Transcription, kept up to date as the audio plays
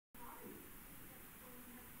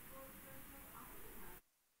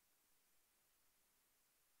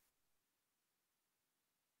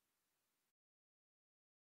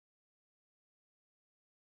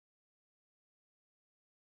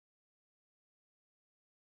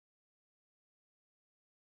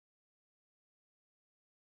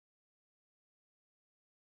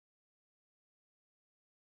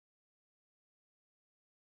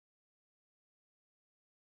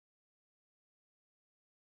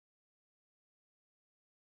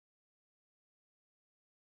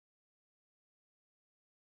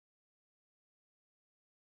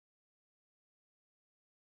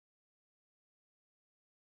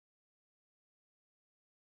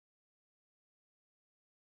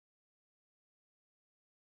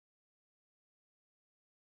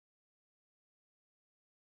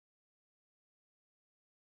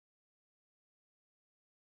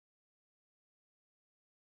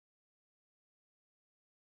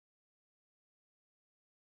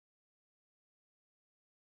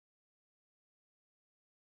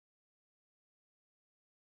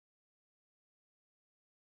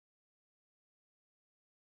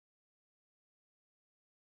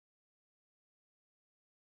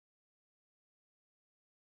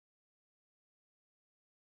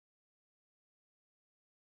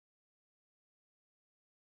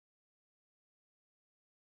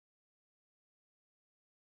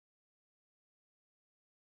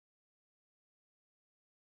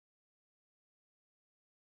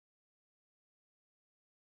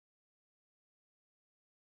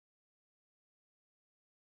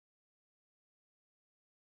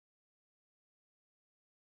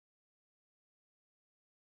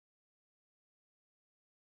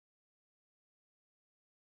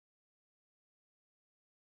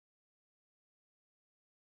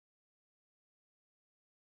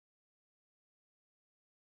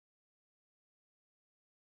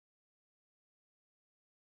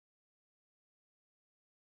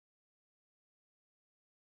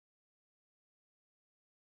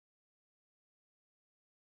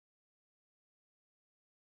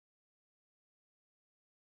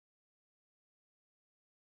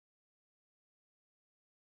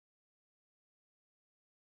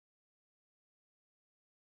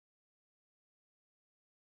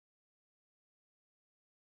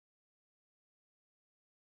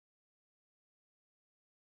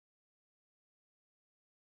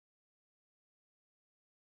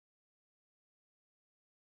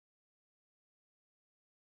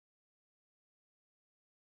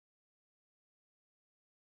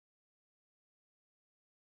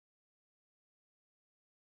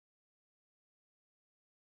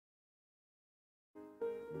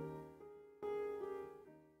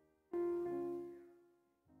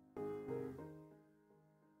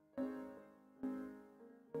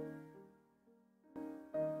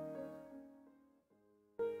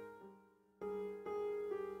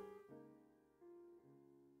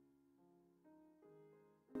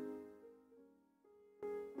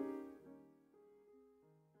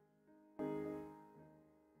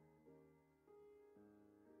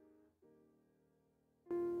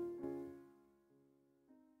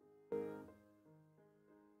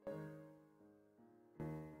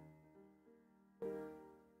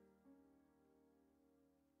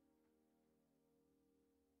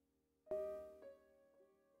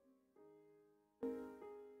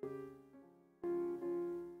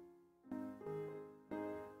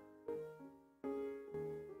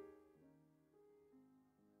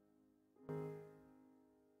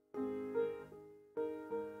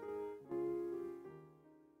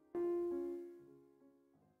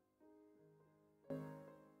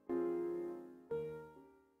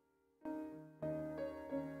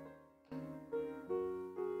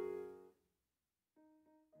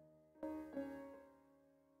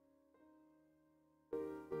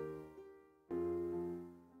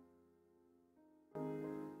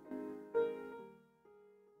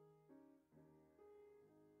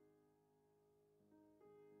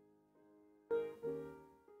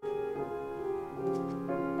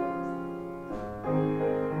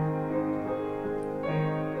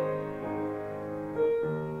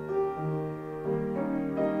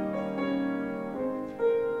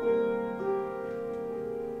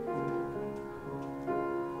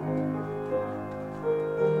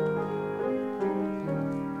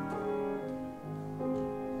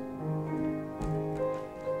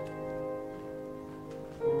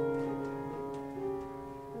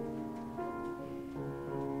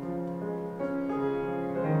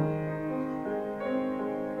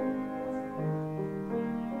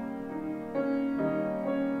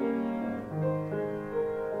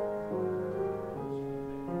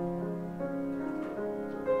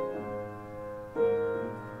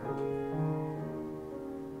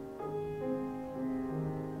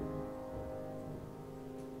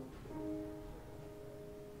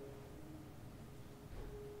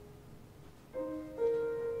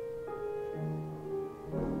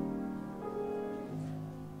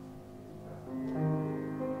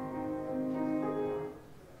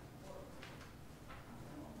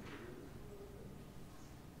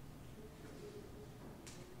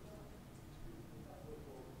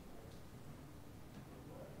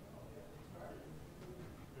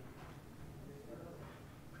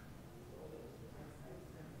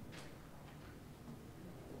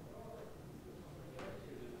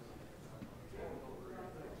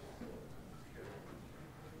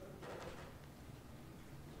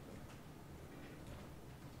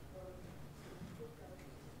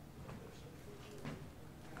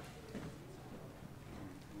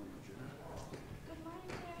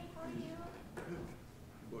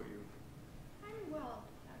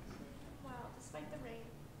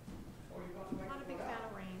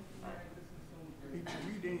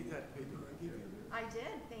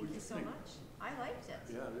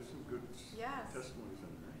Yes. Testimonies on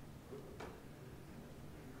the night.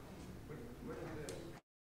 What is this?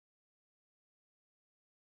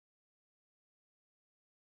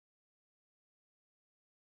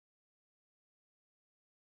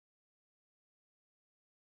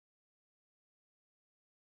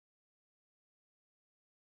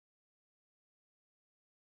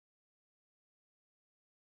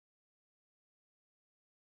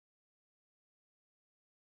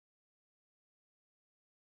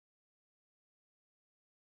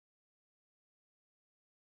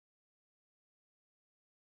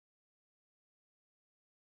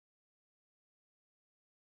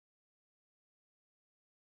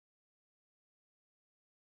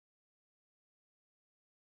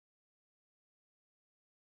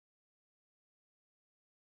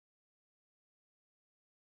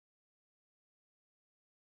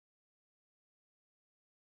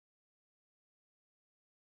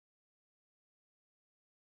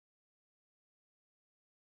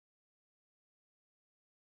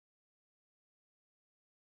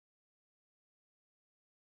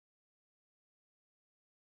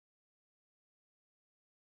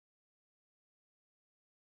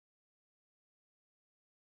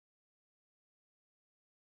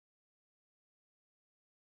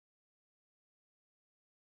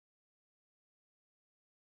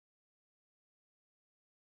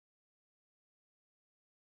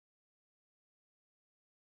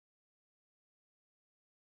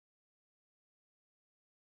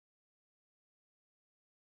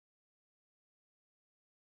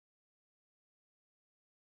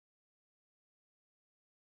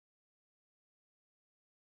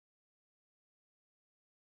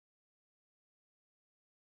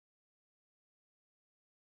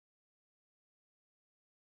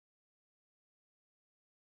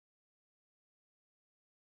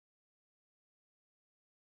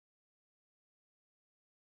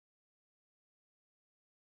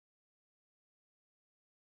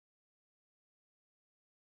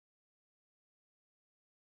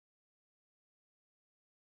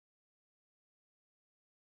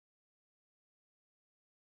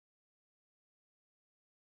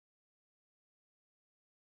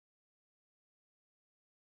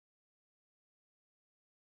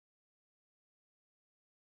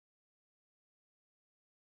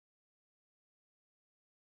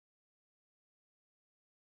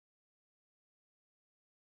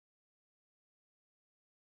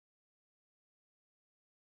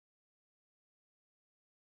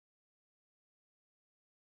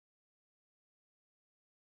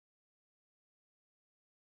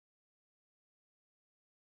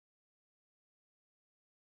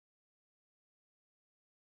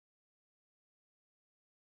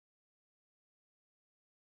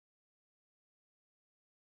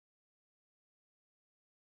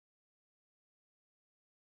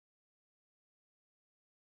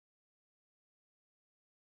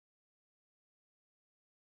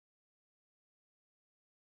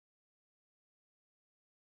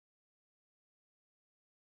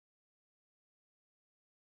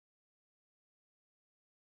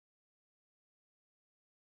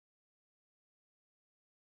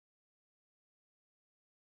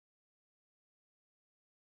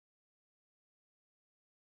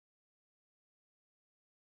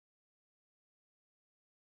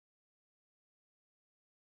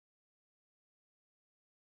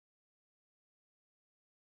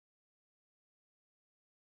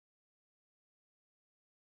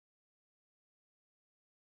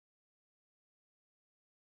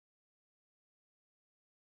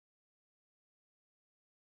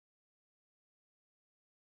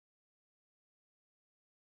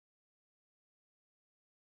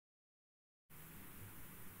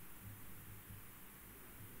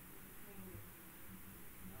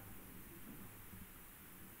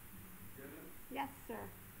 Yes, sir.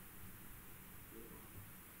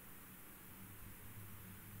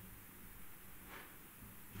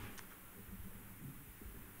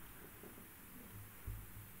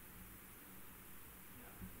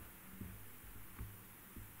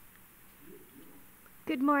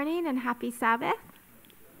 Good morning and happy Sabbath.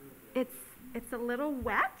 It's a little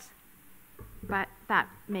wet, but that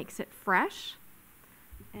makes it fresh.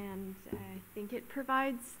 And I think it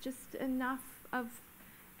provides just enough of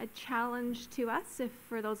a challenge to us if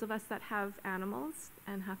for those of us that have animals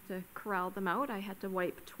and have to corral them out. I had to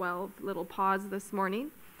wipe 12 little paws this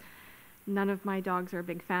morning. None of my dogs are a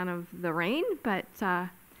big fan of the rain, but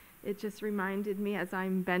it just reminded me as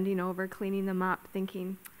I'm bending over cleaning them up,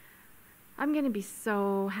 thinking, I'm going to be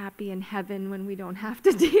so happy in heaven when we don't have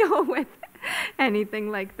to deal with anything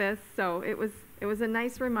like this. So it was a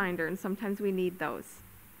nice reminder, and sometimes we need those.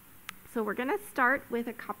 So we're going to start with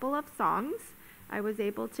a couple of songs. I was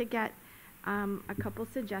able to get a couple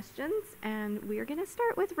suggestions, and we are going to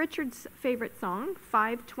start with Richard's favorite song,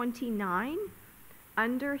 529,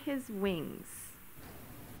 Under His Wings.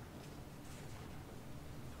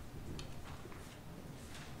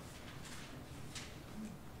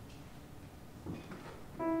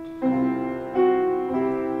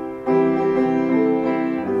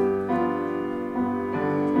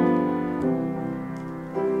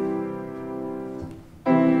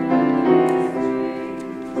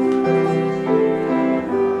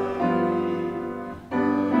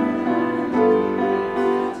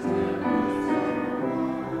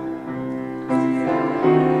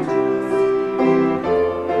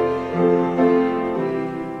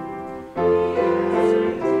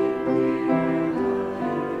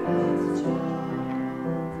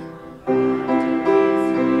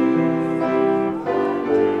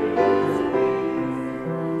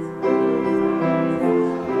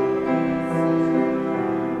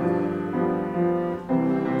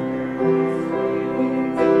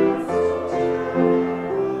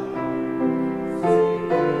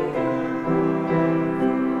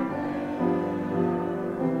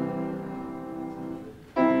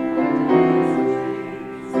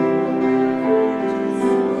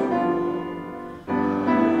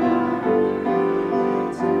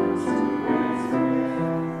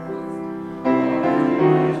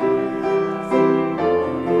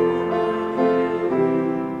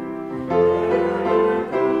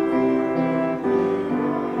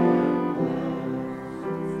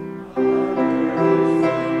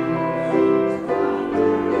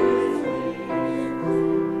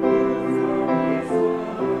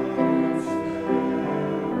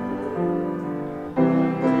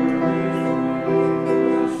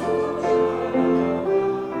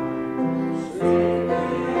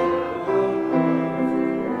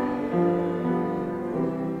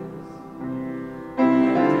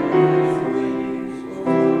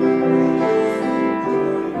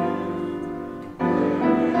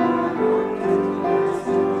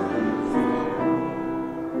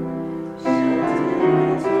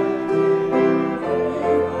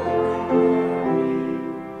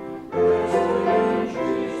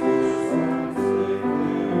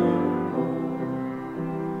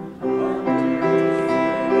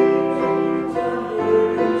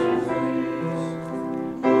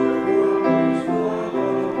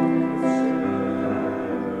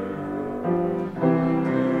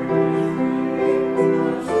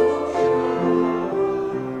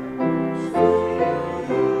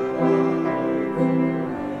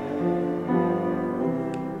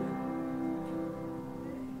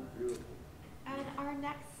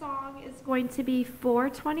 Going to be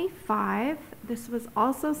 425. This was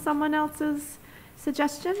also someone else's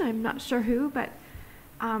suggestion. I'm not sure who, but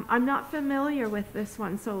I'm not familiar with this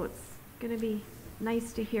one, so it's going to be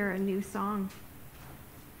nice to hear a new song.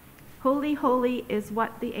 Holy, holy is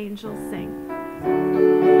what the angels sing.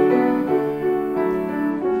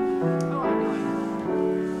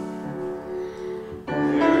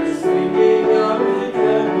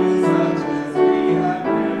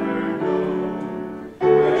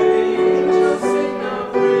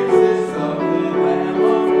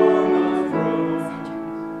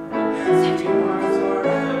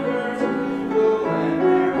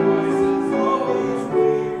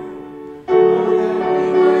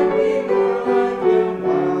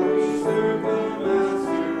 Serve the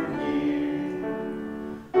Master.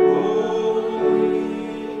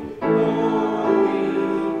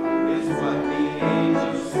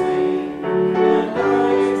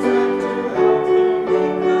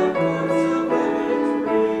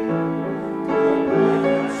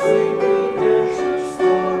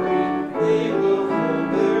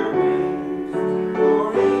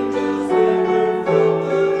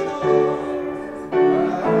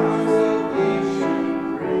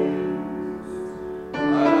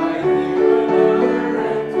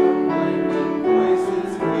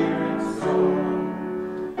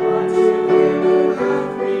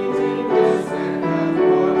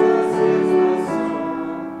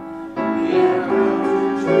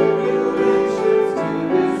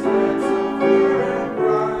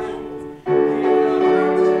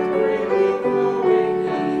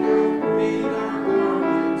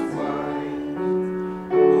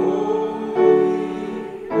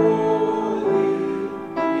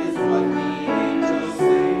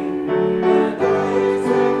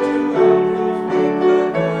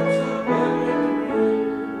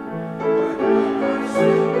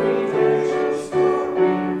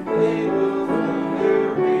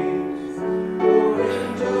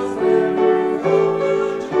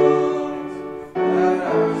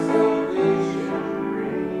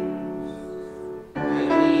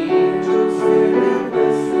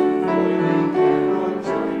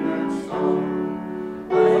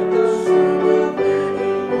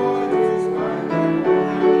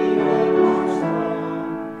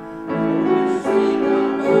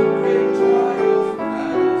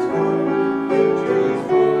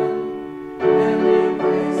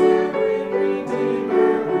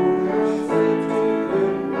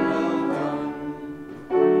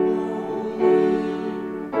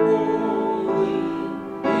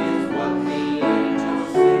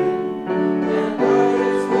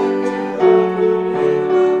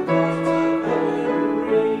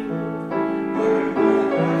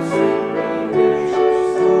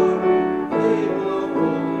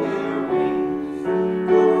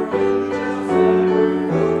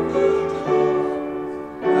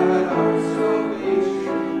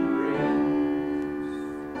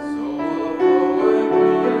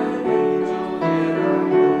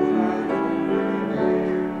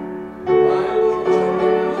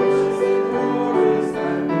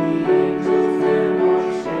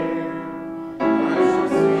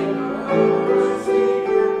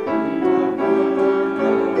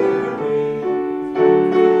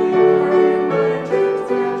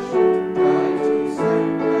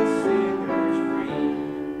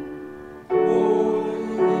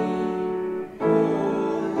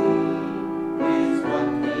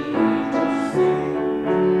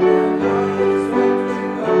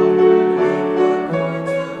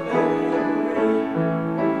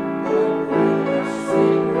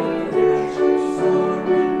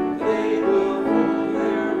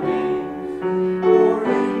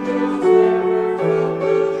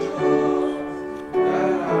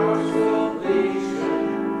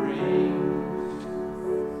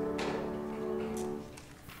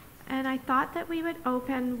 thought that we would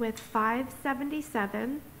open with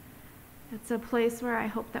 577. It's a place where I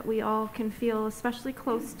hope that we all can feel especially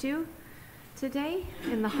close to today,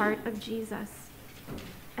 in the heart of Jesus.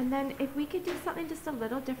 And then if we could do something just a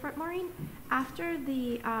little different, Maureen, after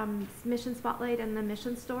the mission spotlight and the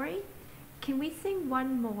mission story, can we sing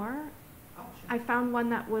one more? Oh, sure. I found one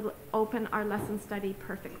that would open our lesson study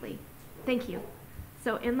perfectly. Thank you.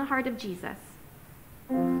 So, in the heart of Jesus.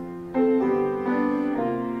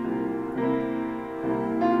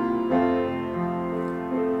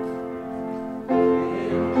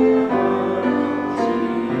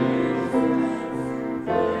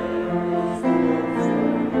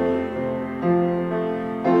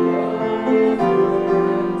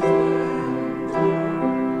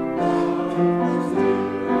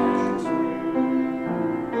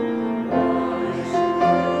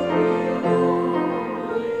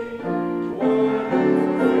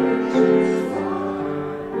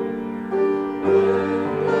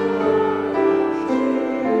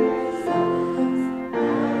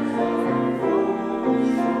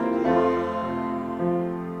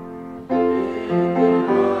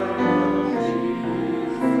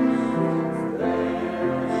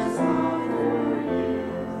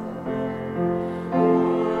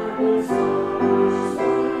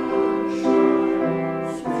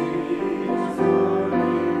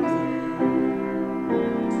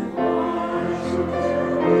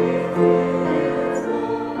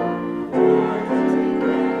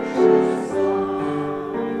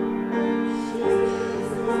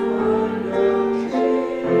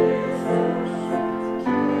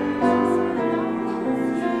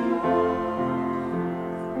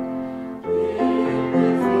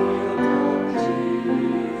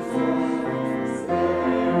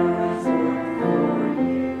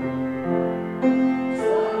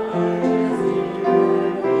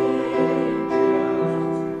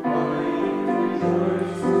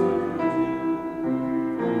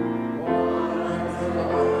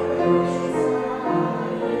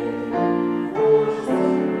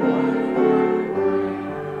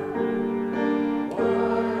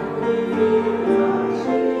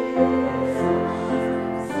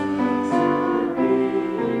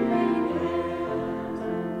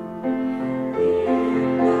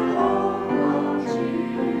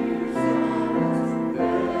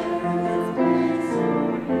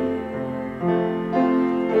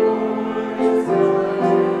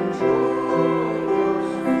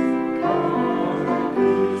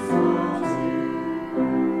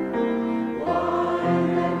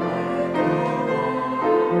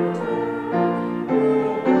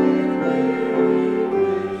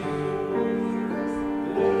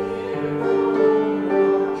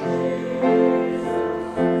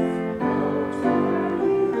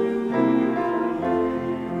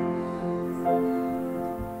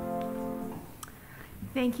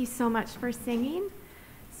 Thank you so much for singing.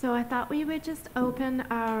 So I thought we would just open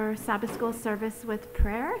our Sabbath School service with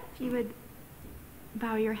prayer. If you would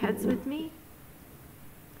bow your heads with me.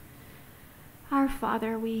 Our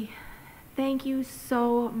Father, we thank you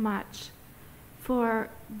so much for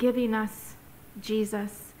giving us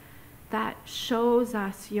Jesus that shows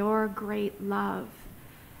us your great love,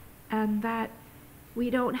 and that we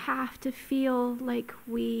don't have to feel like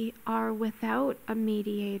we are without a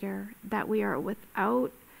mediator, that we are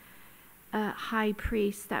without a high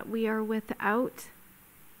priest, that we are without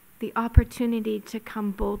the opportunity to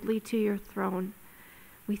come boldly to your throne.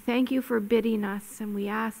 We thank you for bidding us, and we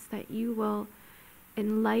ask that you will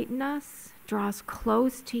enlighten us, draw us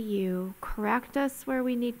close to you, correct us where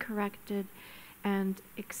we need corrected, and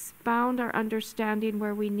expound our understanding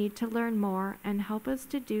where we need to learn more, and help us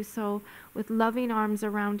to do so with loving arms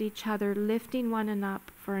around each other, lifting one another up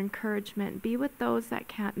for encouragement. Be with those that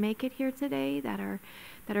can't make it here today, that are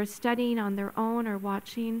studying on their own or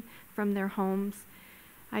watching from their homes.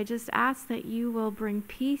 I just ask that you will bring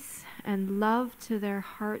peace and love to their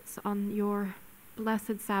hearts on your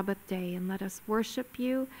blessed Sabbath day, and let us worship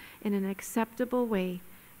you in an acceptable way.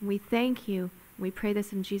 We thank you. We pray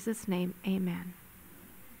this in Jesus' name. Amen.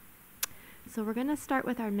 So we're going to start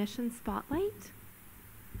with our mission spotlight.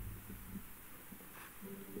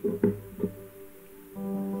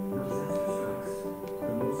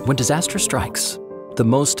 When disaster strikes, the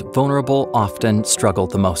most vulnerable often struggle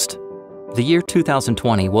the most. The year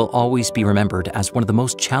 2020 will always be remembered as one of the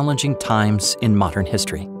most challenging times in modern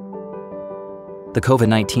history. The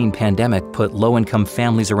COVID-19 pandemic put low-income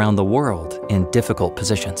families around the world in difficult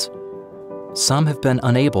positions. Some have been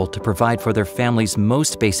unable to provide for their families'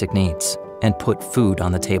 most basic needs and put food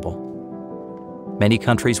on the table. Many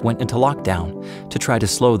countries went into lockdown to try to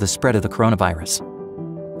slow the spread of the coronavirus.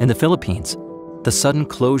 In the Philippines, The sudden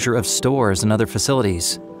closure of stores and other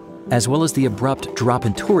facilities, as well as the abrupt drop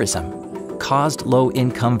in tourism, caused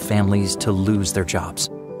low-income families to lose their jobs.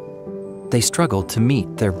 They struggled to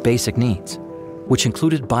meet their basic needs, which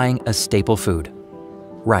included buying a staple food,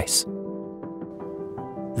 rice.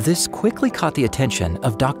 This quickly caught the attention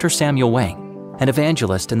of Dr. Samuel Wang, an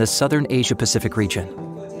evangelist in the Southern Asia-Pacific region.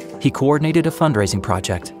 He coordinated a fundraising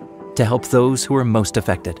project to help those who were most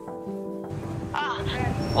affected.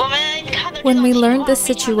 When we learned this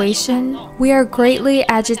situation, we are greatly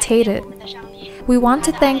agitated. We want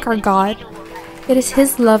to thank our God. It is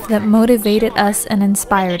His love that motivated us and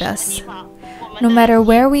inspired us. No matter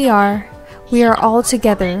where we are all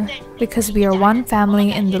together because we are one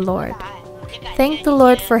family in the Lord. Thank the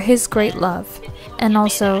Lord for His great love, and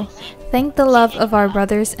also thank the love of our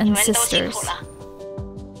brothers and sisters.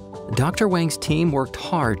 Dr. Wang's team worked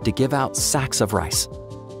hard to give out sacks of rice.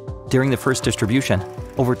 During the first distribution,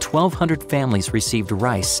 over 1,200 families received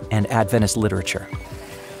rice and Adventist literature.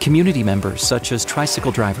 Community members such as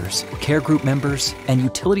tricycle drivers, care group members, and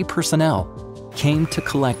utility personnel came to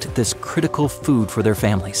collect this critical food for their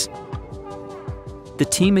families. The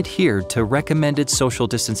team adhered to recommended social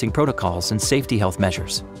distancing protocols and safety health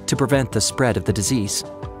measures to prevent the spread of the disease.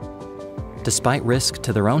 Despite risk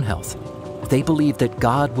to their own health, they believed that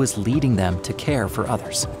God was leading them to care for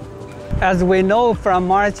others. As we know, from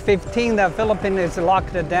March 15, the Philippines is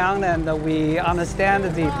locked down, and we understand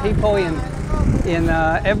the people in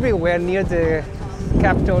everywhere near the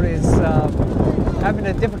capital is having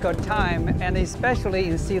a difficult time, and especially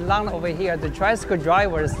in Silang over here, the tricycle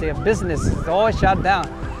drivers, their business is all shut down,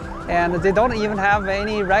 and they don't even have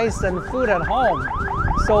any rice and food at home.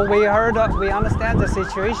 So we understand the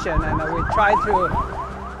situation, and we try to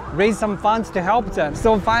raise some funds to help them.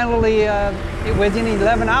 So finally, within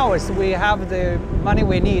 11 hours, we have the money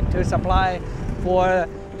we need to supply for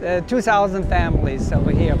 2,000 families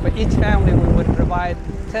over here. For each family, we would provide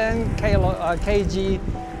 10 kg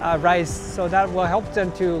rice, so that will help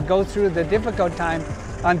them to go through the difficult time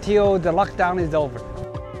until the lockdown is over.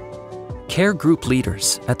 Care group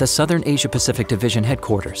leaders at the Southern Asia-Pacific Division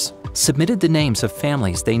headquarters submitted the names of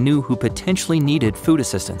families they knew who potentially needed food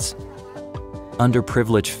assistance.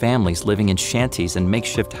 Underprivileged families living in shanties and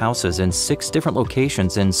makeshift houses in 6 different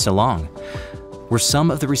locations in Silang were some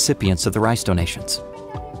of the recipients of the rice donations.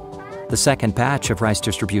 The second batch of rice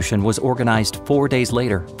distribution was organized 4 days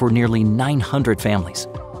later for nearly 900 families.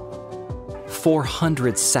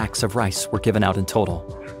 400 sacks of rice were given out in total.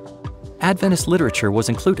 Adventist literature was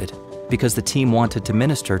included because the team wanted to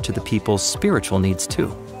minister to the people's spiritual needs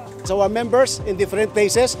too. So our members in different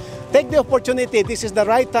places, take the opportunity. This is the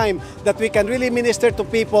right time that we can really minister to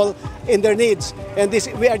people in their needs. And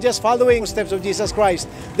we are just following the steps of Jesus Christ,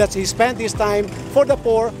 that He spent His time for the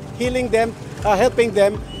poor, healing them, helping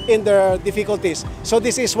them in their difficulties. So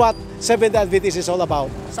this is what Seventh Adventist is all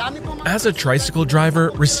about. As a tricycle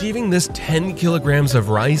driver, receiving this 10 kilograms of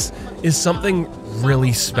rice is something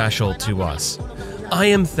really special to us. I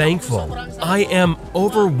am thankful. I am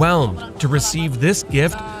overwhelmed to receive this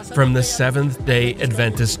gift from the Seventh-day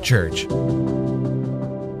Adventist Church.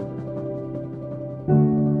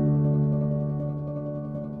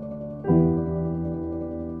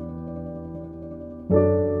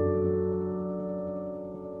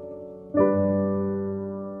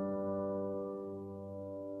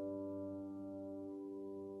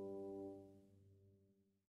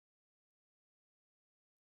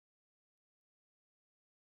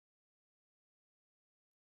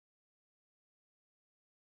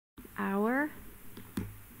 Our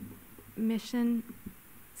mission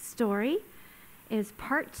story is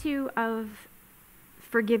part 2 of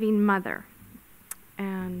Forgiving Mother.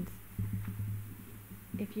 And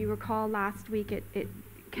if you recall last week, it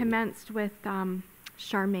commenced with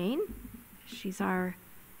Charmaine. She's our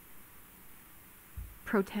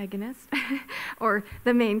protagonist, or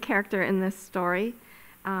the main character in this story,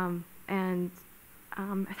 and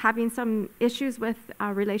having some issues with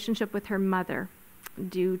a relationship with her mother,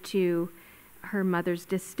 due to her mother's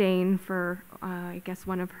disdain for, I guess,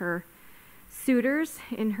 one of her suitors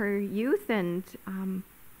in her youth. And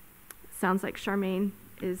sounds like Charmaine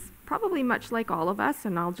is probably much like all of us,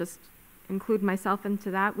 and I'll just include myself into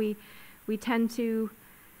that. We tend to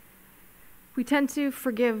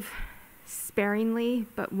forgive sparingly,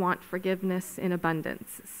 but want forgiveness in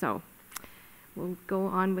abundance. So we'll go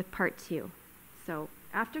on with part 2. So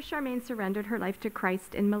after Charmaine surrendered her life to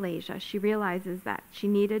Christ in Malaysia, she realizes that she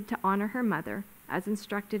needed to honor her mother as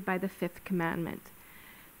instructed by the 5th commandment.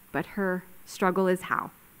 But her struggle is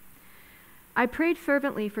how. I prayed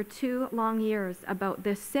fervently for 2 long years about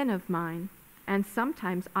this sin of mine, and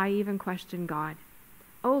sometimes I even questioned God.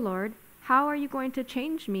 Oh Lord, How are you going to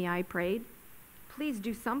change me? I prayed. Please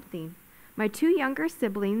do something. My 2 younger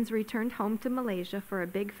siblings returned home to Malaysia for a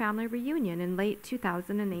big family reunion in late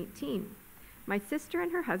 2018. My sister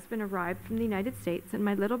and her husband arrived from the United States, and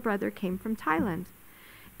my little brother came from Thailand.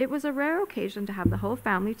 It was a rare occasion to have the whole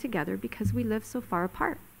family together because we live so far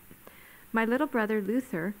apart. My little brother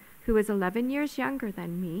Luther, who is 11 years younger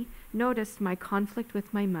than me, noticed my conflict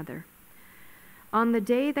with my mother. On the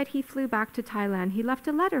day that he flew back to Thailand, he left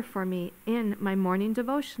a letter for me in my morning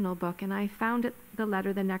devotional book, and I found the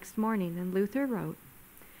letter the next morning, and Luther wrote,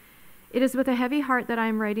 "It is with a heavy heart that I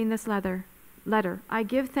am writing this letter. I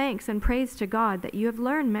give thanks and praise to God that you have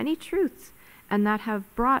learned many truths and that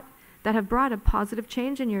have brought a positive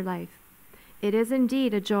change in your life. It is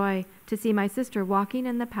indeed a joy to see my sister walking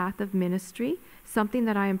in the path of ministry, something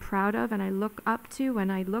that I am proud of and I look up to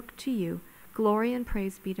when I look to you. Glory and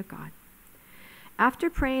praise be to God."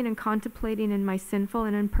 After praying and contemplating in my sinful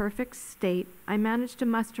and imperfect state, I managed to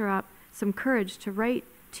muster up some courage to write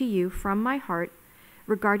to you from my heart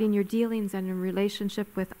regarding your dealings and in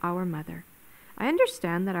relationship with our mother. I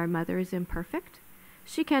understand that our mother is imperfect.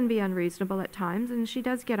 She can be unreasonable at times, and she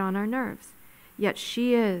does get on our nerves. Yet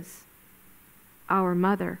she is our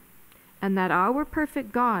mother, and that our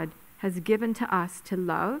perfect God has given to us to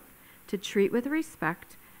love, to treat with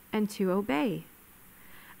respect, and to obey.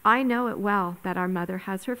 I know it well that our mother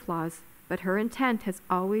has her flaws, but her intent has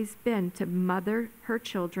always been to mother her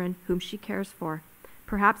children whom she cares for.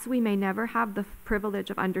 Perhaps we may never have the privilege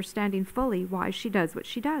of understanding fully why she does what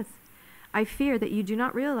she does. I fear that you do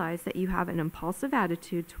not realize that you have an impulsive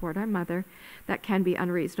attitude toward our mother that can be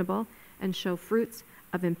unreasonable and show fruits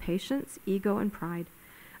of impatience, ego, and pride.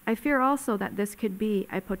 I fear also that this could be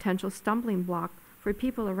a potential stumbling block for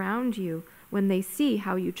people around you when they see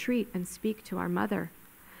how you treat and speak to our mother.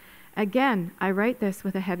 Again, I write this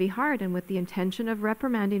with a heavy heart and with the intention of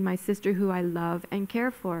reprimanding my sister who I love and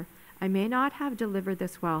care for. I may not have delivered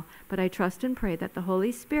this well, but I trust and pray that the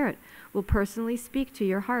Holy Spirit will personally speak to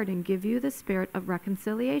your heart and give you the spirit of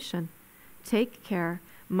reconciliation. Take care.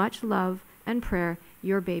 Much love and prayer,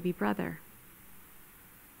 your baby brother.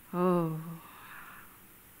 Oh.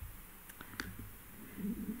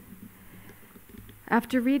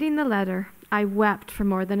 After reading the letter, I wept for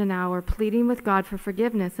more than an hour, pleading with God for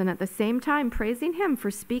forgiveness and at the same time praising Him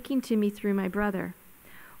for speaking to me through my brother.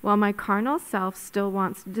 While my carnal self still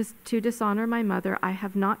wants to dishonor my mother, I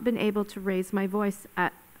have not been able to raise my voice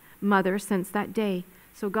at mother since that day,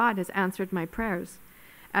 so God has answered my prayers.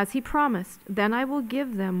 As He promised, then I will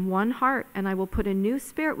give them one heart, and I will put a new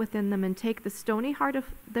spirit within them and take the stony heart of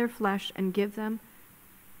their flesh and give them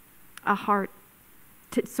a heart.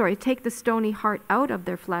 Take the stony heart out of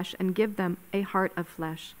their flesh and give them a heart of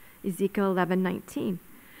flesh. Ezekiel 11:19.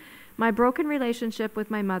 My broken relationship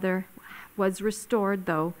with my mother was restored,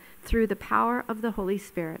 though, through the power of the Holy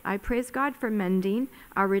Spirit. I praise God for mending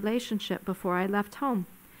our relationship before I left home.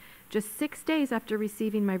 Just 6 days after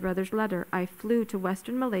receiving my brother's letter, I flew to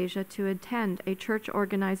Western Malaysia to attend a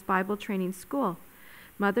church-organized Bible training school.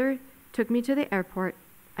 Mother took me to the airport.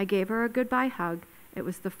 I gave her a goodbye hug. It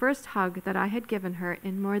was the first hug that I had given her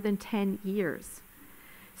in more than 10 years.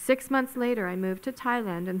 6 months later, I moved to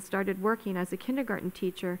Thailand and started working as a kindergarten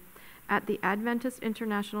teacher at the Adventist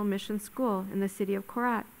International Mission School in the city of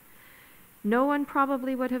Korat. No one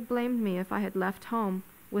probably would have blamed me if I had left home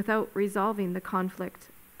without resolving the conflict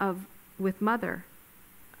with Mother.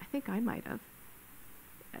 I think I might have.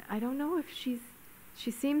 I don't know if she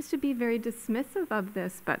seems to be very dismissive of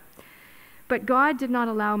this, but God did not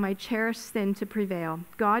allow my cherished sin to prevail.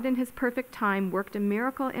 God in His perfect time worked a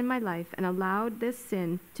miracle in my life and allowed this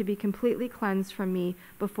sin to be completely cleansed from me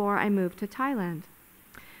before I moved to Thailand.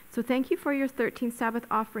 So thank you for your 13th Sabbath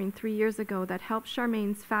offering 3 years ago that helped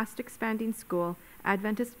Charmaine's fast expanding school,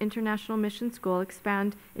 Adventist International Mission School,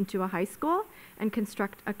 expand into a high school and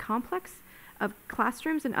construct a complex of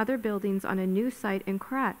classrooms and other buildings on a new site in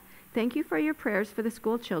Korat. Thank you for your prayers for the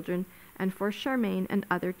school children and for Charmaine and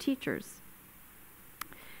other teachers.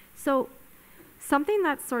 So something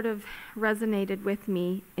that sort of resonated with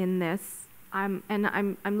me in this, and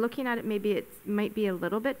I'm looking at it, maybe it might be a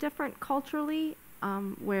little bit different culturally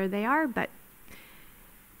where they are, but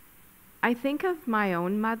I think of my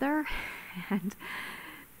own mother, and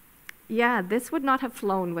yeah, this would not have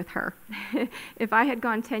flown with her. If I had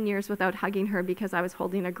gone 10 years without hugging her because I was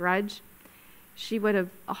holding a grudge, she would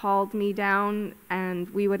have hauled me down and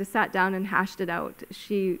we would have sat down and hashed it out.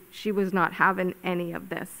 She was not having any of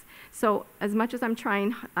this. So as much as I'm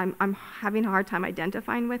having a hard time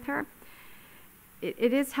identifying with her,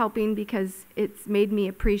 it is helping because it's made me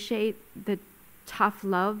appreciate the tough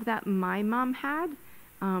love that my mom had.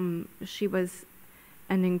 She was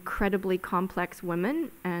an incredibly complex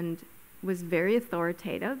woman and was very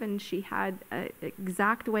authoritative, and she had an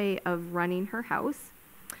exact way of running her house.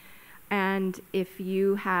 And if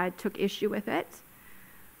you took issue with it,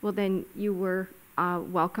 well, then you were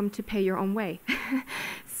welcome to pay your own way.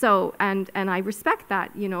 So, and I respect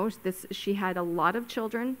that, you know, she had a lot of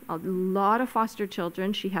children, a lot of foster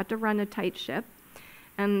children. She had to run a tight ship.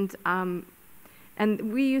 And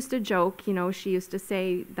we used to joke, you know, she used to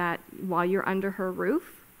say that while you're under her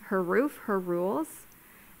roof, her rules,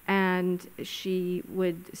 and she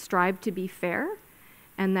would strive to be fair,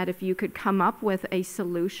 and that if you could come up with a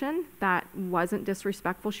solution that wasn't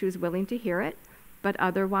disrespectful, she was willing to hear it. But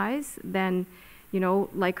otherwise, then, you know,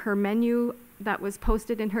 like her menu that was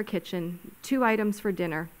posted in her kitchen, 2 items for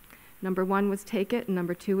dinner. Number 1 was take it, and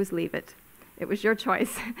number 2 was leave it. It was your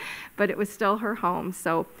choice, but it was still her home.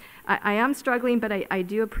 So I am struggling, but I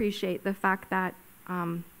do appreciate the fact that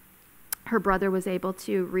her brother was able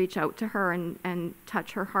to reach out to her and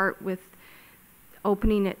touch her heart with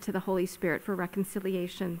opening it to the Holy Spirit for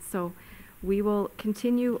reconciliation. So we will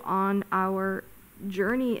continue on our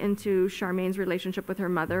journey into Charmaine's relationship with her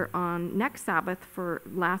mother on next Sabbath for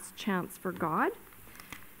Last Chance for God.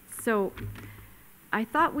 So I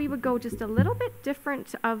thought we would go just a little bit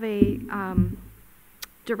different of a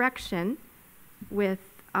direction with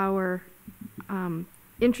our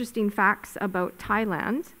interesting facts about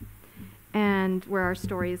Thailand and where our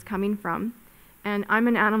story is coming from. And I'm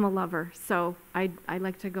an animal lover, so I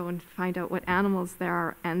like to go and find out what animals there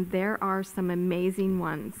are, and there are some amazing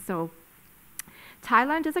ones. So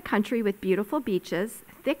Thailand is a country with beautiful beaches,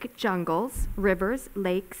 thick jungles, rivers,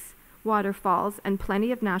 lakes, waterfalls, and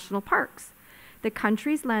plenty of national parks. The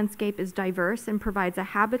country's landscape is diverse and provides a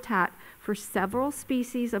habitat for several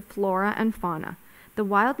species of flora and fauna. The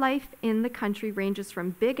wildlife in the country ranges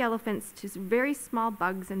from big elephants to very small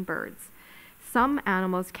bugs and birds. Some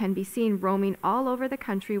animals can be seen roaming all over the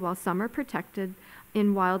country, while some are protected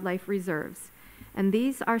in wildlife reserves. And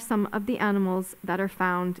these are some of the animals that are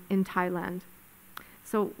found in Thailand.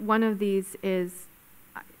 So one of these is,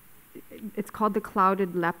 it's called the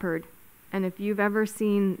clouded leopard. And if you've ever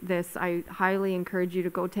seen this, I highly encourage you to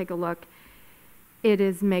go take a look. It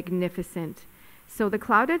is magnificent. So the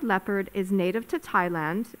clouded leopard is native to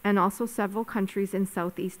Thailand and also several countries in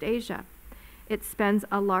Southeast Asia. It spends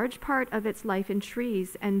a large part of its life in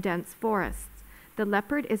trees and dense forests. The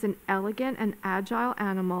leopard is an elegant and agile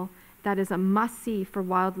animal that is a must-see for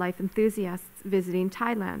wildlife enthusiasts visiting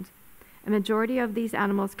Thailand. A majority of these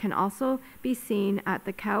animals can also be seen at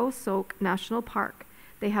the Khao Sok National Park.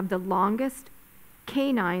 They have the longest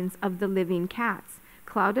canines of the living cats.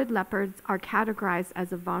 Clouded leopards are categorized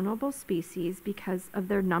as a vulnerable species because of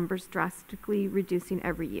their numbers drastically reducing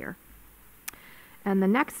every year. And the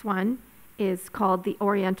next one is called the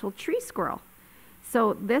Oriental tree squirrel.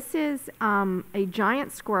 So this is a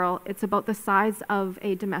giant squirrel. It's about the size of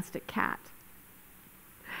a domestic cat.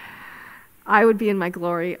 I would be in my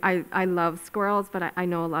glory. I love squirrels, but I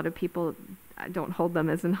know a lot of people don't hold them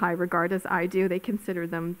as in high regard as I do. They consider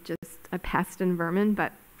them just a pest and vermin,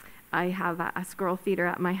 but I have a squirrel feeder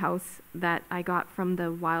at my house that I got from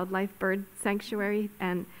the wildlife bird sanctuary,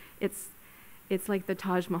 and it's like the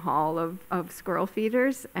Taj Mahal of squirrel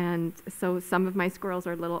feeders. And so some of my squirrels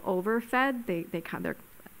are a little overfed. They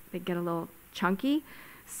get a little chunky.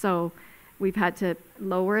 So we've had to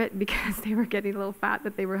lower it because they were getting a little fat,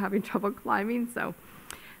 that they were having trouble climbing. So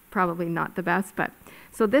probably not the best. But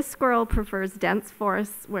so this squirrel prefers dense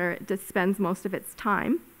forests where it just spends most of its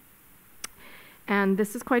time. And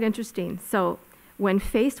this is quite interesting. So when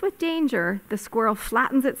faced with danger, the squirrel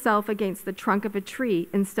flattens itself against the trunk of a tree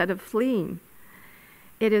instead of fleeing.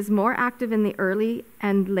 It is more active in the early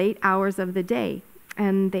and late hours of the day,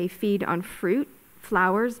 and they feed on fruit,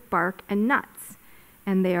 flowers, bark, and nuts.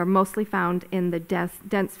 And they are mostly found in the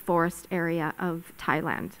dense forest area of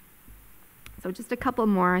Thailand. So just a couple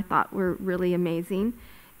more I thought were really amazing.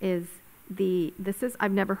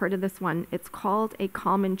 I've never heard of this one. It's called a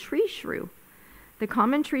common tree shrew. The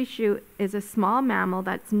common tree shrew is a small mammal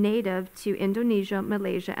that's native to Indonesia,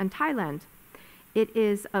 Malaysia, and Thailand. It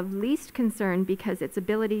is of least concern because its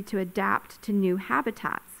ability to adapt to new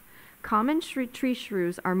habitats. Common tree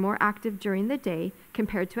shrews are more active during the day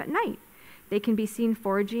compared to at night. They can be seen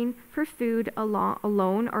foraging for food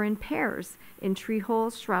alone or in pairs, in tree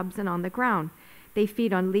holes, shrubs, and on the ground. They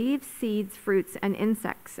feed on leaves, seeds, fruits, and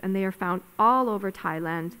insects, and they are found all over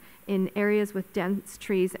Thailand in areas with dense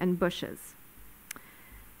trees and bushes.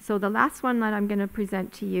 So the last one that I'm going to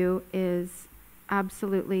present to you is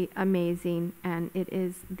absolutely amazing, and it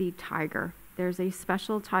is the tiger. There's a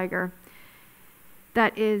special tiger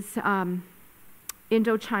that is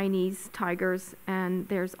Indo-Chinese tigers, and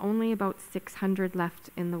there's only about 600 left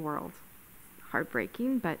in the world.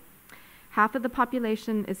 Heartbreaking, but half of the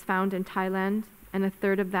population is found in Thailand, and a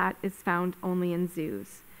third of that is found only in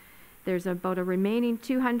zoos. There's about a remaining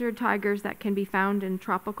 200 tigers that can be found in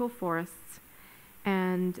tropical forests,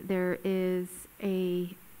 and there is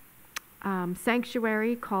a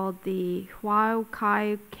sanctuary called the Huao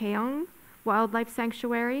Kai Keong Wildlife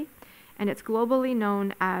Sanctuary, and it's globally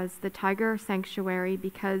known as the Tiger Sanctuary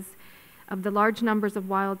because of the large numbers of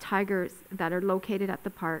wild tigers that are located at the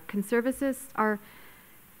park. Conservationists are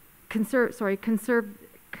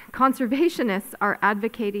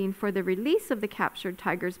advocating for the release of the captured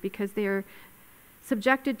tigers because they are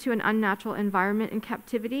subjected to an unnatural environment in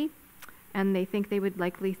captivity, and they think they would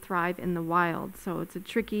likely thrive in the wild. So it's a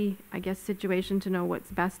tricky, I guess, situation to know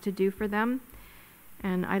what's best to do for them.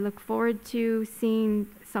 And I look forward to seeing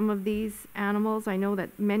some of these animals. I know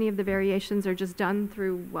that many of the variations are just done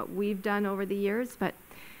through what we've done over the years, but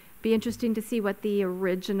it'd be interesting to see what the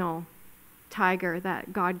original tiger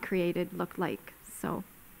that God created looked like. So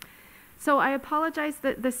I apologize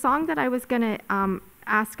that the song that I was going to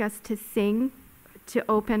ask us to sing to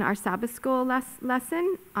open our Sabbath school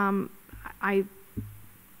lesson, I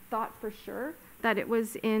thought for sure that it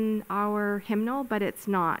was in our hymnal, but it's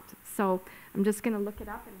not. So I'm just going to look it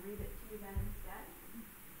up and read it to you then instead.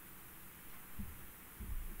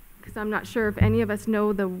 Because I'm not sure if any of us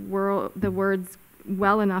know the words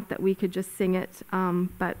well enough that we could just sing it,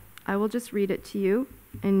 but I will just read it to you,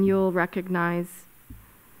 and you'll recognize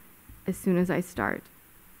as soon as I start.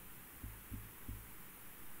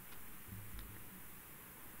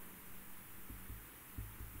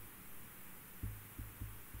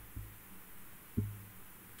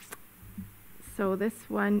 So this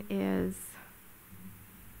one is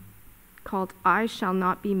called I Shall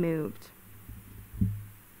Not Be Moved.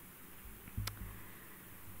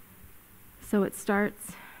 So it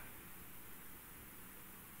starts,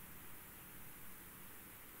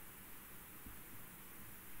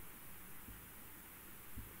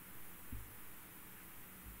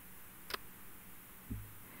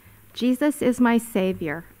 Jesus is my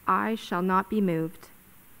Savior, I shall not be moved.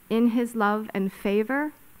 In his love and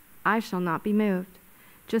favor, I shall not be moved.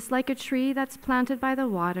 Just like a tree that's planted by the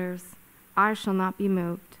waters, I shall not be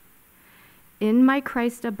moved. In my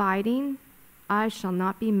Christ abiding, I shall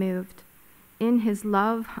not be moved. In his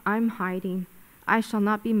love I'm hiding, I shall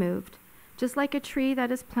not be moved. Just like a tree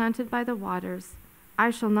that is planted by the waters,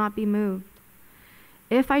 I shall not be moved.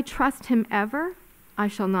 If I trust him ever, I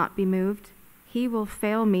shall not be moved. He will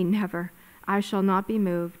fail me never, I shall not be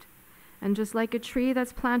moved. And just like a tree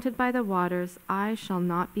that's planted by the waters, I shall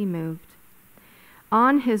not be moved.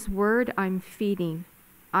 On his word I'm feeding,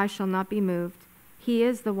 I shall not be moved. He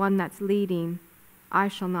is the one that's leading, I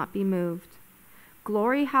shall not be moved.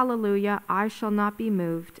 Glory, hallelujah, I shall not be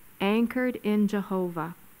moved. Anchored in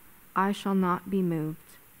Jehovah, I shall not be moved.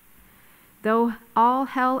 Though all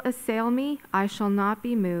hell assail me, I shall not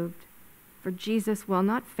be moved. For Jesus will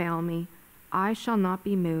not fail me, I shall not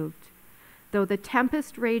be moved. Though the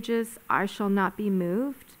tempest rages, I shall not be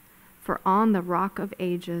moved. For on the rock of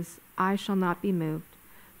ages, I shall not be moved.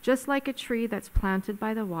 Just like a tree that's planted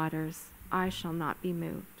by the waters, I shall not be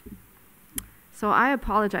moved. So I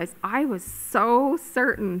apologize. I was so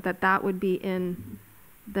certain that that would be in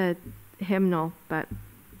the hymnal, but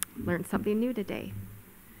learned something new today.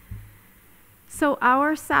 So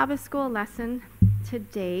our Sabbath school lesson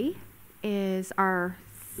today is our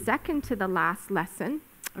second to the last lesson,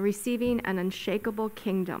 receiving an unshakable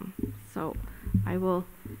kingdom. So I will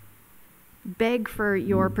beg for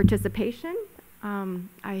your participation.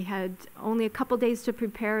 I had only a couple days to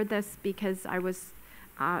prepare this because I was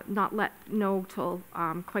not let know till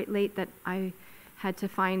quite late that I had to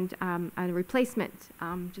find a replacement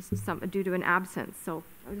due to an absence. So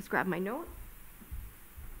I'll just grab my note.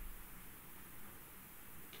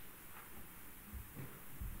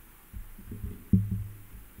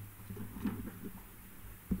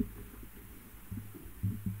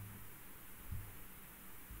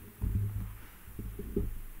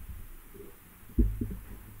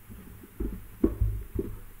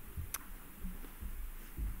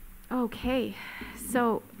 Okay,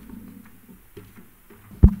 so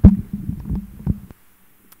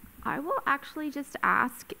I will actually just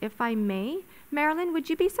ask, if I may, Marilyn, would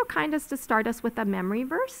you be so kind as to start us with a memory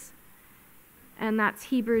verse? And that's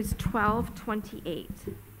Hebrews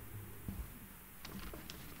 12:28.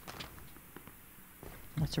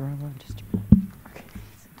 That's the wrong one, just a minute. Okay.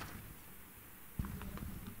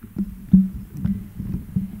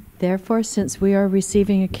 Therefore, since we are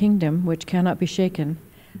receiving a kingdom which cannot be shaken,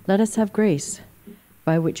 let us have grace, by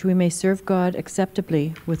by which we may serve God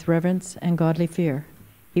acceptably with reverence and godly fear.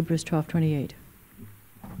 Hebrews 12:28.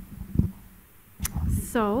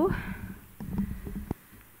 So,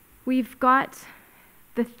 we've got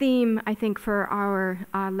the theme, I think, for our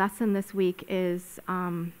lesson this week is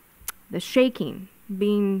the shaking,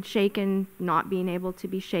 being shaken, not being able to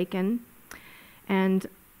be shaken. And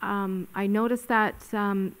I noticed that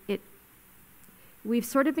we've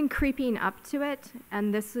sort of been creeping up to it,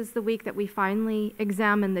 and this is the week that we finally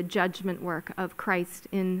examine the judgment work of Christ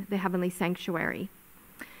in the heavenly sanctuary.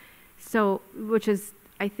 So, which is,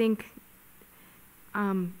 I think,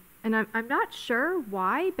 and I'm not sure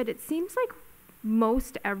why, but it seems like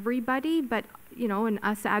most everybody, but, you know, and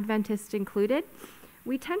us Adventists included,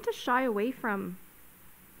 we tend to shy away from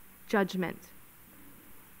judgment.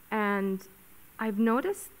 And I've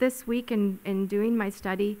noticed this week in doing my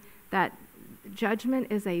study that judgment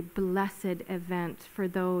is a blessed event for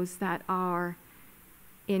those that are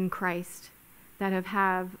in Christ, that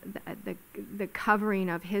have the covering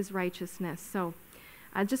of his righteousness. So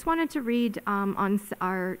I just wanted to read on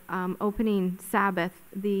our opening Sabbath,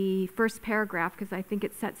 the first paragraph, because I think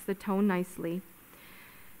it sets the tone nicely.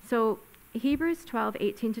 So Hebrews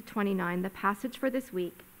 12:18-29, the passage for this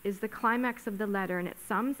week, is the climax of the letter, and it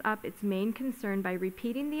sums up its main concern by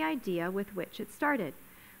repeating the idea with which it started.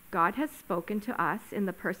 God has spoken to us in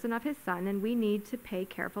the person of his Son, and we need to pay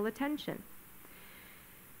careful attention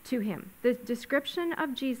to him. The description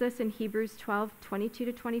of Jesus in Hebrews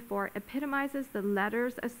 12:22-24 epitomizes the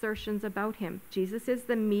letter's assertions about him. Jesus is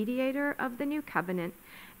the mediator of the new covenant,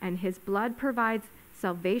 and his blood provides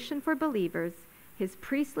salvation for believers. His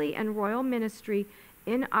priestly and royal ministry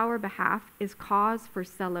in our behalf is cause for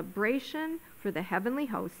celebration for the heavenly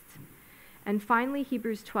hosts. And finally,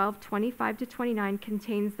 Hebrews 12:25-29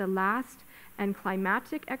 contains the last and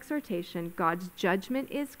climactic exhortation: God's judgment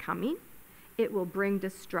is coming. It will bring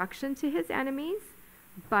destruction to his enemies,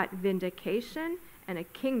 but vindication and a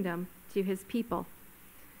kingdom to his people.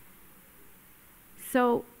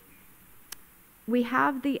 So we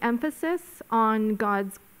have the emphasis on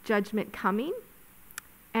God's judgment coming,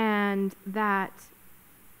 and that,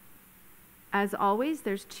 as always,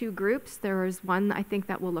 there's two groups. There is one, I think,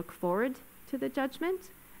 that will look forward to the judgment,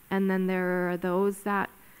 and then there are those that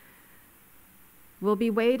will be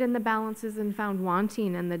weighed in the balances and found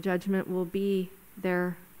wanting, and the judgment will be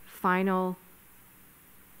their final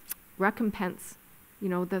recompense, you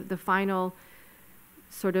know, the final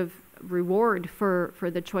sort of reward for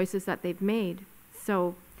the choices that they've made.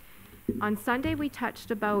 So on Sunday we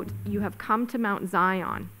touched about you have come to Mount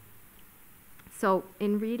Zion. So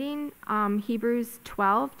in reading Hebrews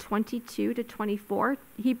 12:22-24,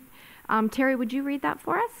 Terry, would you read that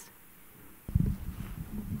for us?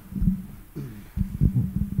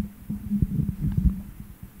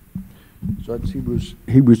 So that's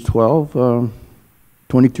Hebrews 12,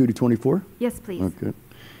 22-24? Yes, please. Okay.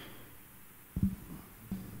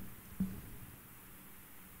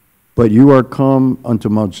 But you are come unto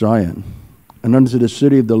Mount Zion, and unto the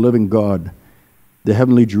city of the living God, the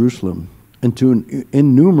heavenly Jerusalem, and to an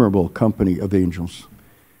innumerable company of angels,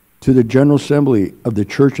 to the general assembly of the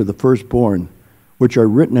church of the firstborn, which are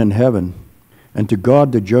written in heaven, and to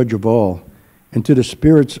God the judge of all, and to the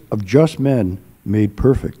spirits of just men made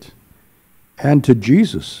perfect, and to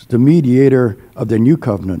Jesus, the mediator of the new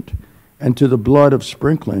covenant, and to the blood of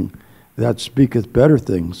sprinkling that speaketh better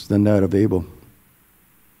things than that of Abel.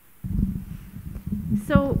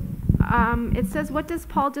 So it says, what does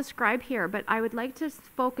Paul describe here? But I would like to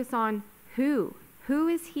focus on who. Who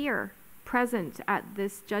is here present at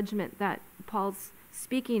this judgment that Paul's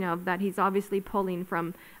speaking of, that he's obviously pulling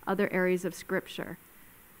from other areas of Scripture?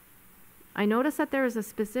 I notice that there is a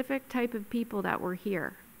specific type of people that were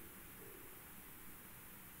here.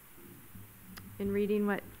 In reading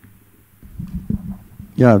what?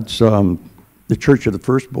 Yeah, it's the church of the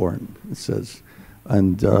firstborn, it says.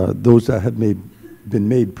 And those that have been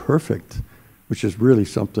made perfect, which is really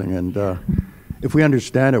something. And if we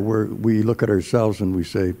understand it, we look at ourselves and we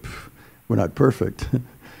say, we're not perfect.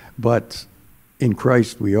 But in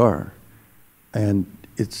Christ we are. And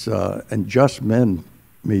it's and just men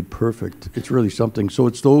made perfect. It's really something. So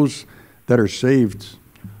it's those that are saved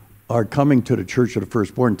are coming to the church of the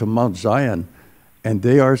firstborn, to Mount Zion, and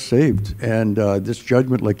they are saved. And this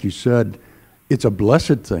judgment, like you said, it's a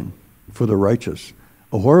blessed thing for the righteous,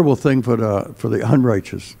 a horrible thing for the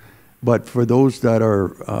unrighteous. But for those that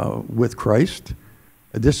are with Christ,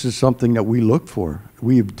 this is something that we look for.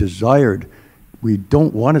 We've desired. We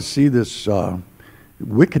don't want to see this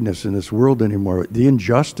wickedness in this world anymore. The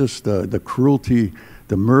injustice, the cruelty,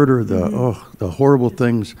 the murder, the horrible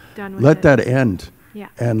things. Let that end. Yeah.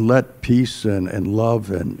 and let peace and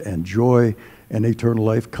love and joy and eternal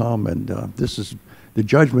life come. And the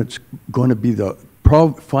judgment's going to be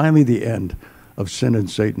finally the end of sin and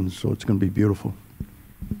Satan. So it's going to be beautiful.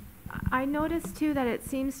 I noticed too that it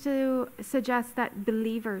seems to suggest that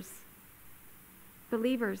believers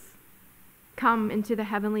come into the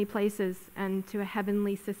heavenly places and to a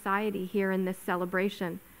heavenly society here in this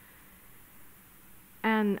celebration.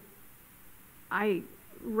 And I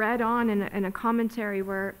read on in a commentary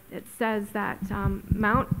where it says that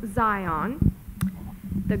Mount Zion,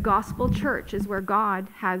 the gospel church, is where God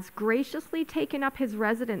has graciously taken up his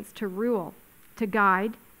residence to rule, to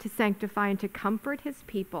guide, to sanctify, and to comfort his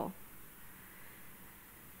people.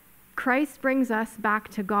 Christ brings us back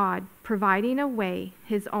to God, providing a way,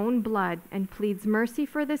 his own blood, and pleads mercy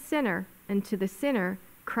for the sinner. And to the sinner,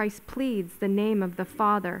 Christ pleads the name of the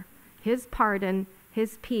Father, his pardon,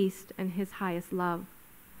 his peace, and his highest love.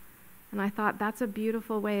 And I thought that's a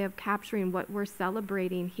beautiful way of capturing what we're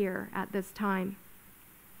celebrating here at this time.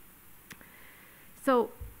 So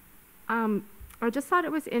I just thought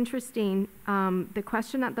it was interesting, the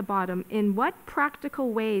question at the bottom, in what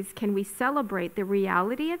practical ways can we celebrate the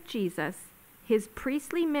reality of Jesus, his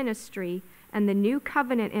priestly ministry, and the new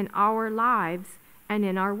covenant in our lives and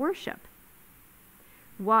in our worship?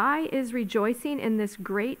 Why is rejoicing in this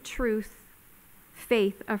great truth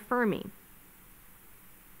faith affirming?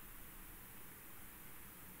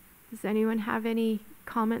 Does anyone have any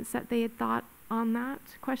comments that they had thought on that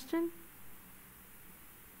question?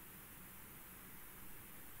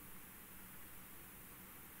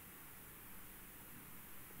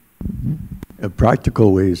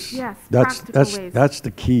 Practical ways. Yes, that's ways. That's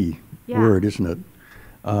the key word, isn't it?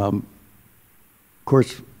 Of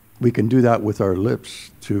course, we can do that with our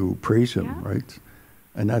lips to praise him, right?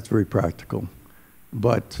 And that's very practical.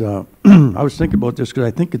 But I was thinking about this because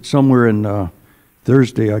I think it's somewhere in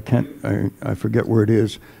Thursday. I forget where it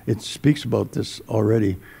is. It speaks about this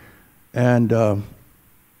already. And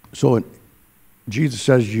so Jesus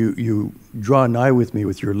says, you draw nigh with me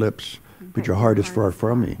with your lips, but your heart is far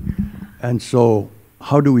from me. And so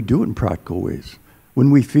how do we do it in practical ways?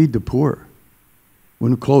 When we feed the poor,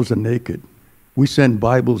 when we clothe the naked, we send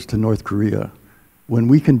Bibles to North Korea. When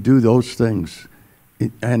we can do those things, I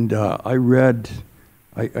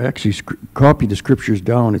actually copied the scriptures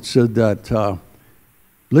down. It said that,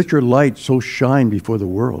 let your light so shine before the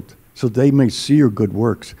world, so they may see your good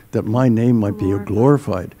works, that my name might be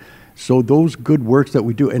glorified. So those good works that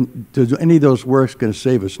we do, and does any of those works going to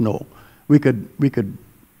save us? No. We could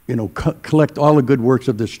collect all the good works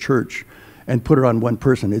of this church and put it on one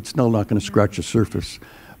person. It's still not going to scratch the surface.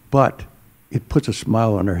 But it puts a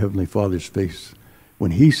smile on our Heavenly Father's face.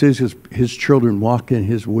 When he sees his children walk in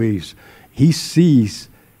his ways, he sees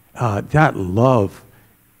that love.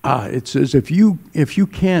 It says if you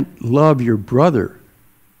can't love your brother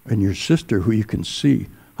and your sister who you can see,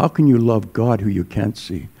 how can you love God who you can't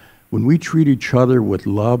see? When we treat each other with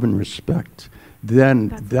love and respect, then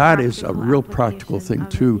that is a real practical thing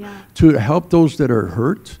too, to help those that are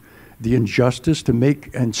hurt, the injustice, to make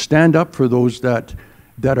and stand up for those that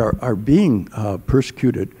are being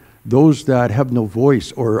persecuted, those that have no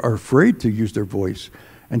voice or are afraid to use their voice,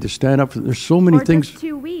 and to stand up. There's so many things. Just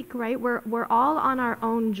too weak, right? We're all on our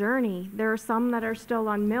own journey. There are some that are still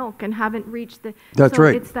on milk and haven't reached the. That's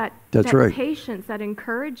right. It's that patience, that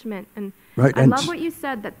encouragement, and I love what you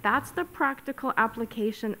said. That's the practical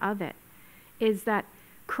application of it. Is that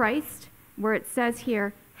Christ, where it says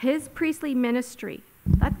here, his priestly ministry.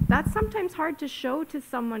 That's sometimes hard to show to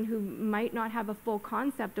someone who might not have a full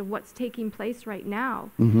concept of what's taking place right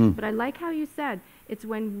now. Mm-hmm. But I like how you said, it's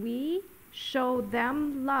when we show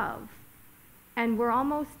them love and we're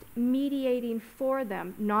almost mediating for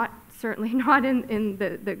them, certainly not in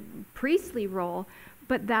the priestly role,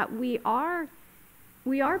 but that we are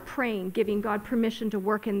praying, giving God permission to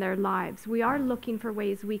work in their lives. We are looking for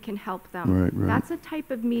ways we can help them. Right. That's a type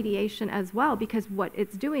of mediation as well, because what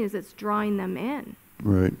it's doing is it's drawing them in.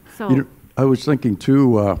 Right. So I was thinking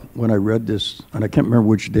too, when I read this, and I can't remember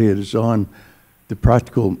which day it is on, the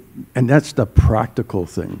practical, and that's the practical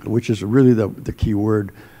thing, which is really the key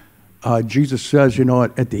word. Jesus says,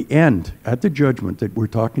 at the end, at the judgment that we're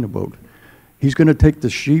talking about, he's going to take the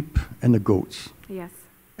sheep and the goats. Yes.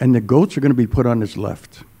 And the goats are going to be put on his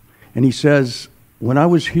left. And he says, when I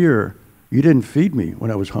was here, you didn't feed me when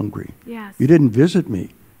I was hungry. Yes. You didn't visit me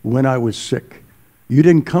when I was sick. You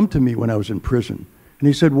didn't come to me when I was in prison. And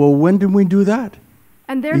he said, well, when did we do that?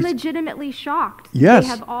 And they're legitimately shocked. Yes. They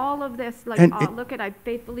have all of this, look I've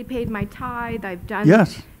faithfully paid my tithe, I've done,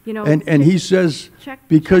 yes. And he says,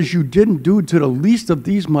 because you didn't do it to the least of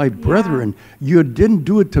these, my brethren, you didn't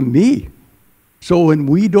do it to me. So when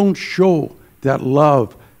we don't show that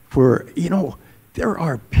love for, there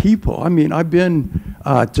are people. I mean, I've been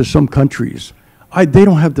to some countries. They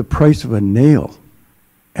don't have the price of a nail.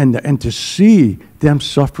 And to see them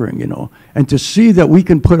suffering, and to see that we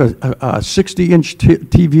can put a 60-inch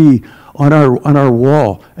TV on our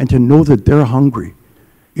wall, and to know that they're hungry,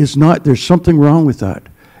 there's something wrong with that.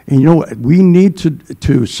 And we need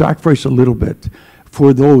to sacrifice a little bit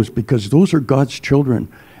for those, because those are God's children,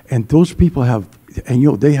 and those people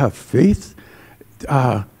they have faith.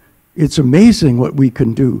 It's amazing what we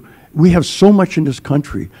can do. We have so much in this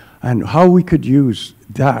country, and how we could use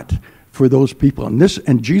that for those people.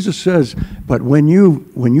 And Jesus says, but when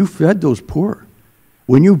you fed those poor,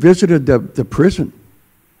 when you visited the prison,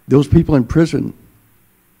 those people in prison,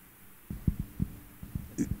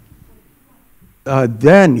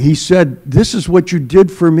 then he said, this is what you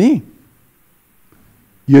did for me.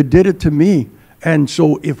 You did it to me. And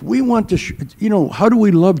so if we want to, how do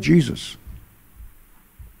we love Jesus?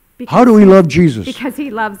 How do we love Jesus? Because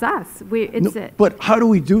he loves us. But how do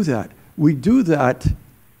we do that? We do that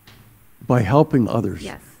by helping others.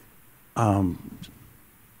 Yes.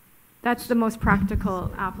 That's the most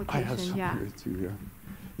practical application. I have something here too here.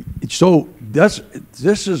 So this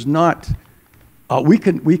is not. We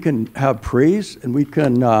can have praise, and we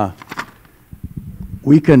can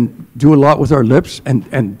do a lot with our lips,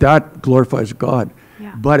 and that glorifies God.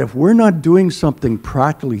 Yeah. But if we're not doing something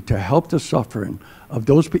practically to help the suffering of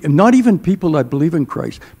those people, not even people that believe in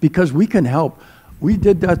Christ, because we can help. We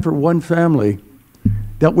did that for one family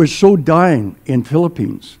that was so dying in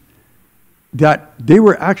Philippines that they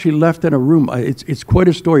were actually left in a room. It's quite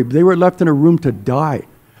a story. They were left in a room to die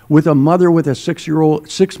with a mother with a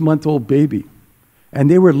 6-month-old baby. And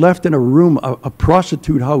they were left in a room, a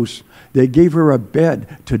prostitute house. They gave her a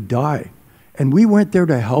bed to die. And we went there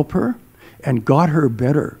to help her and got her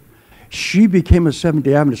better. She became a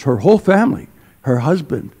Seventh-day Adventist, her whole family, her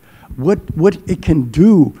husband. What it can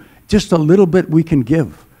do, just a little bit we can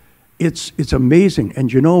give. It's amazing.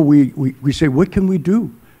 And we say, what can we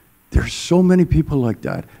do? There's so many people like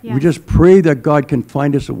that. Yes. We just pray that God can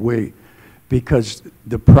find us a way, because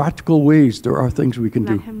the practical ways, there are things we can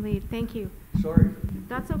do. Let him lead. Thank you. Sorry.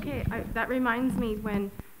 That's okay. That reminds me when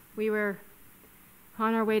we were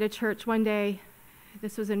on our way to church one day.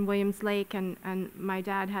 This was in Williams Lake, and my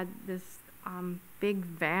dad had this big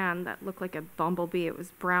van that looked like a bumblebee. It was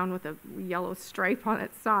brown with a yellow stripe on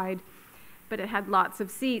its side, but it had lots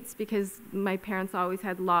of seats because my parents always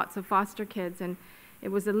had lots of foster kids, and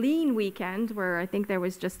it was a lean weekend where I think there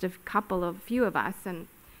was just a few of us, and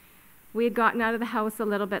we had gotten out of the house a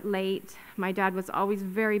little bit late. My dad was always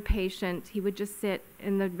very patient. He would just sit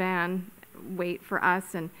in the van, wait for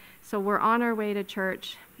us, and so we're on our way to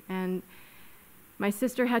church, and my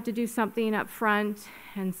sister had to do something up front,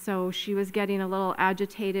 and so she was getting a little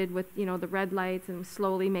agitated with, the red lights, and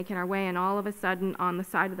slowly making our way, and all of a sudden on the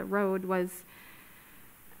side of the road was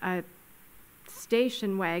a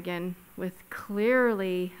station wagon with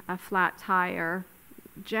clearly a flat tire,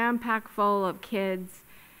 jam-packed full of kids,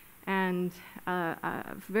 and a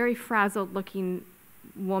very frazzled looking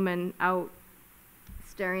woman out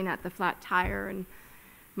staring at the flat tire. And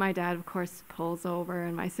my dad, of course, pulls over,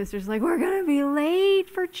 and my sister's like, we're going to be late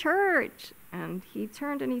for church. And he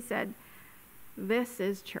turned and he said, this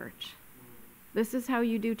is church. This is how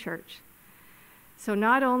you do church. So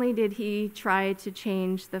not only did he try to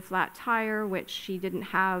change the flat tire, which she didn't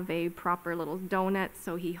have a proper little donut,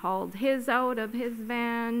 so he hauled his out of his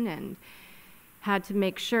van and had to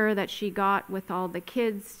make sure that she got with all the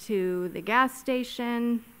kids to the gas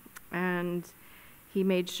station, and he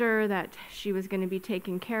made sure that she was going to be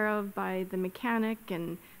taken care of by the mechanic,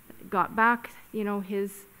 and got back,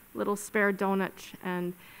 his little spare donut.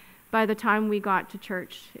 And by the time we got to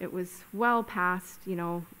church, it was well past,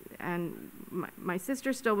 and my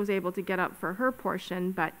sister still was able to get up for her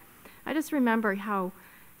portion, but I just remember how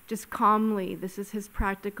just calmly, this is his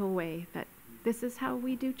practical way, that this is how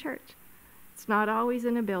we do church. It's not always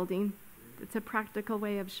in a building. It's a practical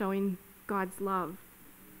way of showing God's love.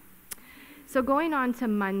 So going on to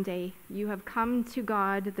Monday, you have come to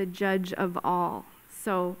God, the judge of all.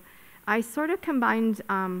 So I sort of combined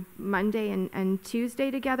Monday and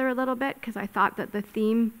Tuesday together a little bit because I thought that the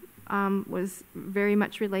theme was very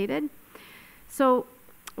much related. So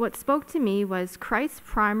what spoke to me was Christ's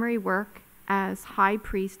primary work as high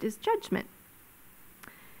priest is judgment.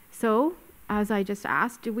 So, as I just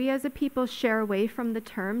asked, do we as a people share away from the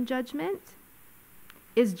term judgment?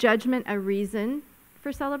 Is judgment a reason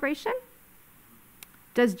for celebration?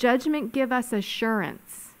 Does judgment give us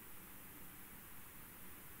assurance?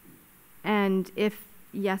 And if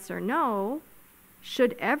yes or no,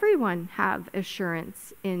 Should everyone have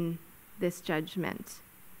assurance in this judgment?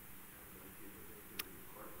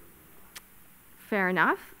 Fair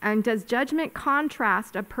enough. And does judgment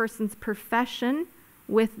contrast a person's profession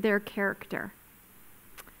with their character?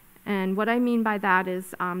 And what I mean by that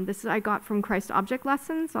is, this I got from Christ Object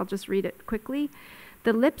Lessons. I'll just read it quickly.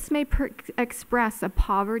 The lips may express a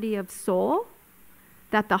poverty of soul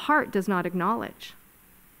that the heart does not acknowledge.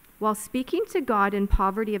 While speaking to God in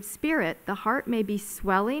poverty of spirit, the heart may be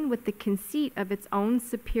swelling with the conceit of its own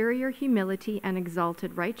superior humility and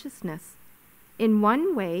exalted righteousness. In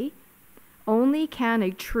one way, only can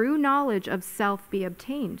a true knowledge of self be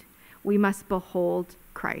obtained. We must behold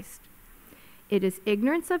Christ. It is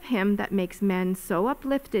ignorance of him that makes men so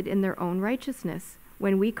uplifted in their own righteousness.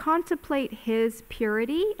 When we contemplate his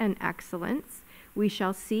purity and excellence, we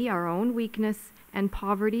shall see our own weakness and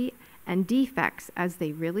poverty and defects as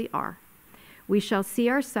they really are. We shall see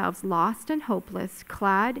ourselves lost and hopeless,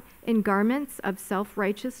 clad in garments of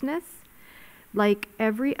self-righteousness, like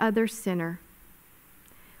every other sinner.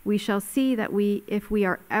 We shall see that if we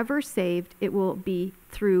are ever saved, it will be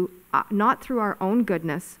through, not through our own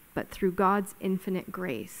goodness, but through God's infinite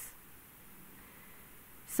grace.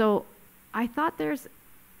 So I thought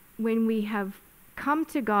when we have come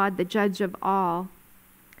to God, the judge of all,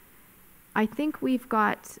 I think we've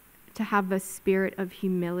got to have a spirit of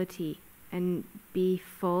humility and be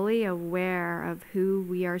fully aware of who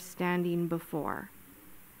we are standing before.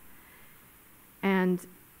 And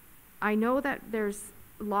I know that there's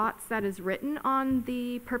lots that is written on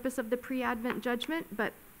the purpose of the pre-Advent judgment,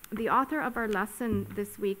 but the author of our lesson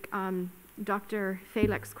this week, Dr.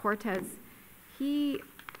 Felix Cortez, he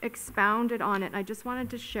expounded on it, and I just wanted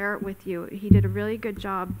to share it with you. He did a really good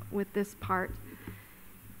job with this part.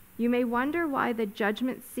 You may wonder why the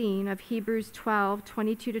judgment scene of Hebrews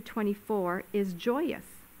 12:22-24 is joyous.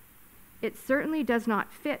 It certainly does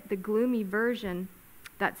not fit the gloomy version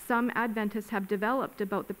that some Adventists have developed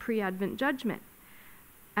about the pre-Advent judgment.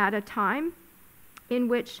 At a time in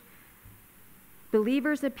which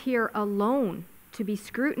believers appear alone to be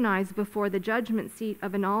scrutinized before the judgment seat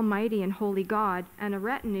of an almighty and holy God and a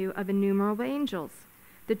retinue of innumerable angels.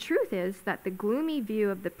 The truth is that the gloomy view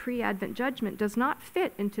of the pre-Advent judgment does not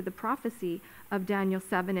fit into the prophecy of Daniel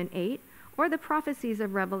 7 and 8 or the prophecies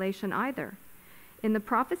of Revelation either. In the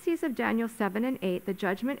prophecies of Daniel 7 and 8, the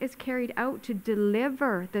judgment is carried out to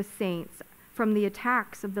deliver the saints from the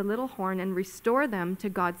attacks of the little horn and restore them to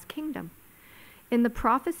God's kingdom. In the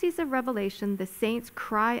prophecies of Revelation, the saints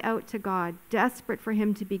cry out to God, desperate for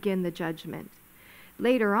him to begin the judgment.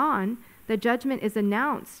 Later on, the judgment is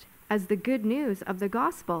announced as the good news of the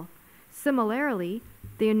gospel. Similarly,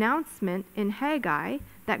 the announcement in Haggai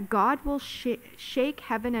that God will shake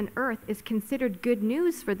heaven and earth is considered good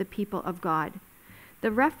news for the people of God.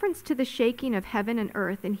 The reference to the shaking of heaven and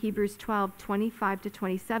earth in Hebrews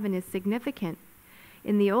 12:25-27 is significant.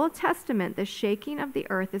 In the Old Testament, the shaking of the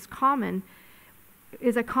earth is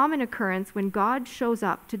a common occurrence when God shows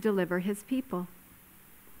up to deliver his people.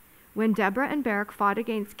 When Deborah and Barak fought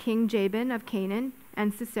against King Jabin of Canaan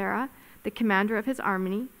and Sisera, the commander of his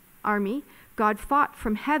army, God fought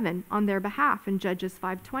from heaven on their behalf in Judges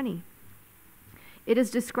 5:20. It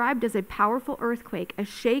is described as a powerful earthquake, a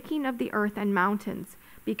shaking of the earth and mountains,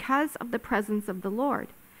 because of the presence of the Lord.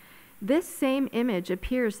 This same image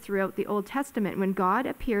appears throughout the Old Testament when God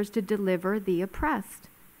appears to deliver the oppressed.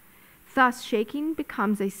 Thus, shaking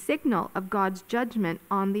becomes a signal of God's judgment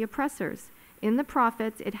on the oppressors. In the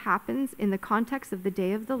prophets, it happens in the context of the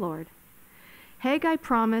day of the Lord. Haggai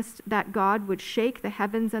promised that God would shake the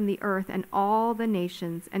heavens and the earth and all the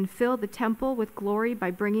nations and fill the temple with glory by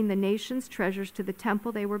bringing the nations' treasures to the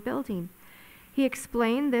temple they were building. He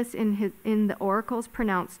explained this in the oracles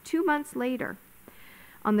pronounced 2 months later.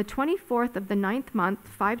 On the 24th of the 9th month,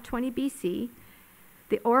 520 BC,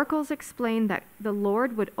 the oracles explained that the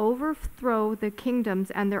Lord would overthrow the kingdoms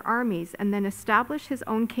and their armies and then establish his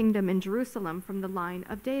own kingdom in Jerusalem from the line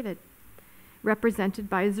of David, represented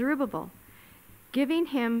by Zerubbabel, giving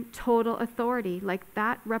him total authority like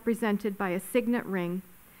that represented by a signet ring.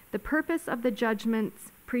 The purpose of the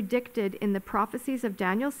judgments predicted in the prophecies of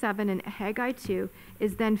Daniel 7 and Haggai 2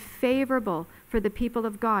 is then favorable for the people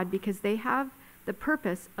of God because they have the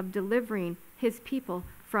purpose of delivering his people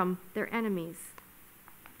from their enemies.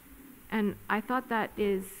 And I thought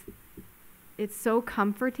it's so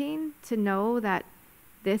comforting to know that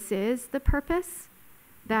this is the purpose,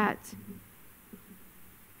 that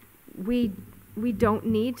we don't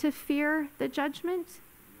need to fear the judgment.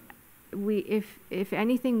 If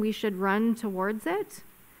anything, we should run towards it.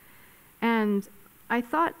 And I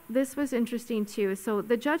thought this was interesting too. So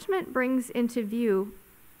the judgment brings into view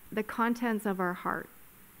the contents of our heart.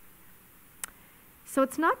 So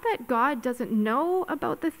it's not that God doesn't know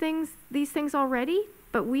about these things already,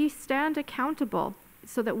 but we stand accountable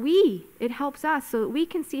so that it helps us so that we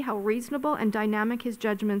can see how reasonable and dynamic his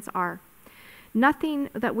judgments are. Nothing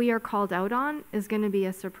that we are called out on is going to be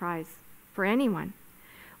a surprise for anyone.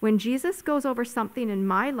 When Jesus goes over something in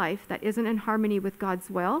my life that isn't in harmony with God's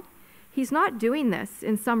will, he's not doing this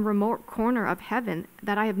in some remote corner of heaven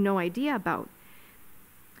that I have no idea about.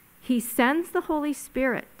 He sends the Holy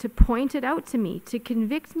Spirit to point it out to me, to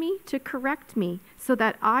convict me, to correct me, so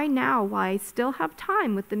that I now, while I still have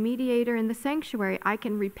time with the mediator in the sanctuary, I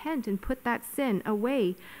can repent and put that sin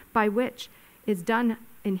away, by which is done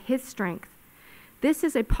in his strength. This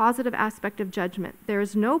is a positive aspect of judgment. There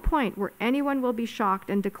is no point where anyone will be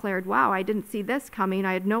shocked and declared, wow, I didn't see this coming.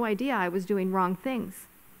 I had no idea I was doing wrong things.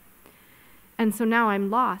 And so now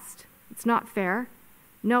I'm lost. It's not fair.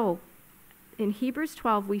 No. In Hebrews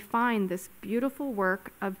 12, we find this beautiful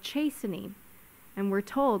work of chastening. And we're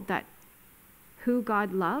told that who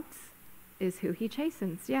God loves is who he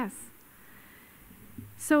chastens. Yes.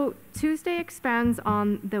 So Tuesday expands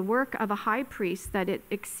on the work of a high priest, that it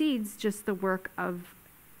exceeds just the work of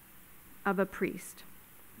a priest.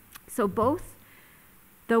 So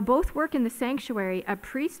though both work in the sanctuary, a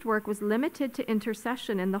priest work was limited to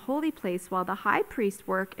intercession in the holy place, while the high priest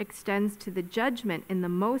work extends to the judgment in the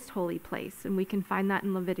most holy place. And we can find that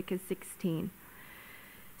in Leviticus 16.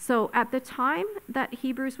 So at the time that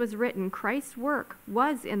Hebrews was written, Christ's work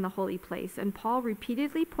was in the holy place, and Paul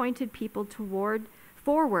repeatedly pointed people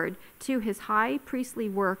forward to his high priestly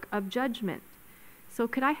work of judgment. So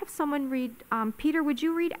could I have someone read, Peter, would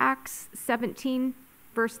you read Acts 17,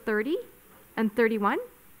 verse 30 and 31?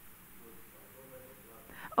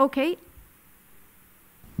 Okay.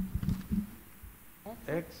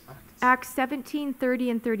 Acts 17, 30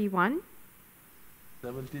 and 31.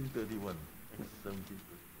 17, 31. 17,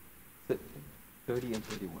 30 and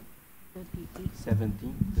 31.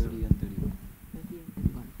 17, 30 and 31. 30 and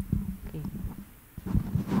 31. Okay.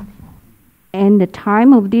 And the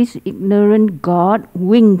time of this ignorant God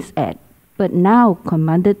winks at, but now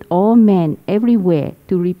commanded all men everywhere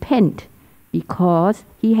to repent, because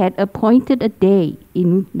he had appointed a day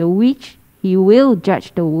in the which he will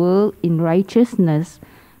judge the world in righteousness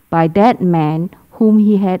by that man whom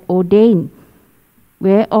he had ordained,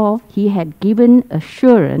 whereof he had given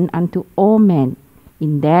assurance unto all men,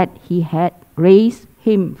 in that he had raised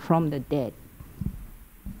him from the dead.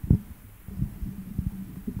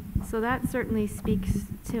 So that certainly speaks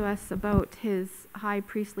to us about his high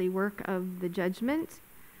priestly work of the judgment.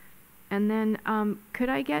 And then could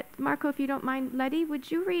I get, Marco, if you don't mind, Letty,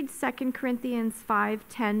 would you read 2 Corinthians 5,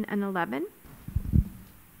 10 and 11?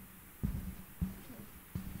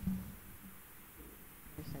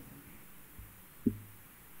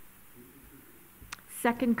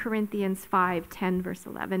 Second Corinthians 5, 10, verse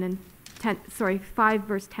 11, and 5,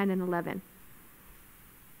 verse 10 and 11.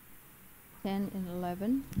 10 and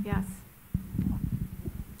 11. Yes.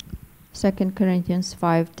 2 Corinthians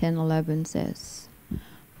 5, 10, 11 says,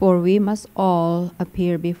 For we must all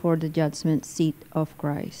appear before the judgment seat of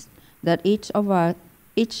Christ, that each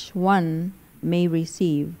one may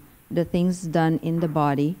receive the things done in the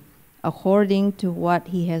body according to what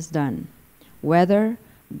he has done, whether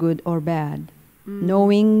good or bad.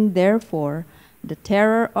 Knowing, therefore, the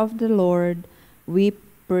terror of the Lord, we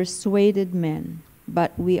persuaded men,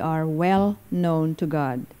 but we are well known to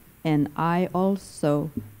God, and I also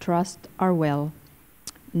trust are well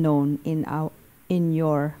known in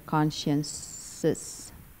your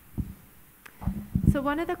consciences. So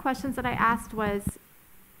one of the questions that I asked was,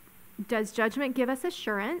 does judgment give us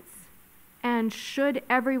assurance? And should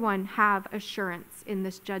everyone have assurance in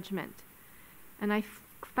this judgment? And I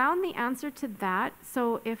found the answer to that.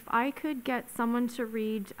 So if I could get someone to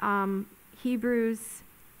read Hebrews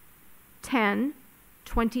 10,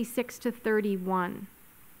 26 to 31.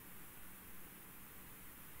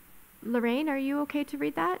 Lorraine, are you okay to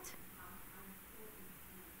read that?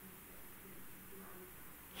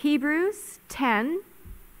 Hebrews 10,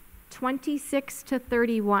 26 to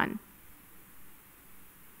 31.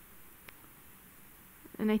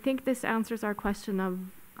 And I think this answers our question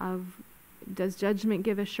of does judgment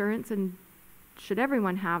give assurance, and should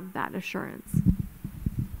everyone have that assurance?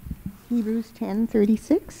 Hebrews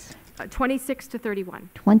 10:36? 26 to 31.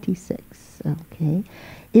 26, okay.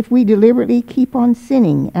 If we deliberately keep on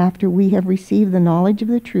sinning after we have received the knowledge of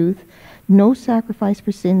the truth, no sacrifice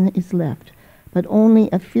for sin is left, but only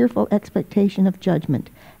a fearful expectation of judgment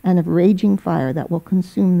and of raging fire that will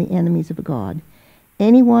consume the enemies of God.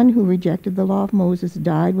 Anyone who rejected the law of Moses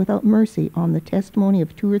died without mercy on the testimony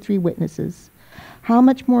of 2 or 3 witnesses. How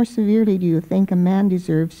much more severely do you think a man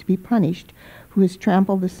deserves to be punished who has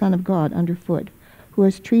trampled the Son of God underfoot, who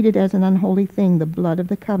has treated as an unholy thing the blood of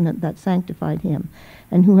the covenant that sanctified him,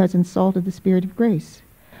 and who has insulted the Spirit of grace?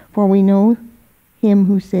 For we know him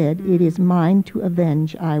who said, "It is mine to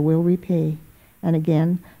avenge, I will repay." And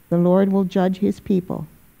again, "The Lord will judge his people."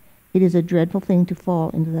 It is a dreadful thing to fall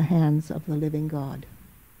into the hands of the living God.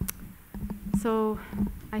 So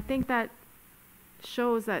I think that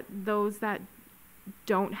shows that those that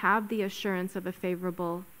don't have the assurance of a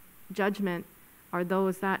favorable judgment are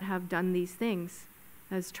those that have done these things,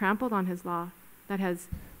 has trampled on his law, that has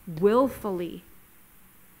willfully.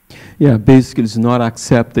 Yeah, basically it's not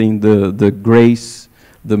accepting the grace,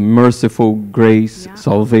 the merciful grace,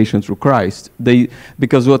 salvation through Christ.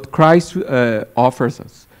 Because what Christ offers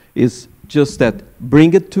us is just that,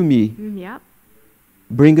 bring it to me,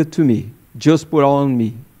 bring it to me, just put all on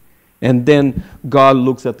me. And then God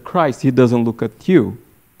looks at Christ, he doesn't look at you.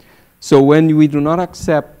 So when we do not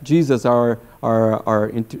accept Jesus, our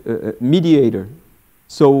mediator,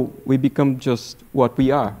 so we become just what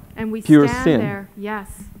we are, and we pure stand sin. There,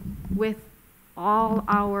 yes, with all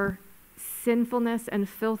our sinfulness and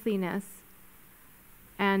filthiness.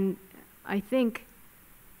 And I think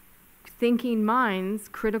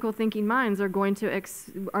critical thinking minds are going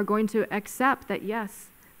to accept that, yes,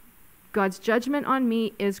 God's judgment on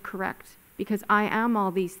me is correct because I am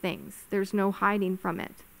all these things. There's no hiding from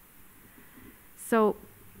it. So,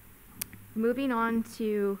 moving on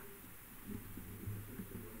to,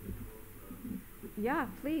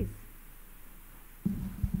 please.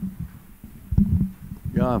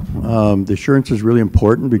 Yeah, the assurance is really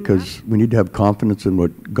important because we need to have confidence in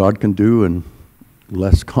what God can do and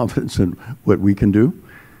less confidence in what we can do.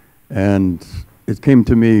 And it came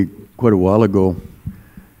to me quite a while ago,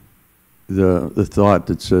 the thought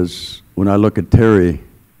that says, when I look at Terry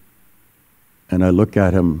and I look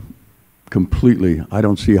at him completely, I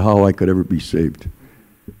don't see how I could ever be saved.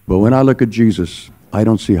 But when I look at Jesus, I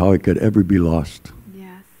don't see how I could ever be lost.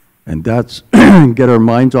 Yes. And that's get our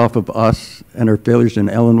minds off of us and our failures. And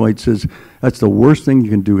Ellen White says that's the worst thing you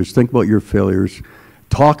can do is think about your failures,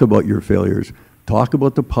 talk about your failures, talk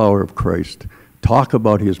about the power of Christ, talk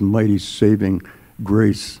about his mighty saving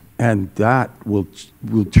grace. And that will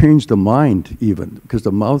change the mind even, because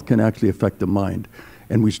the mouth can actually affect the mind.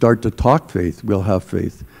 And we start to talk faith, we'll have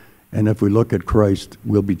faith. And if we look at Christ,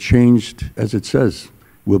 we'll be changed, as it says.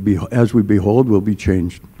 As we behold, we'll be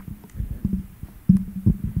changed.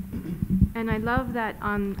 And I love that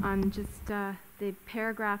on just the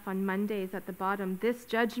paragraph on Mondays at the bottom, this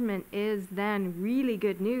judgment is then really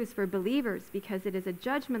good news for believers because it is a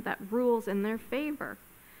judgment that rules in their favor.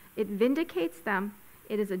 It vindicates them.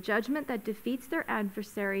 It is a judgment that defeats their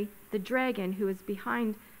adversary, the dragon, who is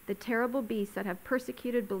behind the terrible beasts that have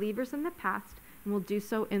persecuted believers in the past and will do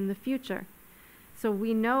so in the future. So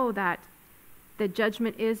we know that the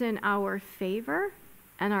judgment is in our favor,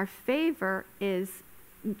 and our favor is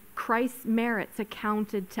Christ's merits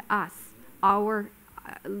accounted to us,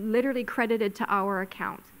 literally credited to our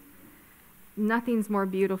account. Nothing's more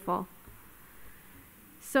beautiful.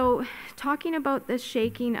 So talking about the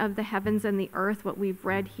shaking of the heavens and the earth, what we've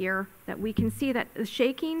read here, that we can see that the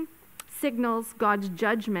shaking signals God's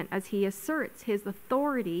judgment as he asserts his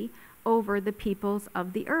authority over the peoples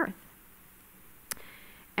of the earth.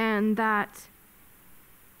 And that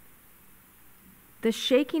the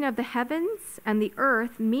shaking of the heavens and the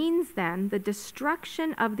earth means then the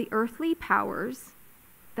destruction of the earthly powers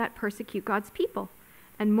that persecute God's people.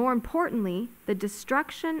 And more importantly, the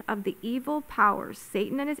destruction of the evil powers,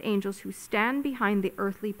 Satan and his angels, who stand behind the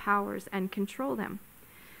earthly powers and control them.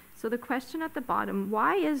 So the question at the bottom,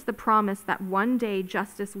 why is the promise that one day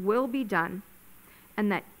justice will be done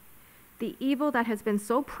and that the evil that has been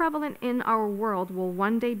so prevalent in our world will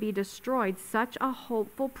one day be destroyed such a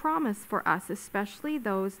hopeful promise for us, especially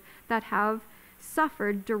those that have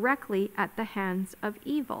suffered directly at the hands of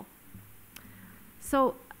evil?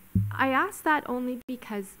 So I ask that only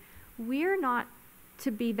because we're not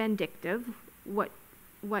to be vindictive. What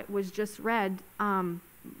was just read,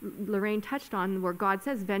 Lorraine touched on, where God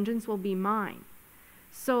says, vengeance will be mine.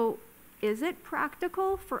 So is it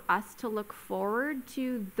practical for us to look forward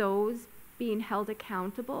to those being held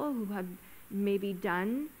accountable who have maybe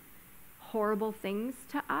done horrible things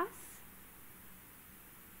to us?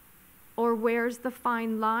 Or where's the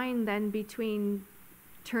fine line then between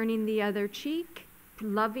turning the other cheek,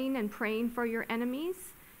 loving and praying for your enemies?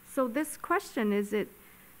 So this question is,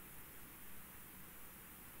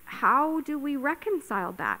 how do we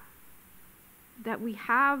reconcile that we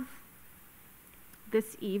have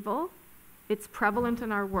this evil? It's prevalent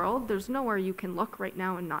in our world. There's nowhere you can look right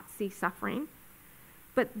now and not see suffering.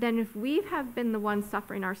 But then if we have been the ones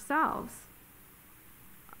suffering ourselves,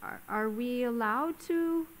 are we allowed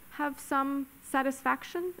to have some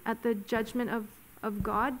satisfaction at the judgment of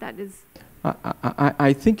God that is...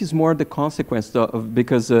 I think it's more the consequence of,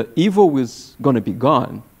 because evil is going to be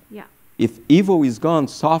gone. Yeah. If evil is gone,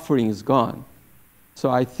 suffering is gone. So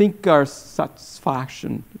I think our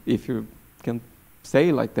satisfaction, if you can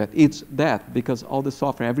say like that, it's that, because all the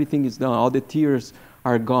suffering, everything is done, all the tears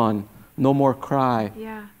are gone, no more cry,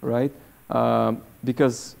 yeah. Right?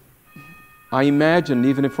 Because I imagine,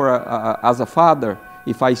 even if as a father,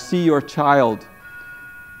 if I see your child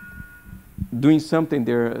doing something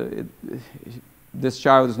this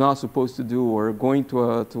child is not supposed to do, or going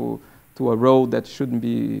to a road that shouldn't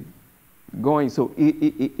be going, so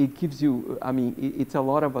it gives you, I mean, it's a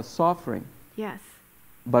lot of a suffering. Yes.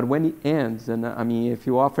 But when it ends, and I mean, if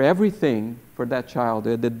you offer everything for that child,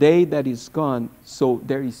 the day that is gone, so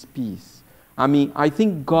there is peace. I mean, I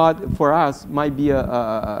think God for us might be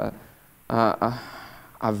a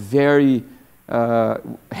very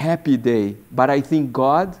happy day, but I think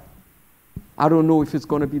God, I don't know if it's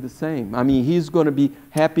going to be the same. I mean, He's going to be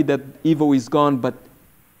happy that evil is gone, but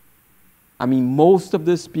I mean, most of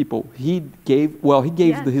these people, He gave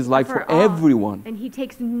Yes, His life for all. everyone. And He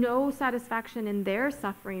takes no satisfaction in their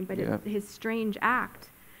suffering, but in His strange act.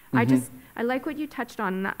 Mm-hmm. I like what you touched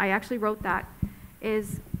on, and I actually wrote that,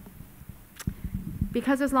 is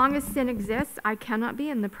because as long as sin exists, I cannot be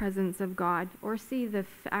in the presence of God or see the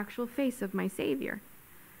actual face of my Savior.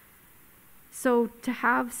 So to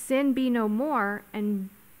have sin be no more and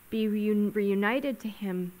be reunited to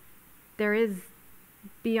Him, there is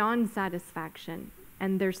beyond satisfaction,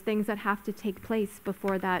 and there's things that have to take place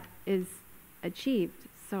before that is achieved.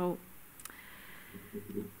 So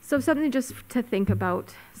something just to think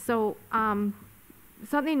about. So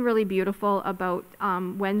something really beautiful about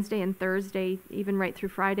Wednesday and Thursday, even right through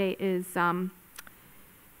Friday, is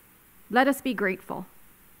let us be grateful.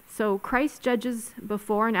 So Christ judges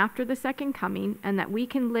before and after the second coming, and that we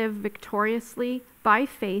can live victoriously by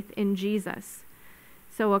faith in Jesus.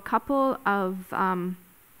 So a couple of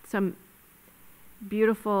some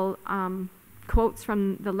beautiful quotes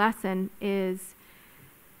from the lesson is,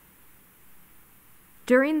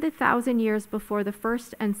 during the 1,000 years before the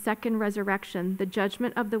first and second resurrection, the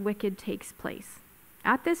judgment of the wicked takes place.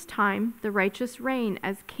 At this time, the righteous reign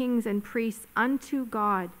as kings and priests unto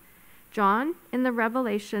God. John, in the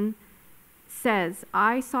Revelation, says,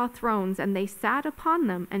 I saw thrones, and they sat upon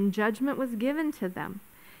them, and judgment was given to them.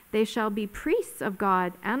 They shall be priests of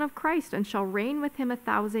God and of Christ, and shall reign with Him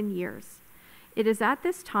 1,000 years. It is at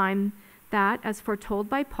this time that, as foretold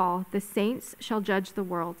by Paul, the saints shall judge the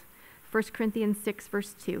world. 1 Corinthians 6,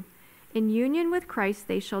 verse 2. In union with Christ,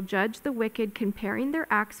 they shall judge the wicked, comparing their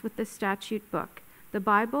acts with the statute book, the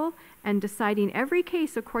Bible, and deciding every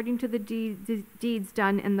case according to the deeds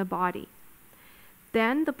done in the body.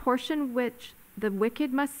 Then the portion which the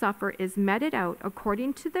wicked must suffer is meted out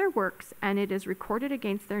according to their works, and it is recorded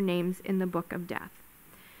against their names in the book of death.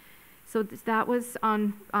 So that was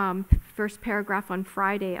on first paragraph on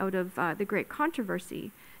Friday out of the Great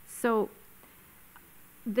Controversy. So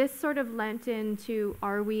this sort of lent into,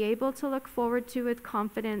 are we able to look forward to with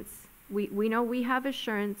confidence? We know we have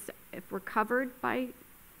assurance if we're covered by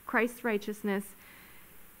Christ's righteousness.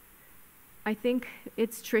 I think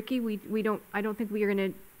it's tricky. I don't think we are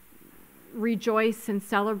going to rejoice and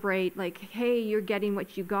celebrate like, hey, you're getting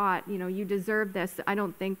what you got. You know, you deserve this. I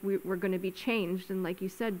don't think we're going to be changed. And like you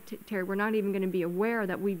said, Terry, we're not even going to be aware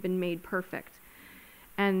that we've been made perfect.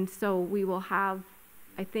 And so we will have,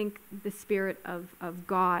 I think, the Spirit of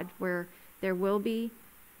God, where there will be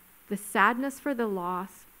the sadness for the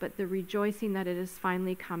loss, but the rejoicing that it has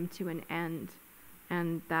finally come to an end.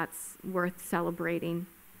 And that's worth celebrating.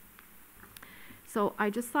 So I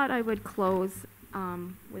just thought I would close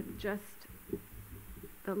with just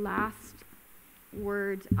the last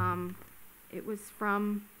word. It was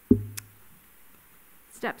from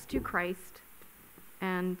Steps to Christ,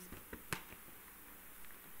 and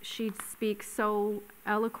she speaks so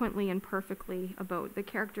eloquently and perfectly about the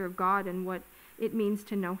character of God and what it means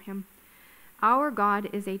to know Him. Our God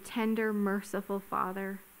is a tender, merciful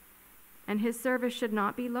Father, and His service should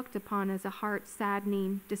not be looked upon as a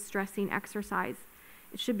heart-saddening, distressing exercise.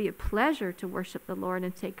 It should be a pleasure to worship the Lord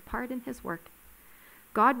and take part in His work.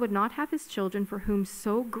 God would not have His children, for whom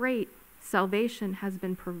so great salvation has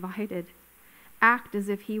been provided, act as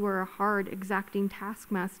if He were a hard, exacting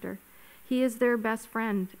taskmaster. He is their best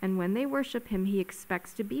friend, and when they worship Him, He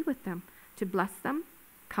expects to be with them, to bless them,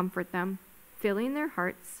 comfort them, filling their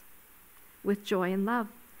hearts with joy and love.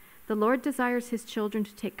 The Lord desires His children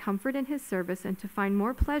to take comfort in His service and to find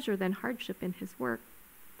more pleasure than hardship in His work.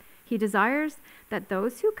 He desires that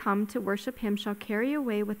those who come to worship him shall carry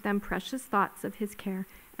away with them precious thoughts of his care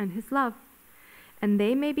and his love, and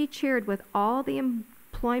they may be cheered with all the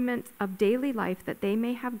employment of daily life, that they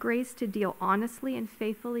may have grace to deal honestly and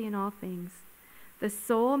faithfully in all things. The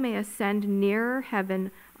soul may ascend nearer heaven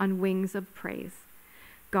on wings of praise.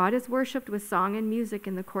 God is worshipped with song and music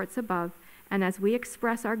in the courts above, and as we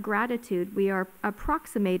express our gratitude, we are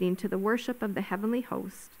approximating to the worship of the heavenly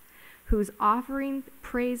host, whose offering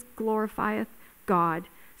praise glorifieth God.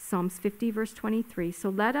 Psalms 50, verse 23. So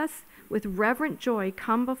let us, with reverent joy,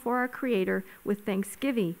 come before our Creator with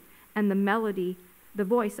thanksgiving and the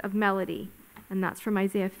voice of melody. And that's from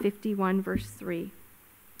Isaiah 51, verse 3.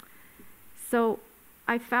 So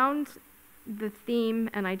I found the theme,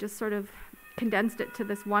 and I just sort of condensed it to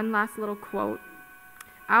this one last little quote.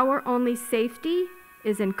 Our only safety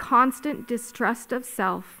is in constant distrust of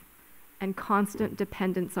self and constant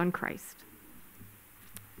dependence on Christ.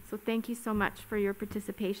 So thank you so much for your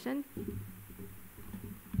participation.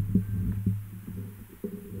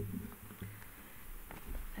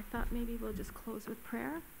 I thought maybe we'll just close with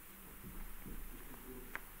prayer.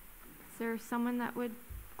 Is there someone that would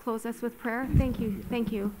close us with prayer? Thank you.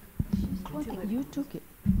 Thank you. You took it.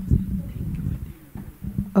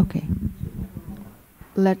 Okay.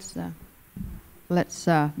 Let's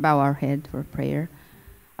bow our head for prayer.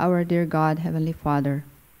 Our dear God, Heavenly Father,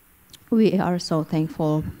 we are so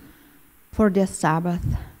thankful for this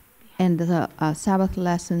Sabbath and the Sabbath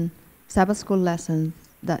school lessons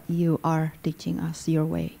that you are teaching us your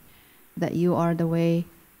way, that you are the way,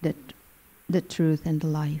 the truth, and the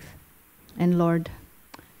life. And Lord,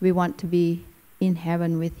 we want to be in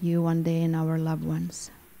heaven with you one day and our loved ones.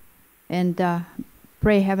 And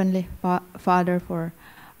pray, Heavenly Father, for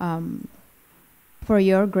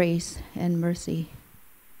your grace and mercy.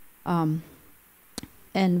 And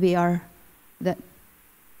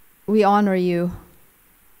we honor you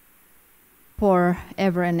for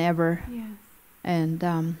ever and ever. Yes. And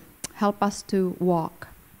help us to walk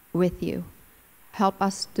with you. Help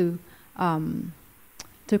us to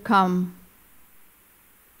come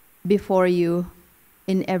before you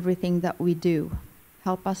in everything that we do.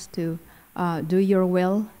 Help us to do your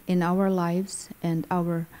will in our lives and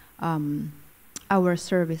our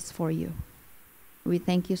service for you. We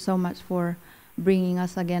thank you so much for bringing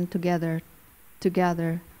us again together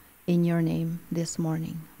in your name this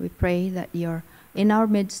morning. We pray that you're in our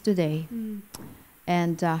midst today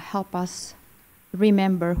and help us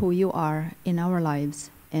remember who you are in our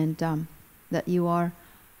lives, and that you are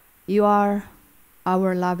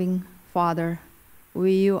our loving Father.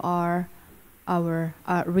 You are our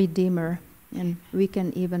Redeemer, and we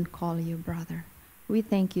can even call you brother. We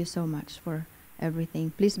thank you so much for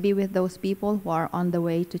everything. Please be with those people who are on the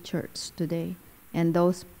way to church today, and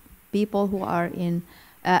those people who are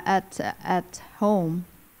at home,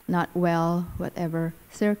 not well, whatever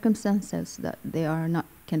circumstances that they are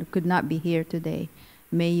could not be here today.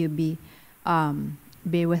 May you be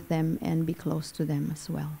with them and be close to them as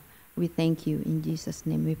well. We thank you. In Jesus'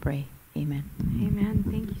 name we pray. Amen. Amen.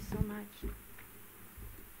 Thank you so much.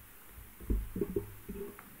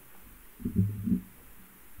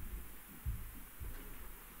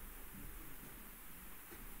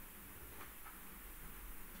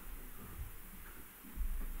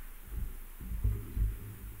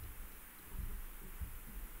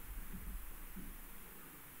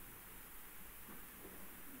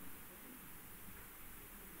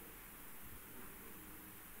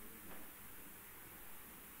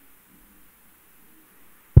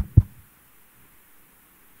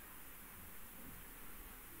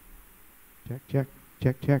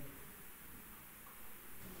 Check.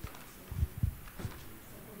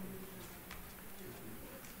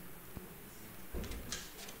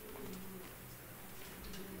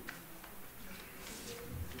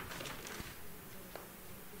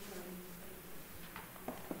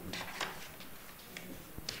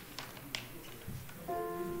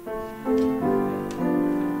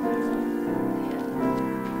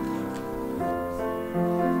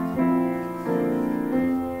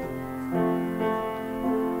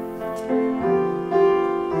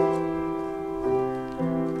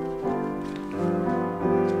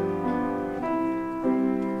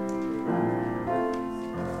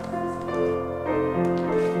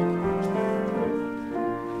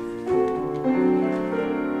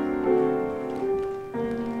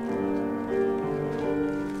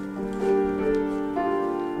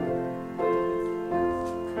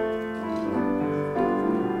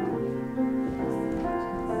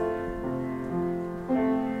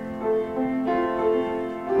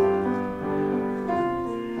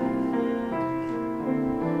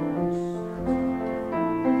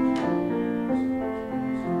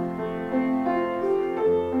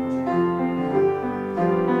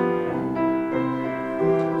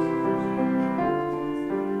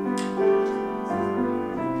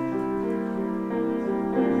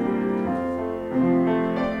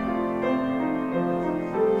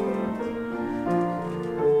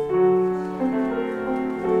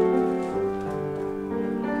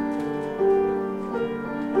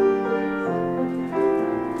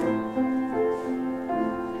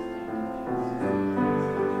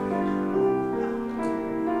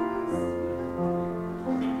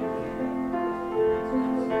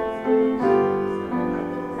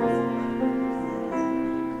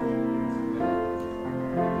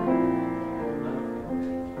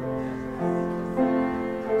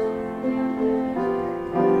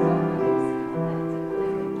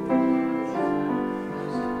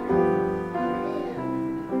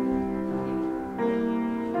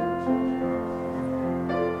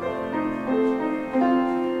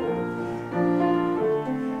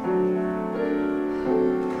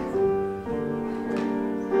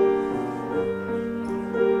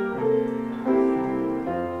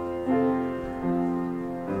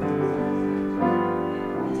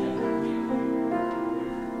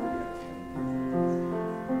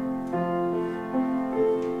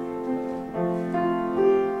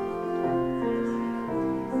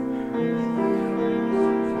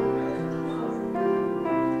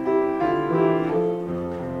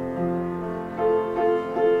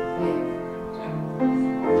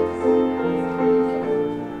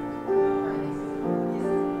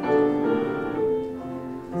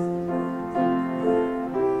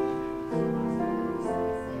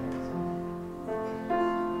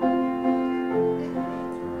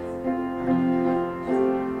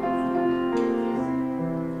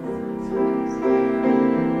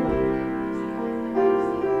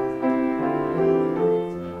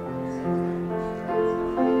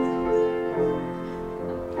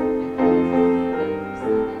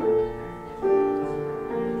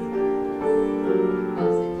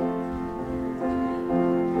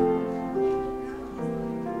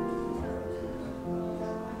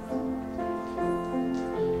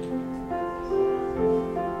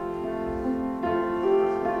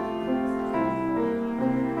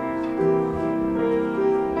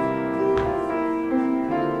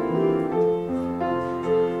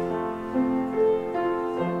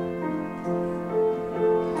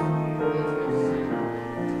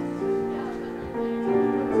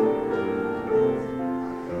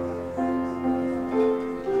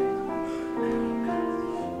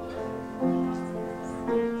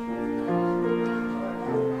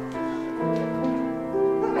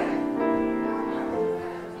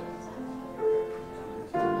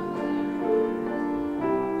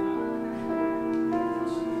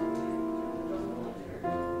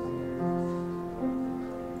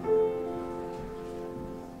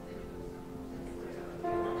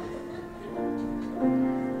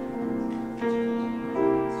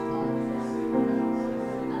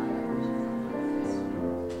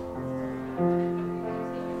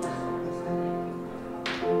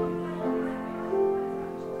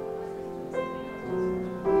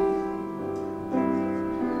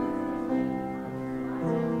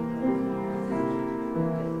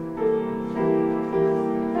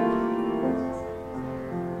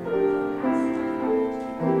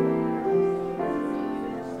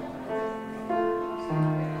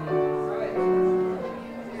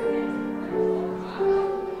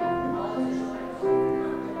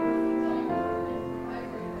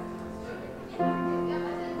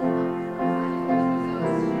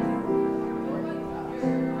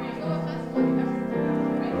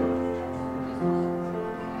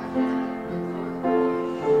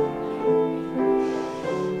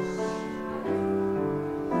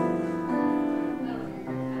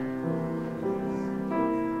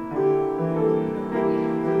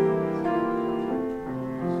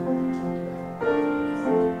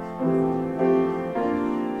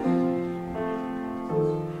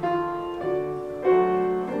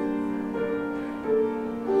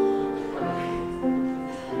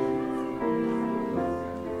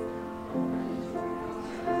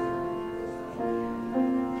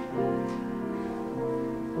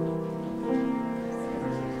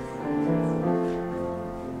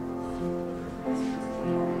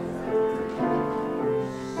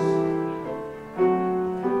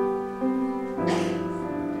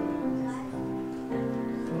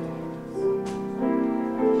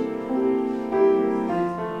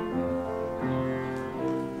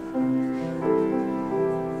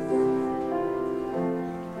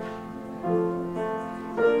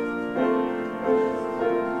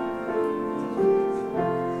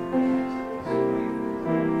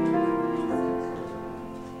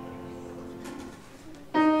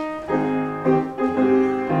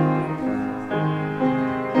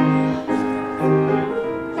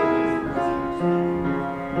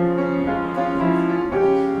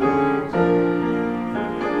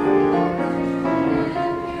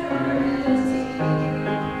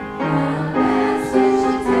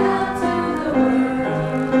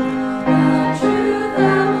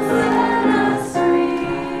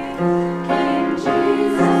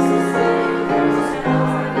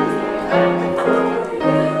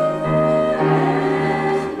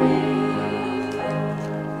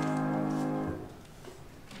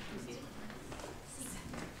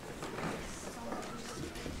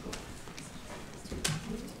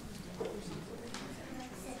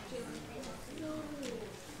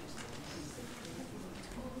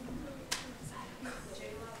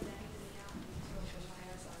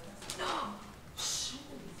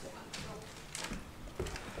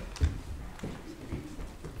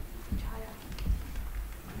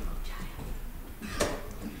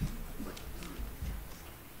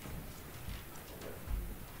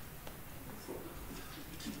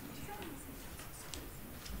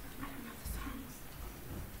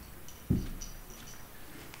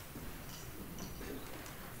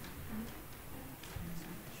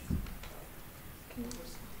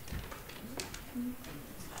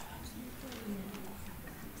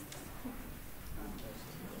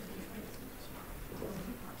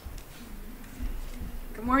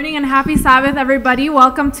 Good morning and happy Sabbath, everybody.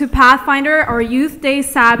 Welcome to Pathfinder or Youth Day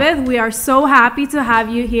Sabbath. We are so happy to have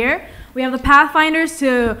you here. We have the Pathfinders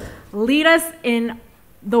to lead us in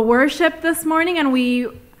the worship this morning, and we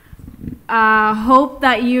hope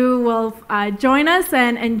that you will join us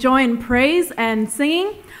and enjoy in praise and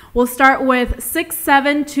singing. We'll start with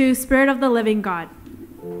 6-7 Spirit of the Living God.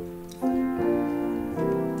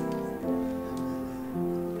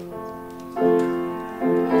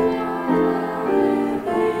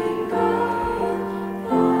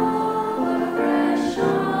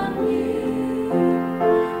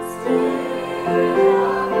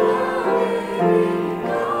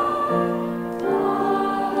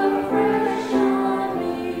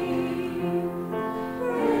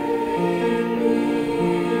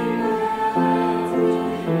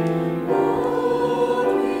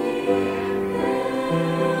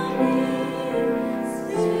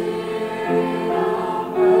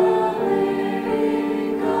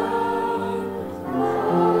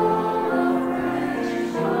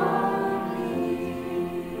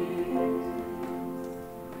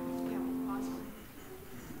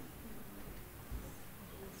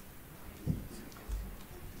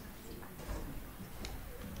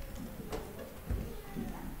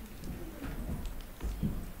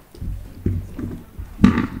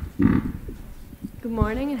 Good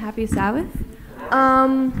morning and happy Sabbath.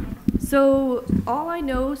 So all I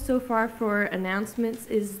know so far for announcements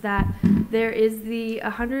is that there is the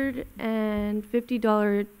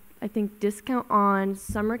 $150, I think, discount on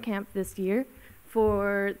summer camp this year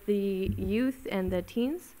for the youth and the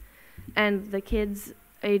teens and the kids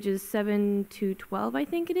ages 7 to 12, I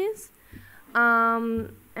think it is.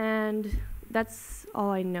 And that's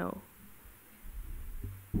all I know.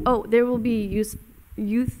 Oh, there will be youth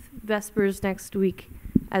Vespers next week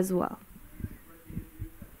as well.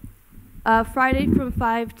 Friday from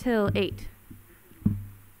 5 till 8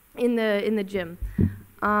 in the gym.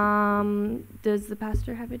 Does the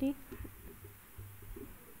pastor have any?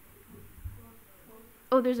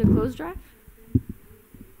 Oh, there's a clothes drive?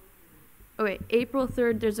 Oh wait, April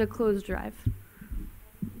 3rd there's a clothes drive.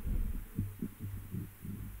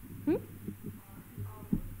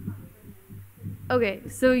 Okay,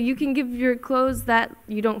 so you can give your clothes that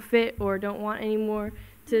you don't fit or don't want anymore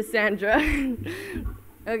to Sandra.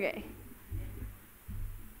 Okay.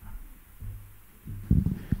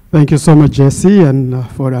 Thank you so much, Jesse, and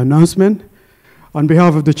for the announcement. On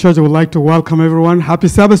behalf of the church, I would like to welcome everyone. Happy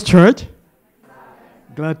Sabbath, church.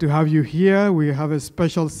 Glad to have you here. We have a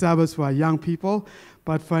special Sabbath for our young people.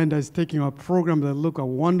 Pathfinder is taking our program that look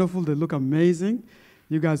wonderful, they look amazing.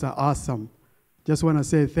 You guys are awesome. Just want to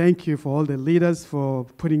say thank you for all the leaders for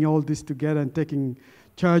putting all this together and taking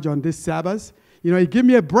charge on this Sabbath. You know, it gave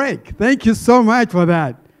me a break. Thank you so much for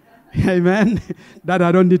that. Amen. That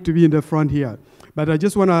I don't need to be in the front here. But I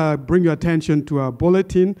just want to bring your attention to our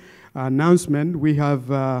bulletin announcement. We have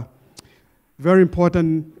a very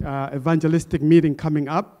important evangelistic meeting coming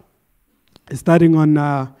up, starting on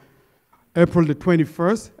April the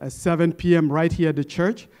 21st at 7 p.m. right here at the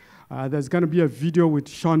church. There's going to be a video with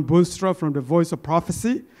Sean Boonstra from the Voice of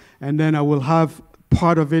Prophecy, and then I will have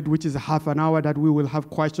part of it, which is a half an hour that we will have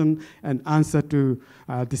question and answer to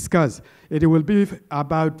discuss. It will be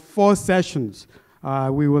about 4 sessions.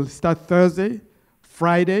 We will start Thursday,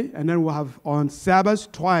 Friday, and then we'll have on Sabbath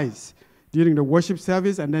twice during the worship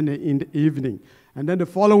service and then in the evening. And then the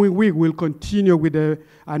following week, we'll continue with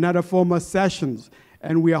another 4 more sessions.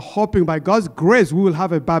 And we are hoping by God's grace, we will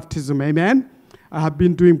have a baptism. Amen? I have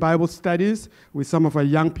been doing Bible studies with some of our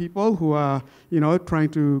young people who are, trying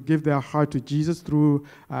to give their heart to Jesus through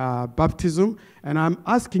baptism. And I'm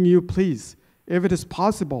asking you, please, if it is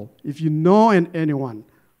possible, if you know anyone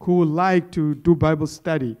who would like to do Bible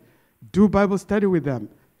study with them.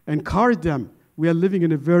 Encourage them. We are living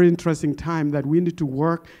in a very interesting time that we need to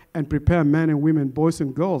work and prepare men and women, boys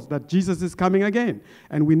and girls, that Jesus is coming again.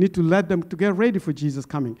 And we need to let them to get ready for Jesus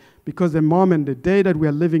coming. Because the moment, the day that we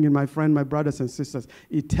are living in, my friend, my brothers and sisters,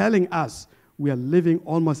 is telling us we are living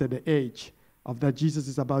almost at the age of that Jesus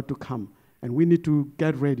is about to come. And we need to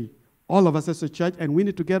get ready, all of us as a church, and we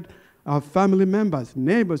need to get our family members,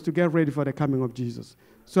 neighbors, to get ready for the coming of Jesus.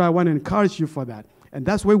 So I want to encourage you for that. And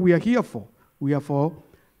that's what we are here for. We are for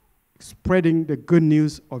spreading the good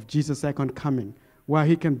news of Jesus' second coming, where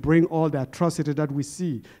he can bring all the atrocity that we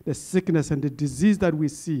see, the sickness and the disease that we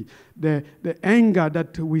see, the anger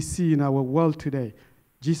that we see in our world today.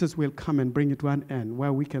 Jesus will come and bring it to an end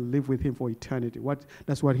where we can live with him for eternity.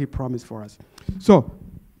 That's what he promised for us. So,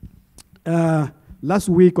 last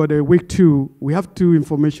week or the week 2, we have 2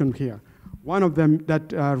 information here. One of them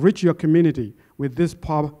that reach your community with this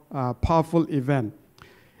powerful event.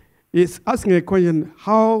 It's asking a question,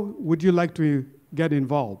 how would you like to get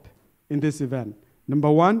involved in this event? Number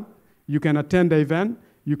one, you can attend the event,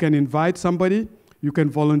 you can invite somebody, you can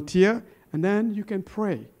volunteer, and then you can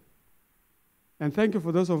pray. And thank you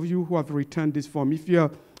for those of you who have returned this form. If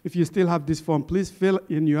you still have this form, please fill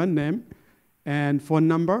in your name and phone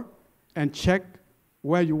number and check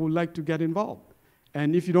where you would like to get involved.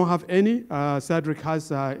 And if you don't have any, Cedric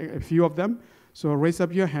has a few of them. So raise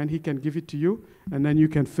up your hand, he can give it to you, and then you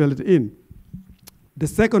can fill it in. The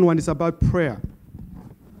second one is about prayer.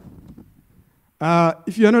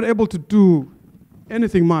 If you're not able to do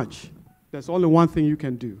anything much, there's only one thing you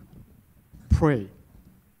can do. Pray.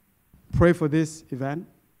 Pray for this event,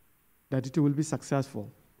 that it will be successful,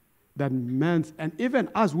 that men, and even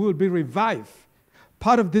us, will be revived.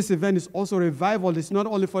 Part of this event is also revival. It's not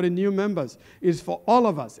only for the new members, it's for all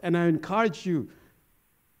of us. And I encourage you,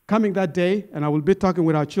 coming that day, and I will be talking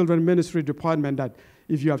with our children ministry department, that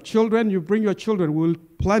if you have children, you bring your children. We'll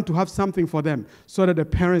plan to have something for them so that the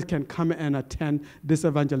parents can come and attend this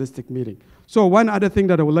evangelistic meeting. So one other thing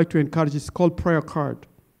that I would like to encourage is called prayer card.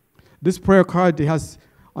 This prayer card, it has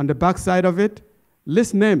on the back side of it,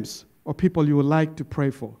 list names of people you would like to pray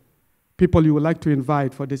for, people you would like to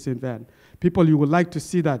invite for this event, people you would like to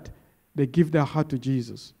see that they give their heart to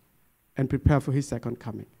Jesus and prepare for his second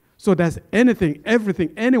coming. So there's anything,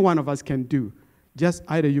 everything any one of us can do. Just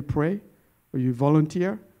either you pray, or you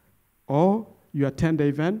volunteer, or you attend the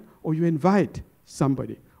event, or you invite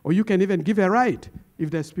somebody. Or you can even give a ride.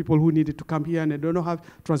 If there's people who needed to come here and they don't have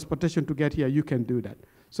transportation to get here, you can do that.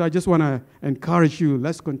 So I just want to encourage you,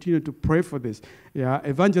 let's continue to pray for this. Yeah,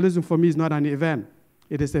 evangelism for me is not an event.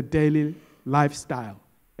 It is a daily lifestyle.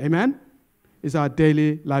 Amen? It's our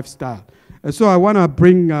daily lifestyle. And so I want to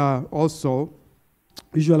bring also,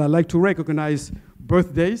 usually I like to recognize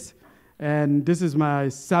birthdays. And this is my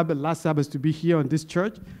last Sabbath to be here on this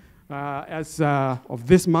church as of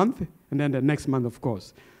this month, and then the next month, of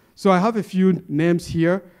course. So I have a few names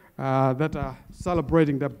here that are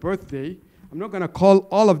celebrating their birthday. I'm not going to call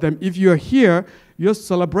all of them. If you're here, you're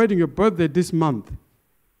celebrating your birthday this month,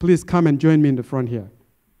 please come and join me in the front here.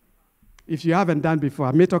 If you haven't done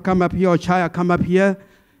before, Amito, come up here, or Chaya, come up here.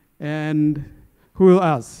 And who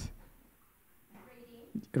else?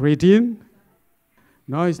 Radine?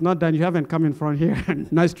 No, it's not done. You haven't come in front here.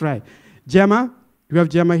 Nice try. Gemma? Do you have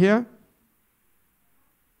Gemma here?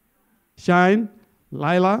 Shine?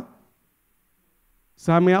 Lila?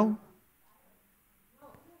 Samuel?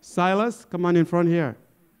 Silas? Come on in front here.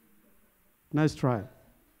 Nice try.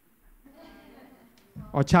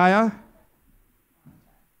 Ochaya?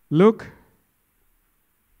 Luke?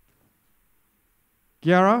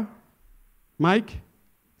 Kiara? Mike?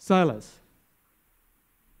 Silas?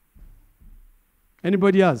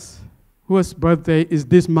 Anybody else whose birthday is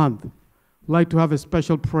this month? I'd like to have a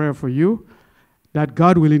special prayer for you, that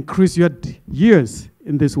God will increase your years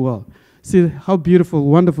in this world. See how beautiful,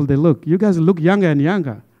 wonderful they look. You guys look younger and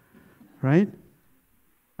younger, right?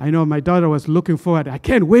 I know my daughter was looking forward. I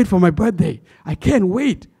can't wait for my birthday. I can't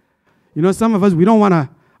wait. You know, some of us,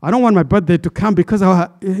 I don't want my birthday to come because,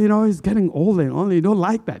 it's getting older and only. We don't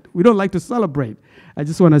like that. We don't like to celebrate. I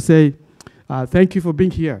just want to say thank you for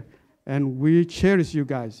being here. And we cherish you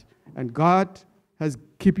guys. And God has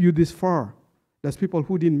kept you this far. There's people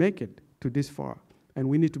who didn't make it to this far. And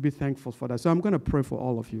we need to be thankful for that. So I'm going to pray for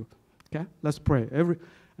all of you. Okay? Let's pray.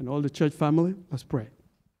 And all the church family, let's pray.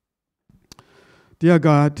 Dear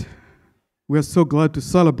God, we are so glad to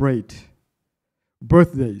celebrate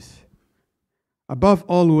birthdays. Above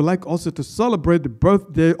all, we would like also to celebrate the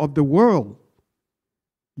birthday of the world.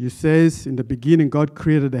 You says, in the beginning, God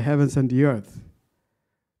created the heavens and the earth.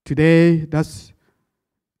 Today, that's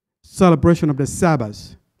celebration of the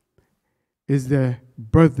Sabbath, is the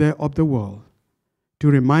birthday of the world, to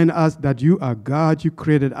remind us that you are God, you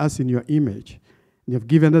created us in your image. You have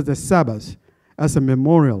given us the Sabbath as a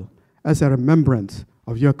memorial, as a remembrance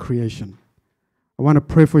of your creation. I want to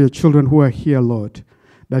pray for your children who are here, Lord,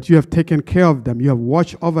 that you have taken care of them, you have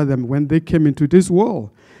watched over them when they came into this world,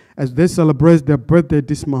 as they celebrate their birthday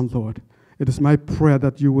this month, Lord. It is my prayer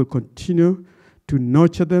that you will continue to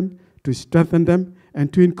nurture them, to strengthen them,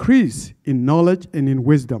 and to increase in knowledge and in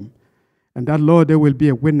wisdom. And that, Lord, they will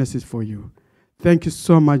be witnesses for you. Thank you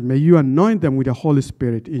so much. May you anoint them with the Holy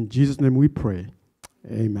Spirit. In Jesus' name we pray.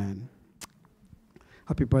 Amen.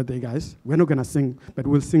 Happy birthday, guys. We're not going to sing, but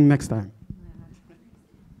we'll sing next time.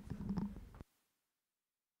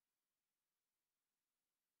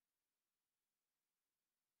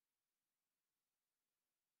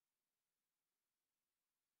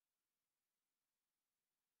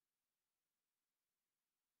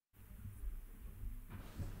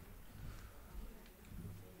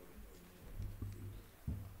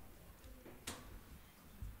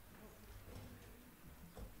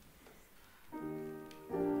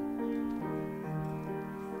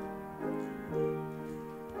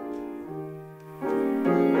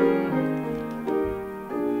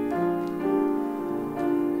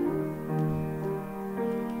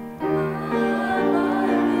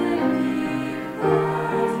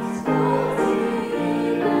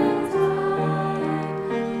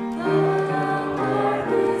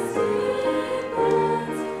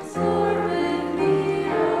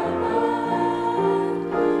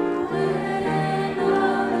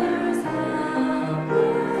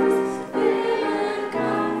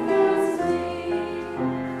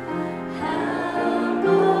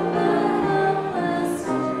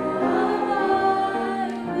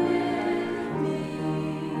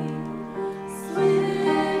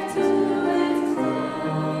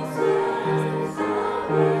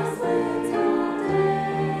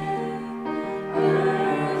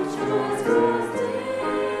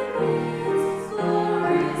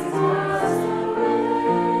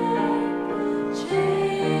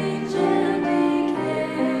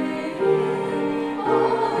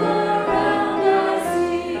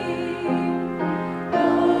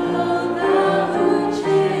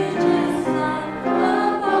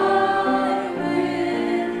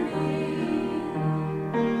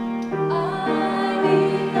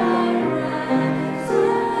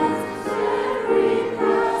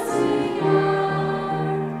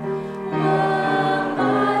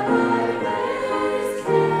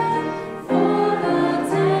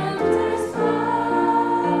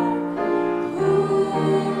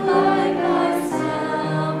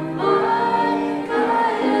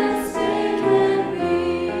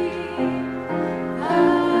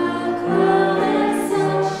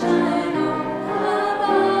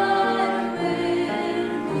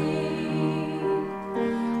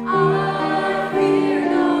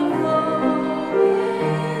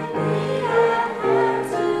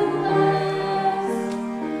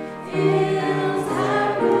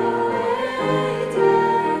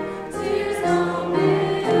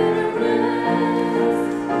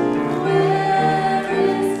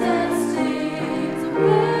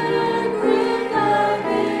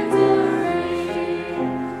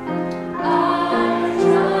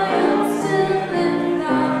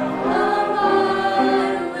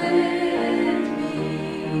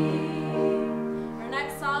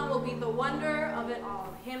 Wonder of It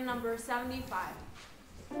All, hymn number 75.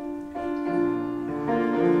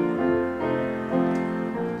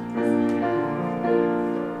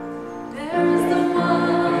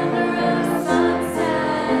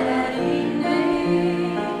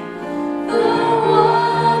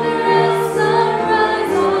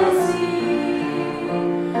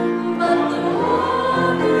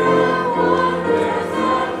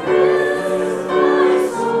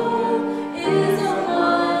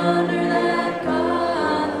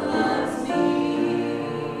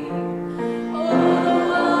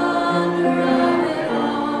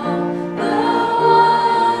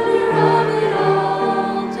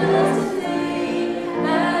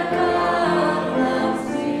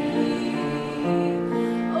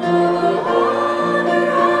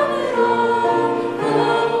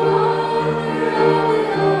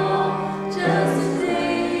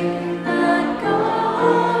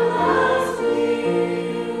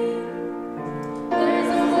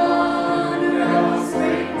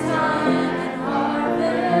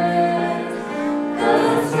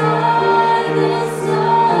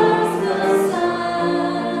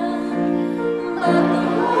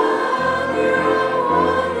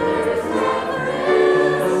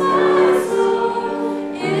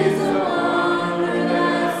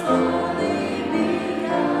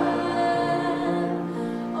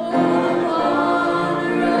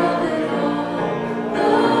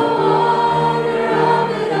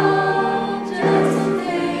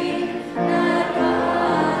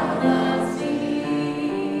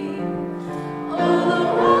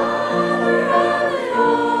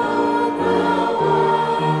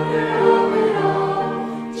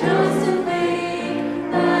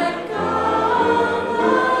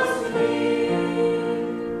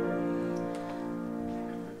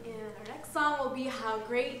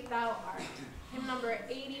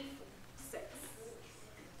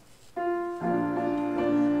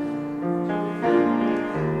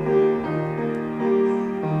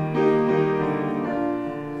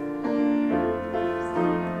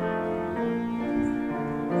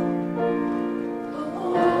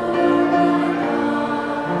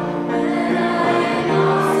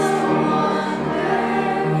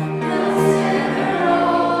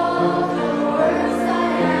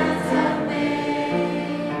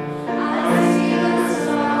 I see the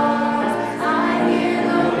stars.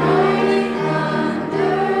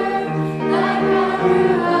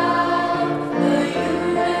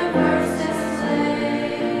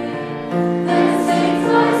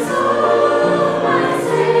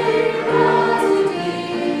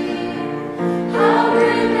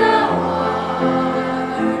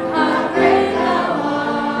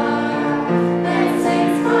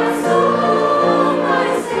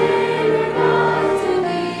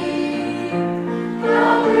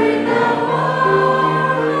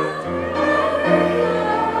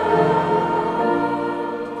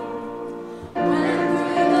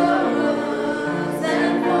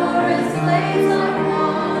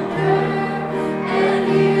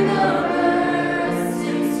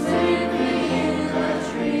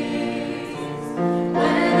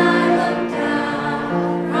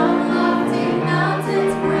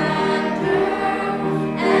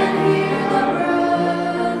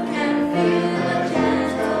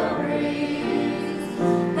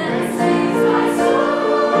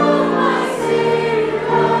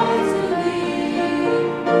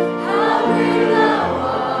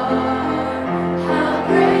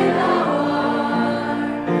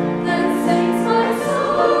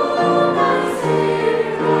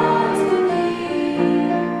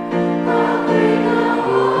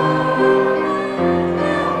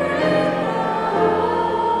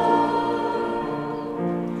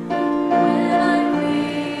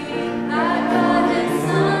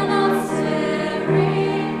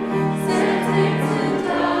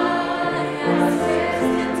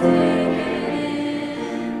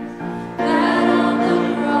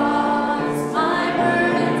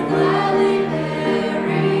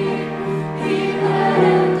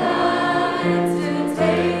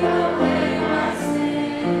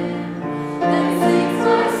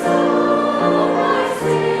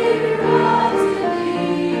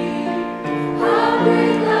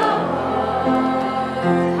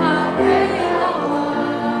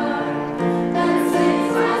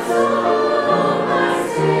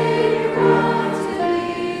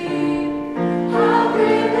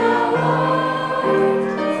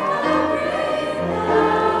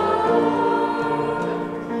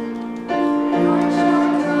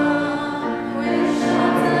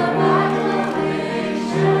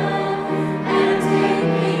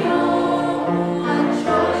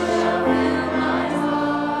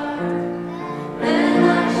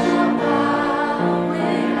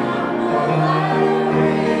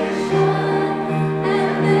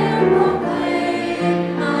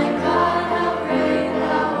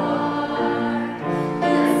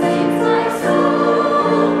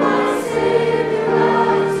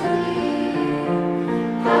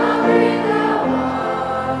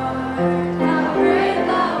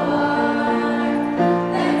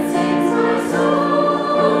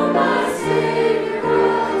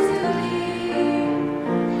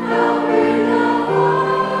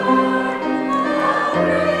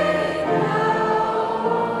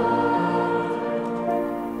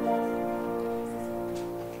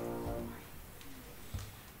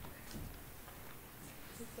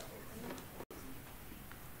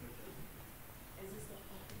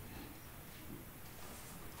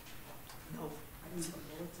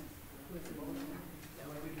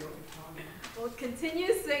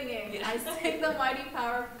 I sing the mighty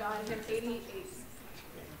power of God, hymn 88.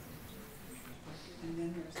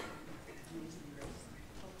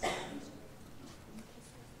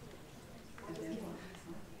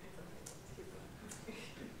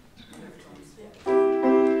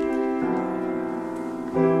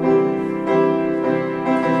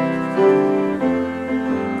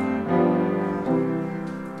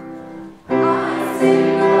 Rise,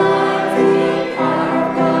 the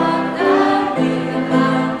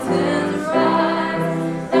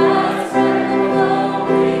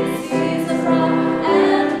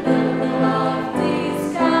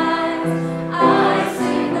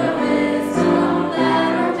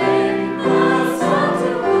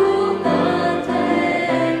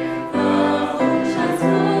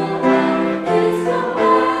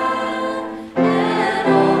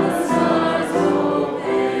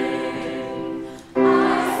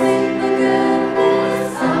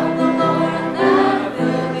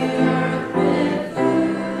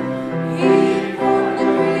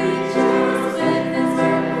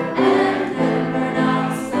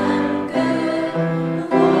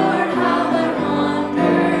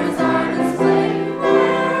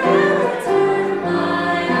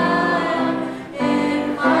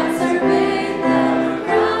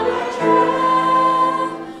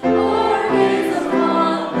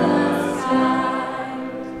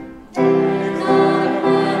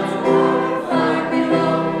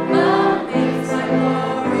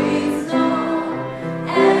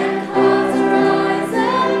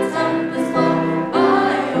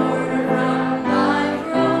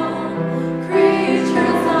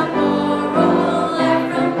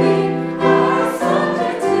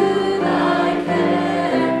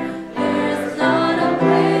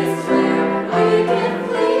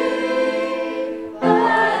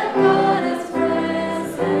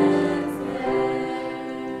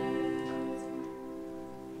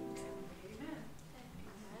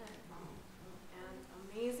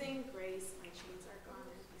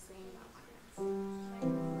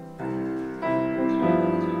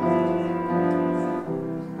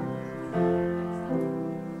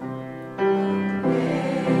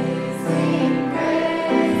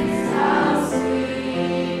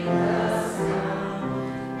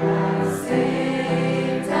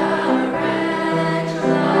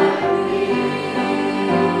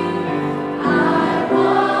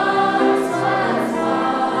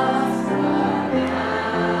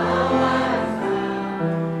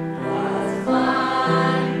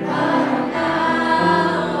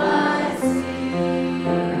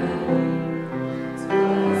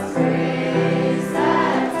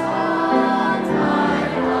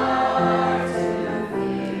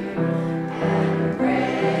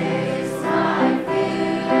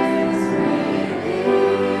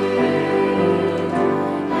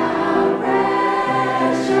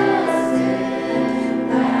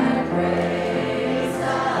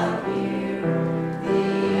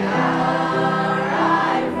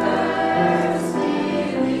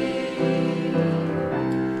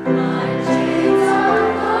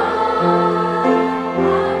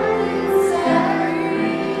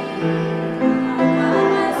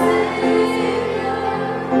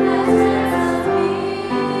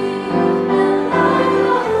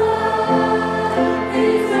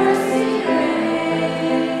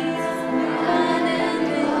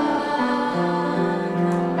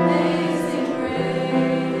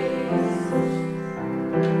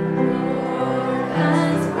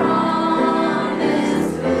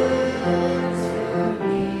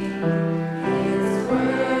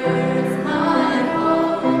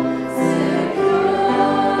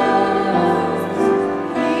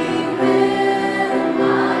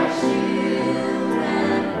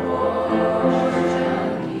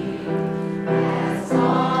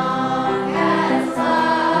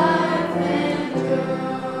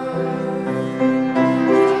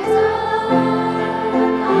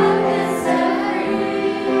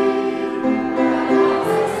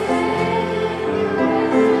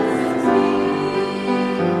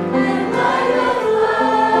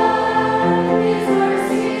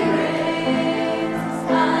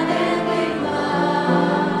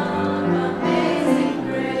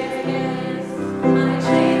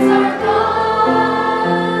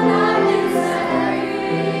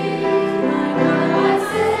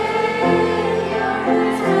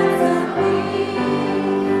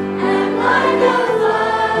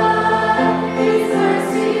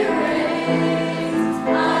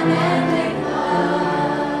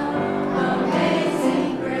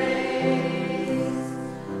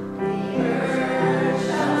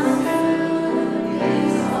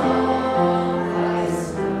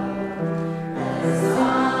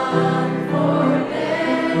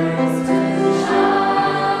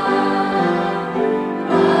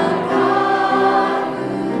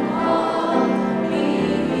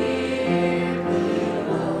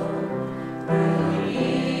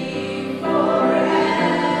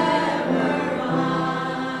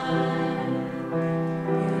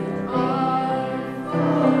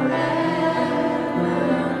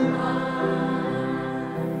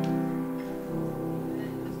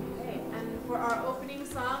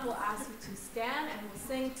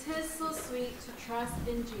Trust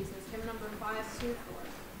in Jesus. Hymn number 524.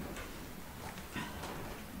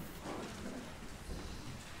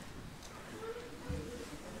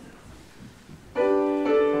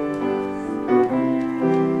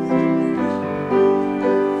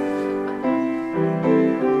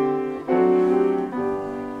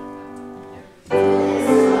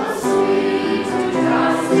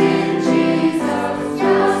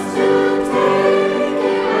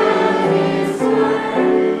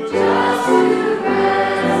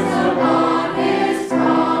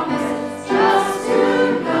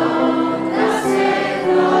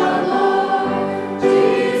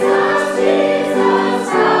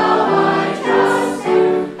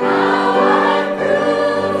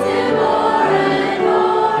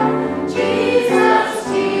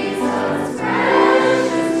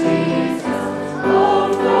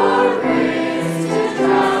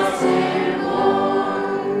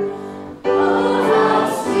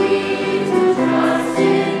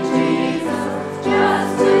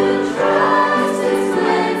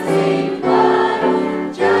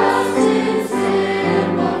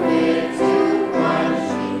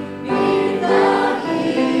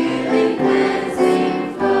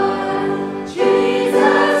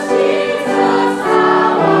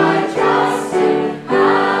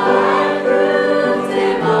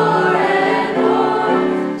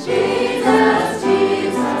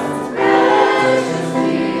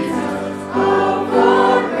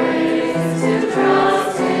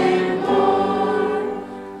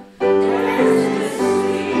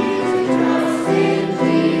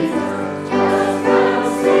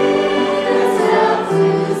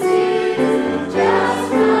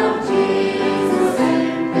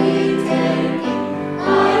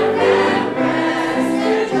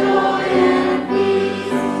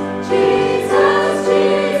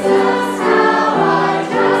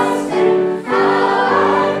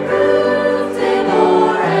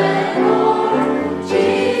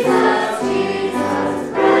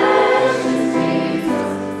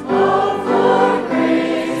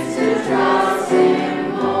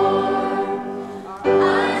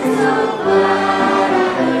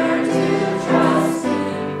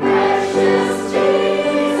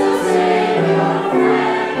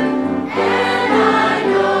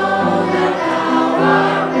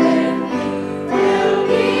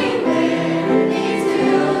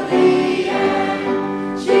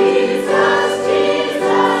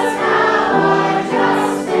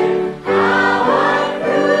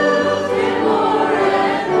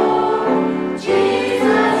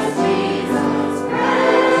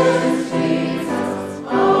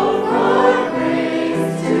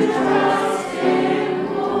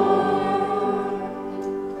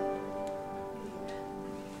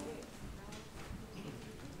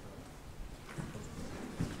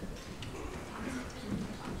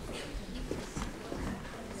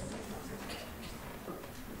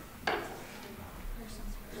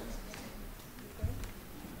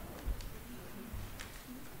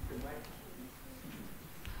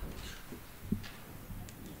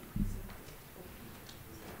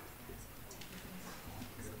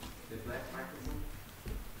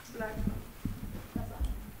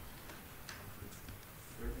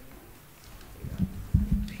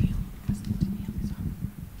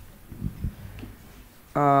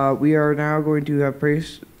 We are now going to have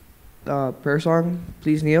prayer song.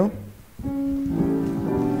 Please kneel.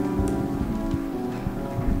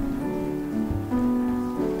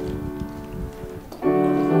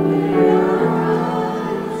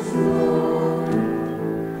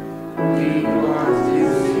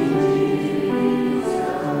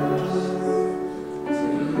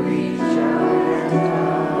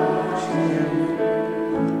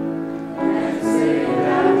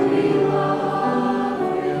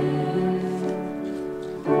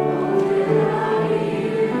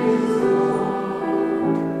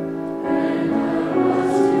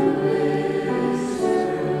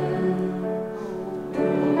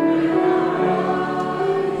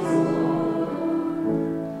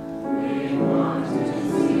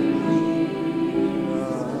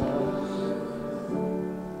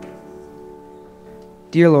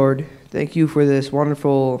 Dear Lord, thank you for this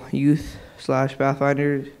wonderful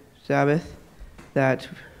youth/Pathfinder Sabbath that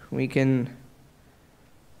we can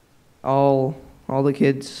all the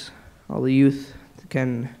kids, all the youth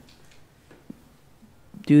can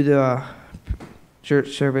do the church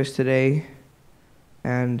service today,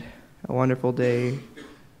 and a wonderful day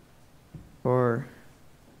to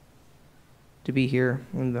be here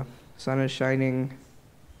when the sun is shining,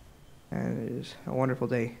 and it is a wonderful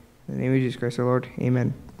day. In the name of Jesus Christ our Lord,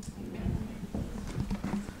 amen.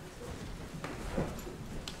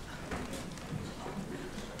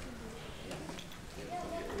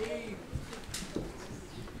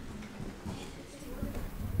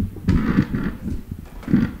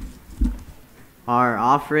 Our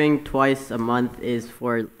offering twice a month is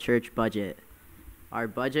for church budget. Our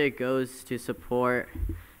budget goes to support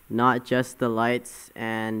not just the lights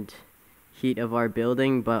and heat of our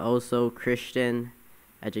building, but also Christian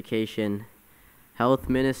education, health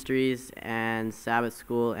ministries, and Sabbath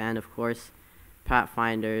school, and of course,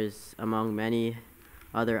 Pathfinders, among many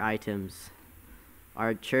other items.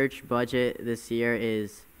 Our church budget this year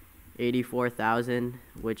is $84,000,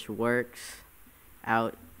 which works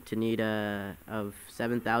out to need of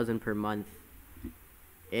 $7,000 per month.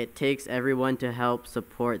 It takes everyone to help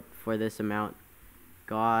support for this amount.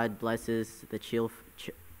 God blesses the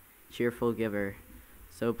cheerful giver.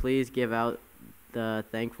 So please give out the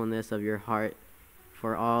thankfulness of your heart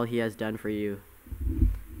for all he has done for you.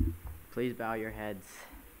 Please bow your heads.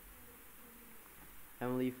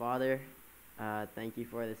 Heavenly Father, thank you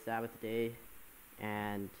for the Sabbath day,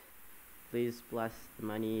 and please bless the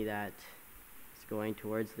money that is going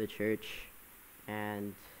towards the church,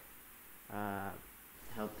 and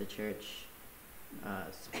help the church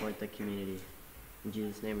support the community. In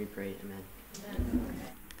Jesus' name we pray, amen.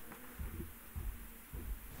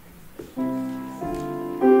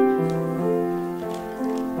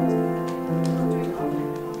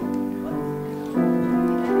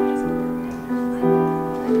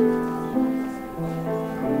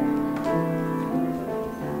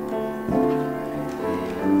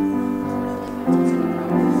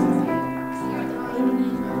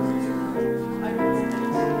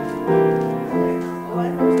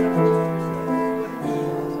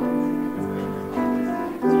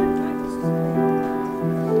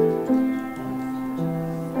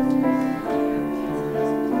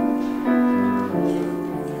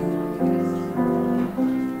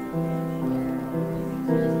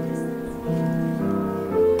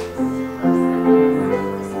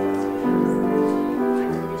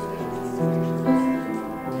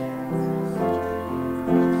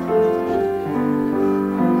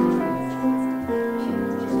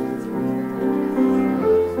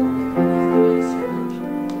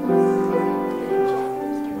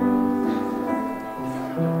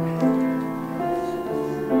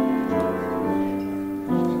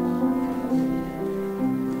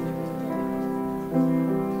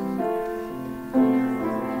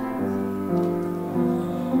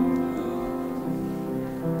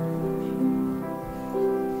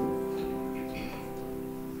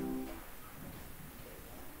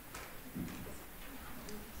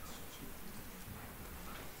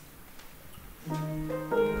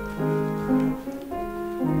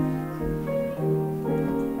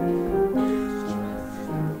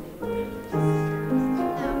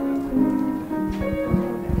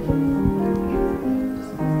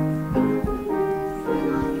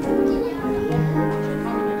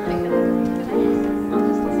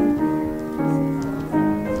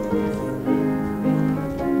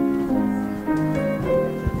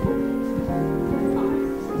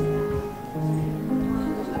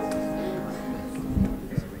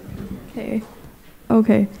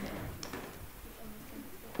 Okay.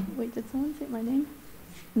 Wait, did someone say my name?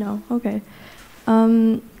 No, okay.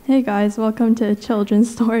 Hey guys, welcome to Children's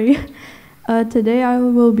Story. Today I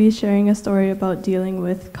will be sharing a story about dealing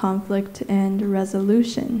with conflict and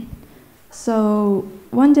resolution. So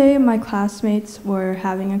one day my classmates were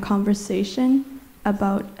having a conversation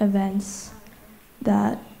about events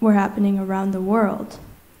that were happening around the world.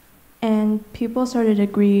 And people started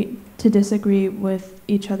to disagree with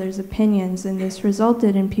each other's opinions, and this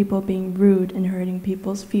resulted in people being rude and hurting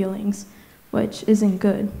people's feelings, which isn't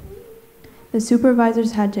good. The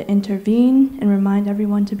supervisors had to intervene and remind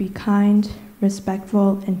everyone to be kind,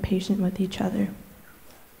 respectful, and patient with each other.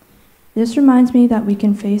 This reminds me that we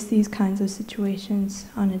can face these kinds of situations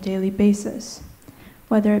on a daily basis,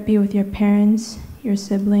 whether it be with your parents, your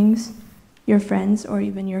siblings, your friends, or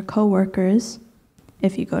even your coworkers,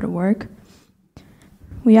 if you go to work.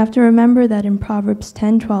 We have to remember that in Proverbs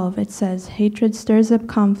 10:12 it says, "Hatred stirs up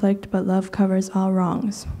conflict, but love covers all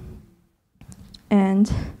wrongs."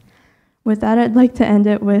 And with that, I'd like to end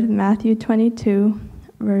it with Matthew 22,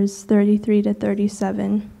 verse 33 to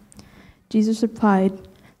 37. Jesus replied,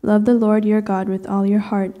 "Love the Lord your God with all your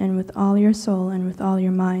heart and with all your soul and with all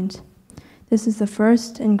your mind. This is the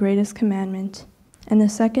first and greatest commandment, and the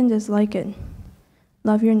second is like it.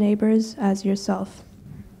 Love your neighbors as yourself."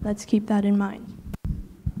 Let's keep that in mind.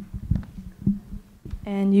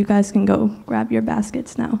 And you guys can go grab your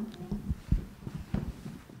baskets now.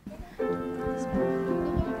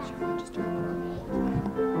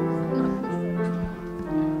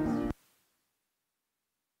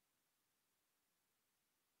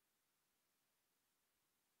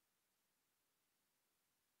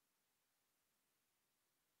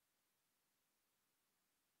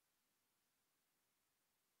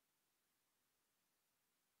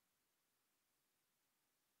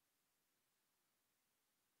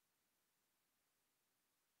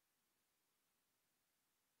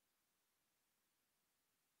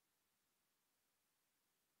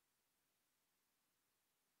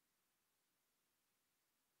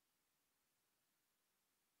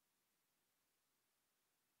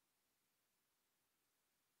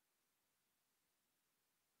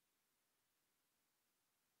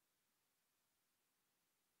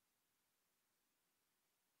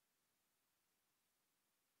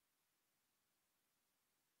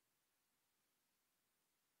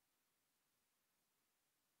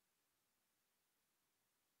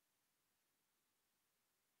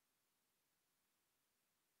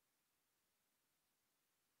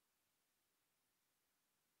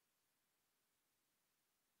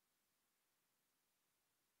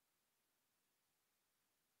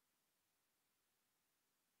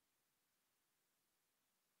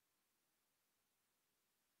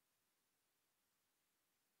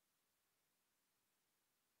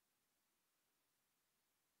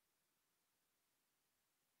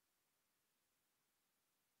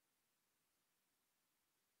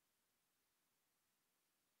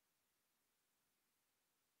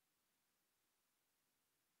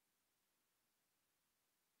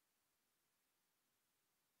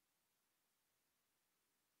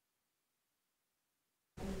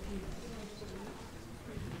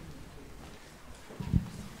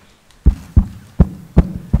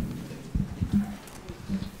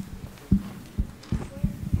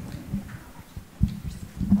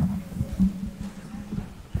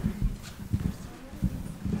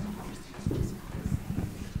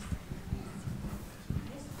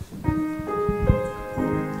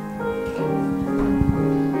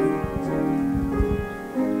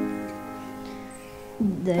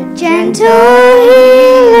 gentle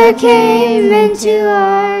healer came into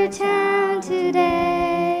our town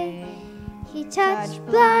today. He touched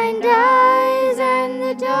blind eyes and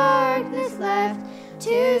the darkness left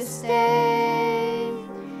to stay.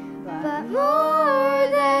 But more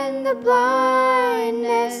than the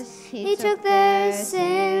blindness, he took their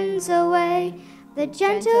sins away. The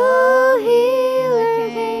gentle healer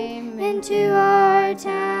came into our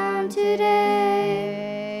town today.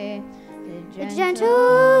 The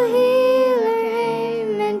gentle healer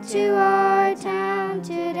came into our town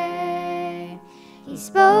today. He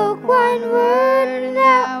spoke one word and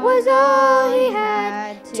that was all he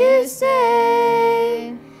had to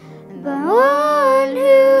say. But one who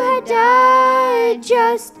had died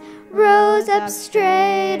just rose up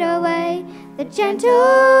straight away. The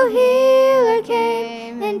gentle healer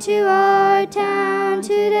came into our town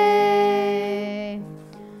today.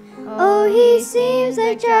 Oh, he seems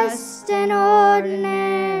like just an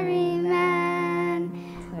ordinary man,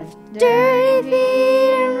 with dirty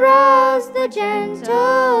feet and rose the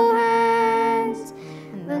gentle hands.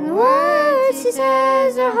 But the words he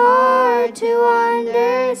says are hard to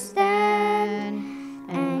understand,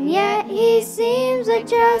 and yet he seems like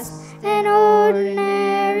just an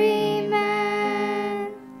ordinary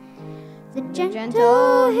man. The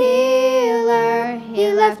gentle healer,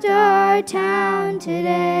 he left our town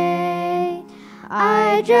today.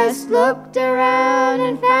 I just looked around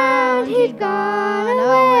and found he'd gone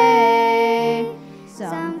away.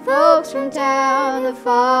 Some folks from town have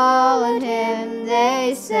followed him,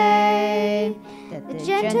 they say, that the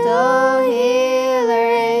gentle healer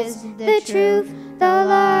is the truth, the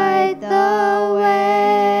light, the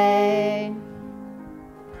way.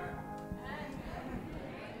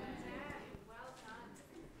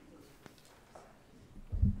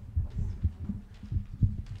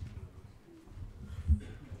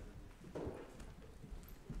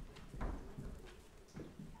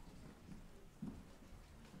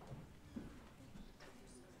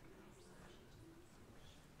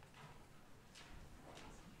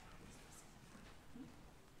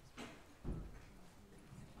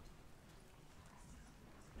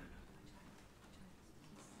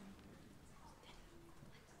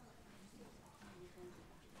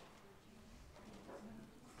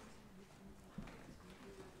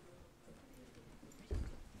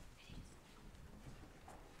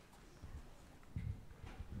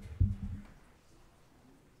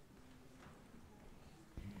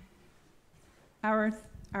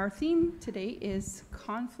 Our theme today is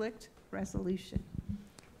conflict resolution.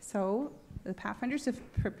 So the Pathfinders have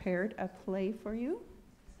prepared a play for you.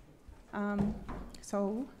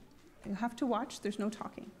 So you'll have to watch, there's no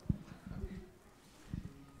talking.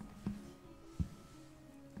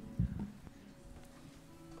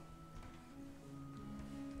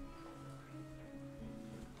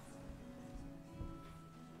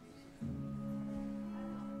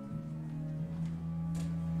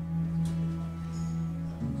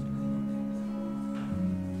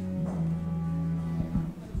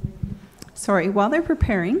 Sorry, while they're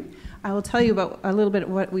preparing, I will tell you about a little bit of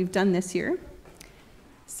what we've done this year.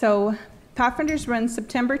 So Pathfinders run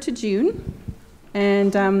September to June,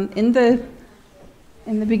 and in the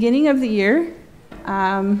beginning of the year,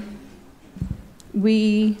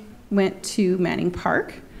 we went to Manning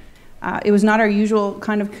Park. It was not our usual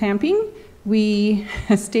kind of camping. We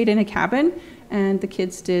stayed in a cabin, and the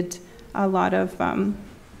kids did a lot of fun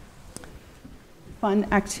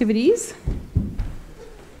activities.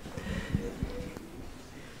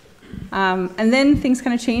 And then things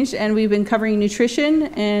kind of changed, and we've been covering nutrition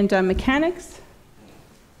and mechanics,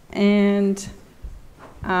 and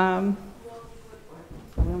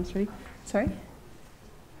sorry.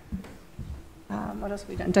 What else have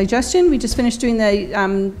we done? Digestion. We just finished doing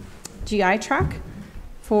the GI track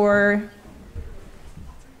for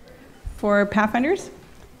Pathfinders.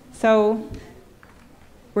 So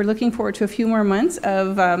we're looking forward to a few more months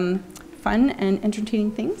of fun and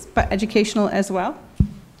entertaining things, but educational as well.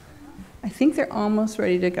 I think they're almost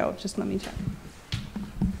ready to go. Just let me check.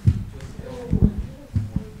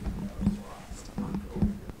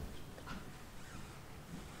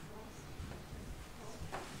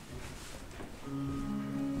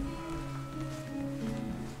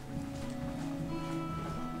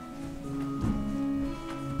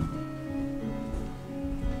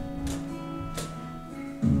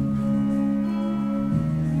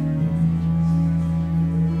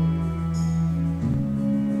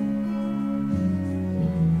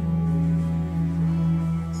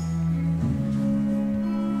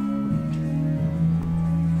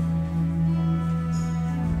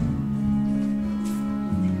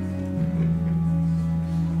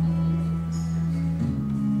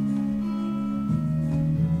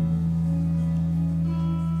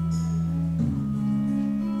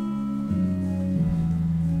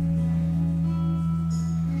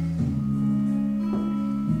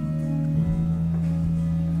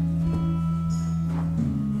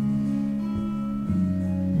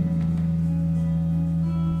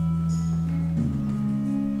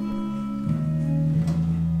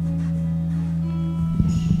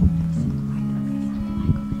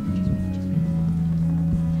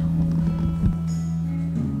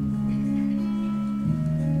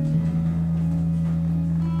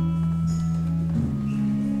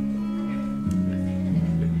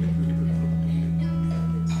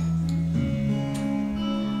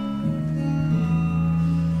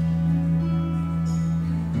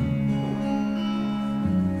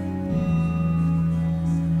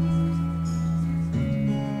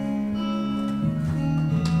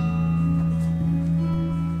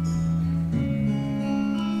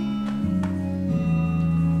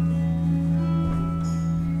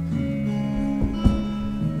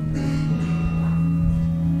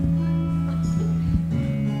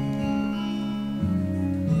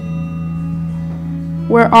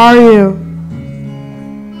 Where are you?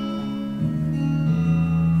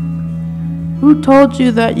 Who told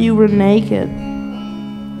you that you were naked?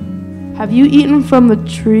 Have you eaten from the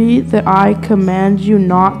tree that I command you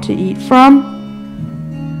not to eat from?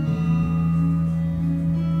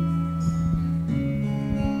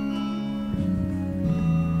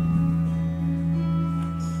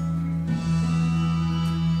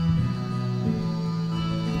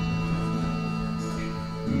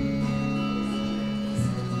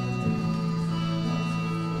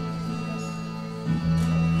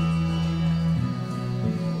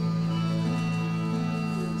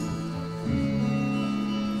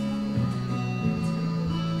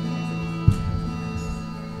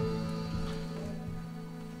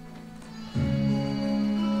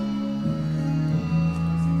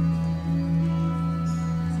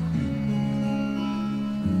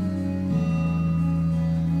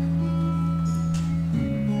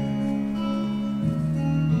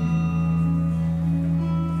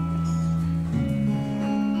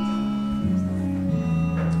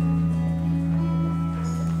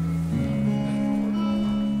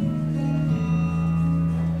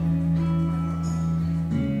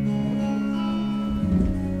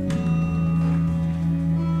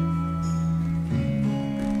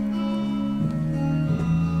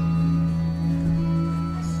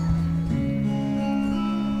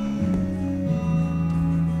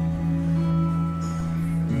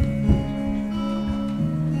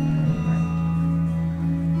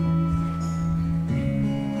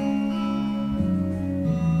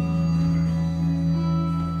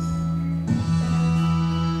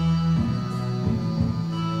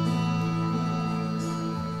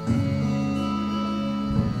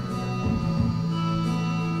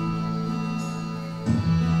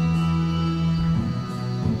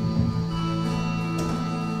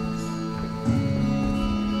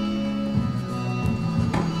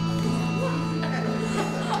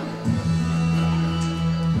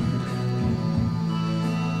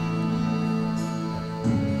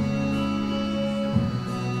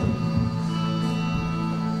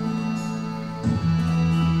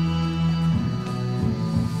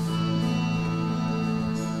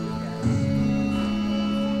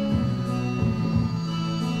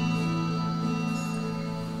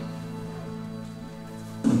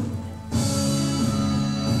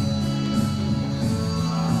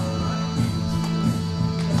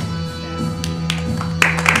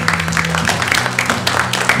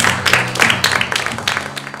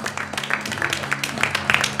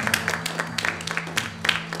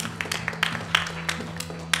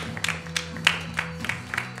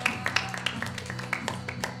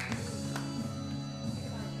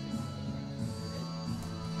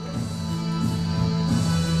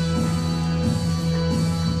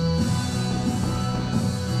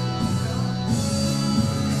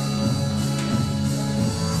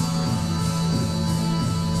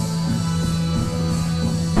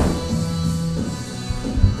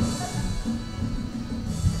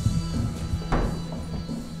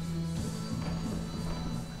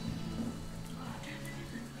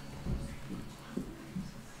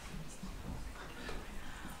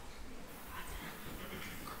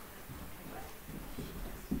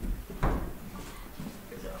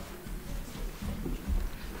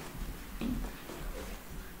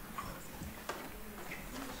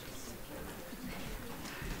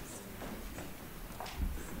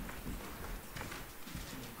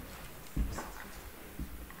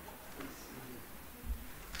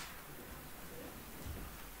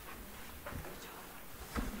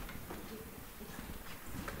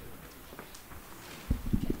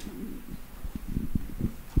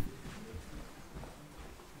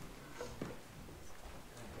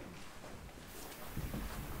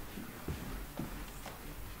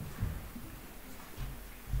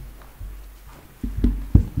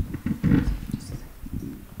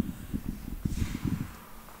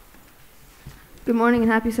 Good morning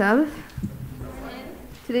and happy Sabbath.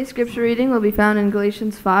 Today's scripture reading will be found in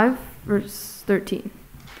Galatians 5, verse 13.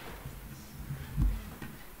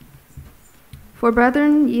 For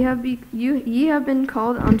brethren, ye have been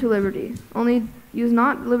called unto liberty. Only use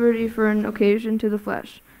not liberty for an occasion to the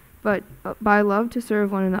flesh, but by love to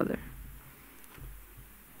serve one another.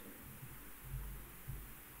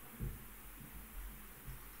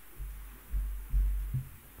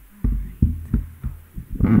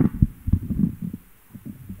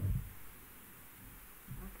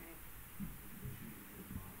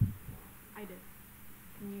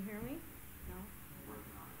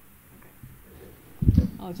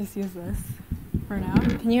 I'll just use this for now.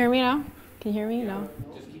 Can you hear me now? Can you hear me? No?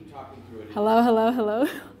 Just keep talking through it. Hello, hello, hello.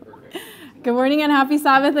 Good morning and happy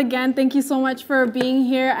Sabbath again. Thank you so much for being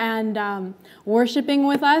here and worshiping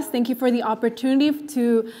with us. Thank you for the opportunity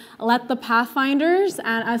to let the Pathfinders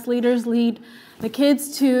and us leaders lead the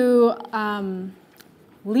kids to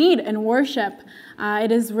lead and worship.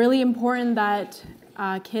 It is really important that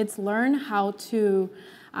kids learn how to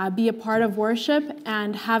be a part of worship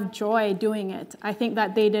and have joy doing it. I think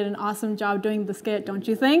that they did an awesome job doing the skit, don't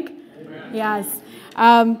you think? Amen. Yes.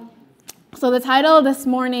 So the title this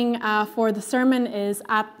morning for the sermon is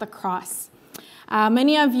At the Cross.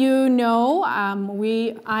 Many of you know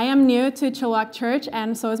I am new to Chilliwack Church,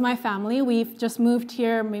 and so is my family. We've just moved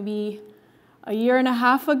here maybe a year and a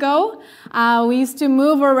half ago. We used to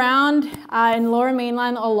move around in Lower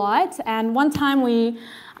Mainland a lot, and one time we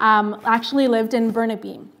actually lived in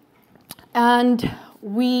Burnaby. And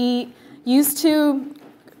we used to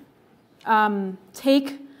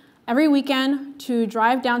take every weekend to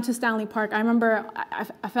drive down to Stanley Park. I remember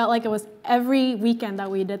I felt like it was every weekend that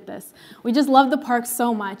we did this. We just loved the park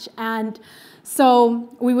so much. And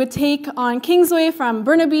so we would take on Kingsway from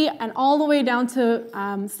Burnaby and all the way down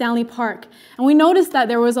to Stanley Park. And we noticed that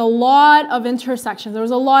there was a lot of intersections. There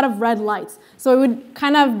was a lot of red lights. So it would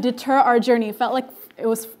kind of deter our journey. It felt like it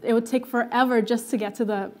would take forever just to get to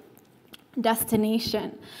the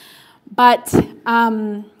destination. But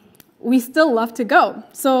we still love to go.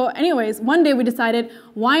 So anyways, one day we decided,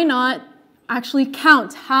 why not actually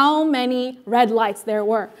count how many red lights there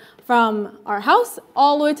were from our house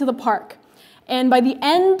all the way to the park. And by the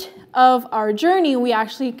end of our journey, we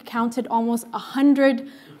actually counted almost 100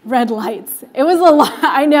 red lights. It was a lot,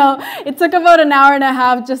 I know. It took about an hour and a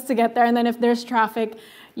half just to get there. And then if there's traffic,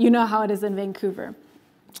 you know how it is in Vancouver.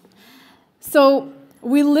 So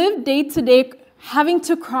we live day to day having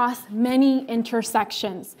to cross many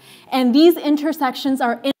intersections. And these intersections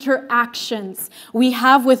are interactions we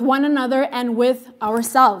have with one another and with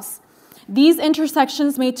ourselves. These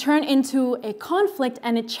intersections may turn into a conflict,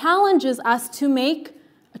 and it challenges us to make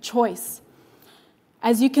a choice.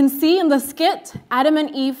 As you can see in the skit, Adam and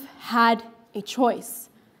Eve had a choice.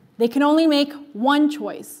 They can only make one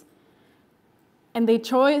choice. And they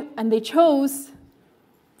chose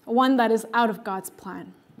one that is out of God's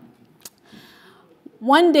plan.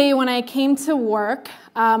 One day when I came to work,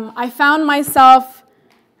 I found myself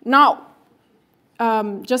not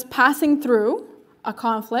just passing through a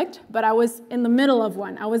conflict, but I was in the middle of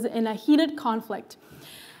one. I was in a heated conflict.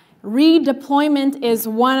 Redeployment is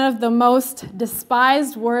one of the most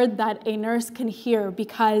despised words that a nurse can hear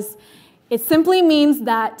because it simply means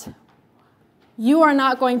that you are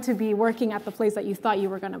not going to be working at the place that you thought you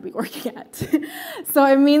were going to be working at. So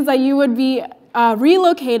it means that you would be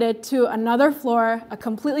relocated to another floor, a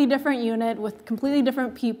completely different unit with completely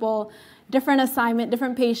different people, different assignment,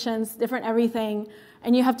 different patients, different everything,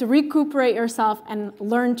 and you have to recuperate yourself and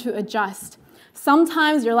learn to adjust.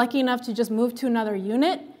 Sometimes you're lucky enough to just move to another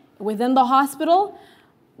unit within the hospital.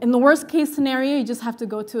 In the worst case scenario, you just have to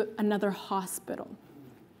go to another hospital.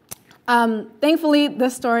 Thankfully,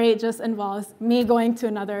 this story just involves me going to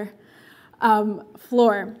another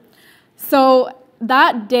floor. So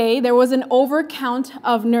that day, there was an overcount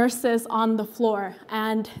of nurses on the floor,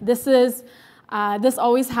 and this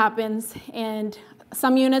always happens, and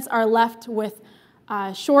some units are left with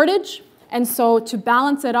shortage, and so to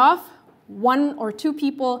balance it off, one or two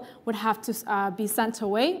people would have to be sent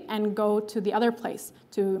away and go to the other place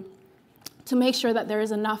to make sure that there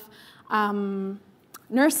is enough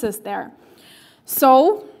nurses there.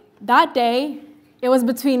 So that day, it was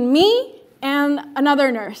between me and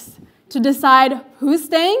another nurse to decide who's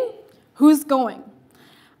staying, who's going.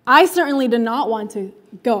 I certainly did not want to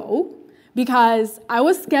go because I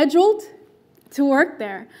was scheduled to work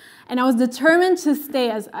there, and I was determined to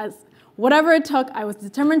stay as whatever it took. I was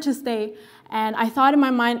determined to stay, and I thought in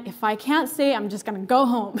my mind, if I can't stay, I'm just going to go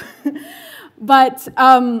home. But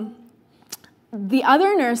the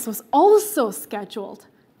other nurse was also scheduled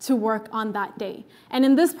to work on that day. And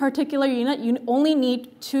in this particular unit, you only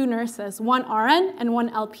need 2 nurses, 1 RN and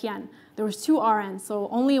 1 LPN. There was 2 RNs, so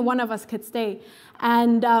only one of us could stay.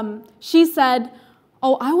 And she said,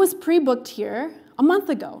 oh, I was pre-booked here a month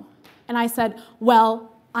ago. And I said,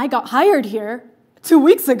 well, I got hired here 2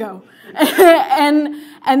 weeks ago.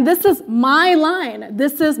 and this is my line.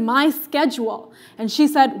 This is my schedule. And she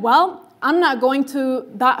said, well, I'm not going to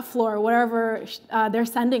that floor, wherever they're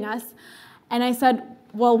sending us. And I said,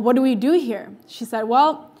 well, what do we do here? She said,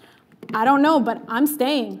 well, I don't know, but I'm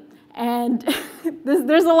staying. And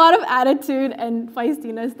there's a lot of attitude and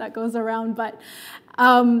feistiness that goes around. But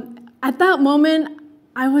at that moment,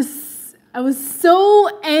 I was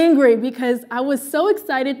so angry because I was so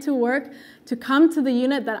excited to come to the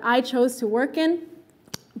unit that I chose to work in.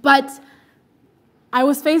 But I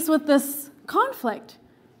was faced with this conflict.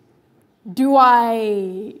 Do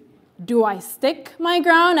I stick my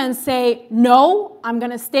ground and say, no, I'm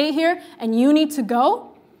going to stay here and you need to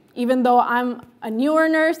go, even though I'm a newer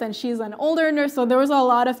nurse and she's an older nurse? So there was a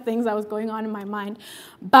lot of things that was going on in my mind.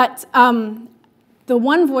 But the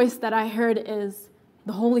one voice that I heard is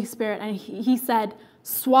the Holy Spirit, and he said,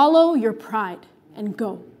 swallow your pride and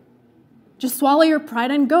go. Just swallow your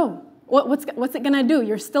pride and go. What's it going to do?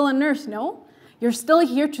 You're still a nurse, no? You're still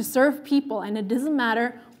here to serve people, and it doesn't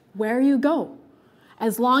matter where you go,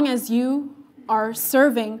 as long as you are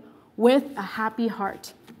serving with a happy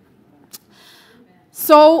heart.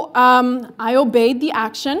 So I obeyed the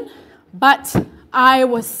action, but I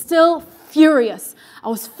was still furious. I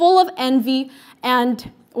was full of envy,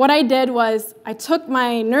 and what I did was I took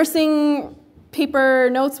my nursing paper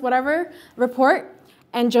notes, whatever, report,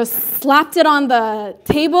 and just slapped it on the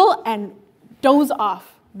table and dozed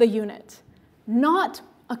off the unit. Not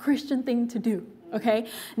a Christian thing to do, okay?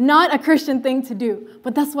 Not a Christian thing to do,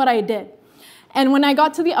 but that's what I did. And when I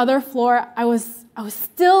got to the other floor, I was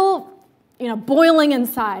still, boiling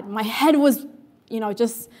inside. My head was,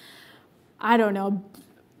 just, I don't know,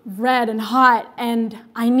 red and hot, and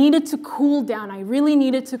I needed to cool down. I really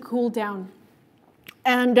needed to cool down.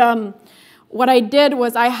 And what I did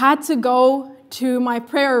was I had to go to my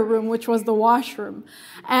prayer room, which was the washroom,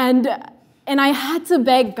 and I had to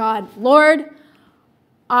beg God, Lord,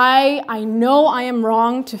 I know I am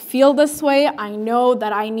wrong to feel this way. I know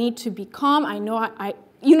that I need to be calm. I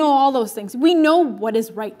know all those things. We know what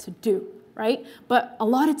is right to do, right? But a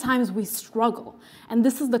lot of times we struggle. And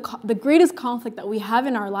this is the greatest conflict that we have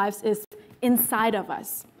in our lives is inside of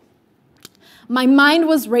us. My mind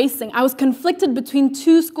was racing. I was conflicted between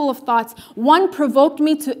two schools of thoughts. One provoked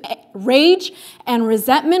me to rage and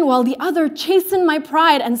resentment, while the other chastened my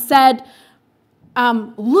pride and said,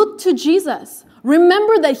 look to Jesus.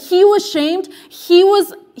 Remember that he was shamed. He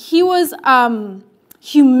was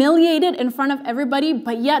humiliated in front of everybody,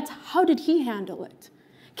 but yet, how did he handle it?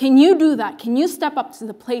 Can you do that? Can you step up to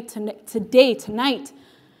the plate today, tonight?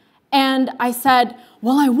 And I said,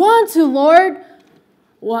 well, I want to, Lord.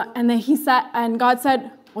 Well, and then God said,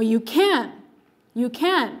 well, you can. You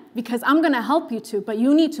can, because I'm going to help you to, but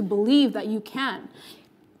you need to believe that you can.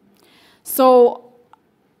 So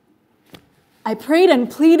I prayed and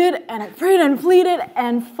pleaded, and I prayed and pleaded,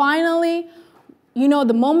 and finally,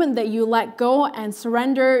 the moment that you let go and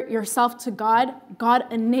surrender yourself to God, God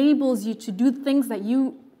enables you to do things that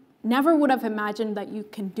you never would have imagined that you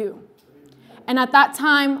can do. And at that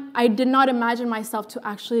time, I did not imagine myself to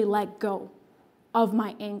actually let go of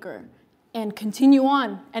my anger and continue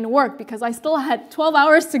on and work, because I still had 12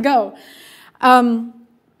 hours to go.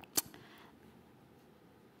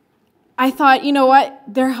 I thought, you know what,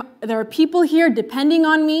 there are people here depending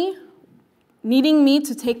on me, needing me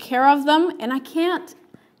to take care of them, and I can't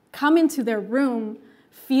come into their room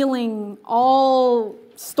feeling all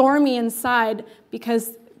stormy inside,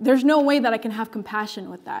 because there's no way that I can have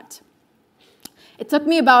compassion with that. It took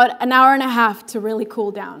me about an hour and a half to really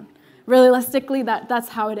cool down. Realistically, that's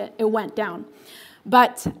how it went down.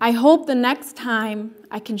 But I hope the next time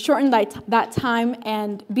I can shorten that time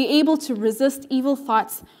and be able to resist evil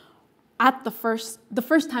thoughts at the first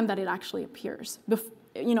time that it actually appears.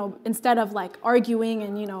 Instead of like arguing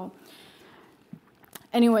and,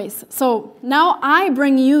 Anyways, so now I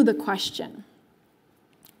bring you the question.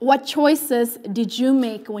 What choices did you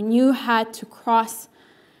make when you had to cross,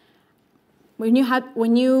 when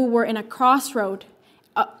you were in a crossroad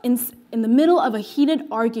in the middle of a heated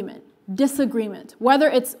argument, disagreement, whether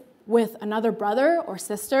it's with another brother or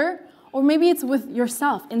sister, or maybe it's with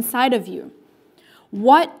yourself inside of you?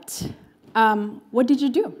 What did you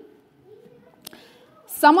do?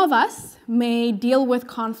 Some of us may deal with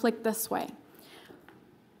conflict this way.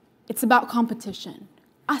 It's about competition,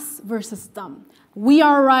 us versus them. We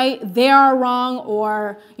are right, they are wrong,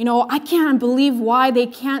 or, I can't believe why they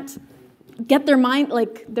can't get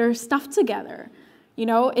their stuff together.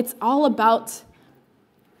 It's all about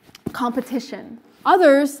competition.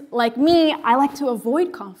 Others, like me, I like to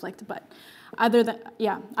avoid conflict, but I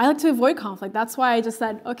like to avoid conflict. That's why I just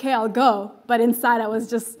said, okay, I'll go. But inside I was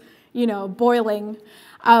just, boiling.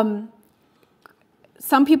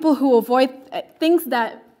 Some people who avoid things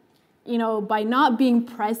that, by not being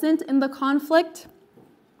present in the conflict,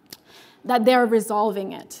 that they're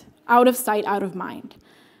resolving it out of sight, out of mind.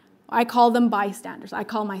 I call them bystanders. I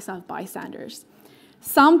call myself bystanders.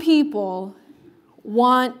 Some people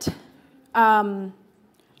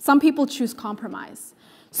choose compromise.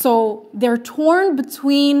 So they're torn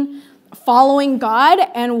between following God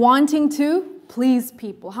and wanting to please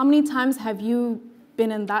people. How many times have you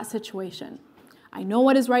been in that situation? I know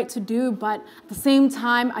what is right to do, but at the same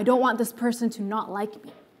time, I don't want this person to not like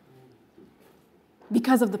me.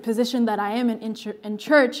 Because of the position that I am in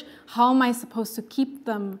church, how am I supposed to keep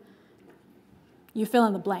them? You fill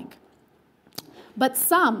in the blank. But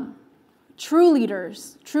some true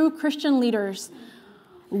leaders, true Christian leaders,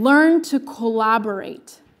 learn to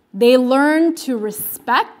collaborate. They learn to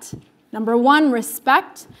respect. Number one,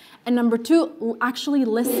 respect. And number two, actually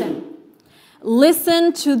listen.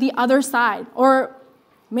 Listen to the other side. Or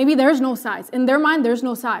maybe there's no sides. In their mind, there's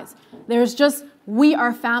no sides. There's just, we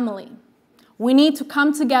are family. We need to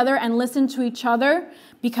come together and listen to each other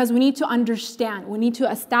because we need to understand. We need to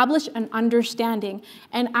establish an understanding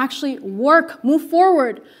and actually move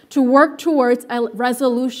forward to work towards a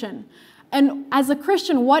resolution. And as a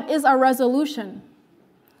Christian, what is our resolution?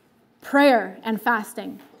 Prayer and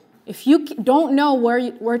fasting. If you don't know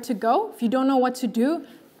where to go, if you don't know what to do,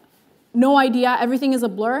 no idea, everything is a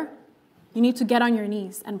blur, you need to get on your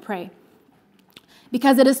knees and pray.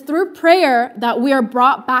 Because it is through prayer that we are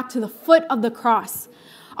brought back to the foot of the cross.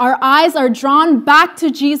 Our eyes are drawn back to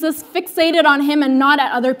Jesus, fixated on him and not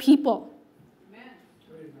at other people.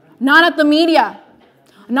 Not at the media.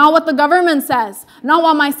 Not what the government says. Not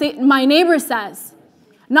what my neighbor says.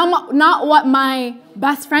 Not what my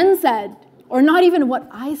best friend said. Or not even what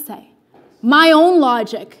I say. My own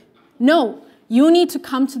logic. No. You need to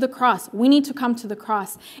come to the cross. We need to come to the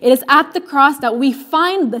cross. It is at the cross that we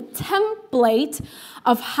find the template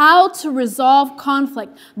of how to resolve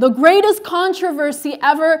conflict. The greatest controversy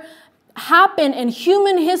ever happened in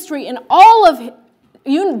human history, in all of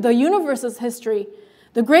the universe's history.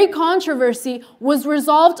 The great controversy was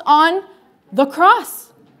resolved on the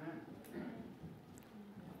cross.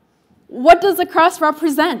 What does the cross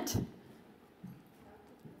represent?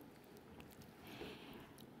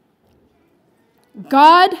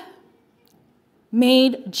 God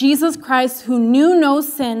made Jesus Christ, who knew no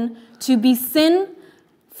sin, to be sin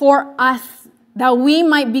for us, that we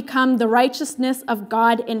might become the righteousness of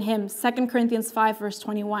God in him. 2 Corinthians 5, verse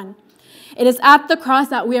 21. It is at the cross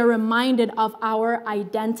that we are reminded of our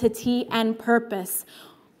identity and purpose.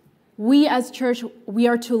 We as church, we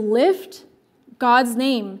are to lift God's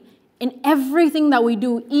name in everything that we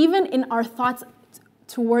do, even in our thoughts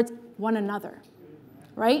towards one another.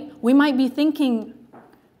 Right? We might be thinking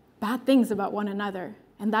bad things about one another,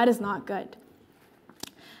 and that is not good.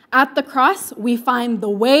 At the cross, we find the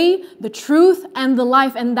way, the truth, and the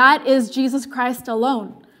life, and that is Jesus Christ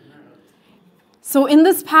alone. So in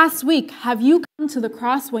this past week, have you come to the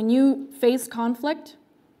cross when you faced conflict?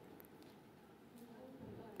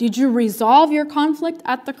 Did you resolve your conflict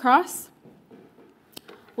at the cross?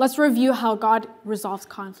 Let's review how God resolves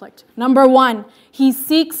conflict. Number one, he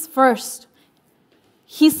seeks first.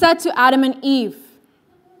 He said to Adam and Eve,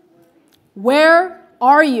 "Where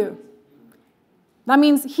are you?" That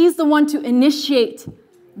means he's the one to initiate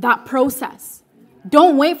that process.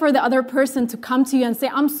 Don't wait for the other person to come to you and say,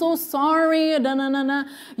 "I'm so sorry."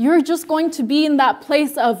 You're just going to be in that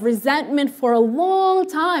place of resentment for a long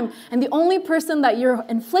time. And the only person that you're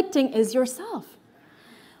inflicting is yourself.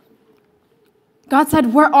 God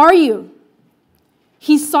said, "Where are you?"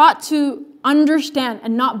 He sought to understand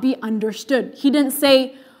and not be understood. He didn't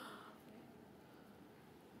say,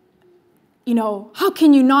 how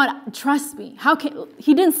can you not trust me?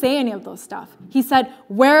 He didn't say any of those stuff. He said,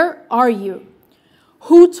 "Where are you?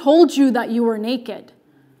 Who told you that you were naked?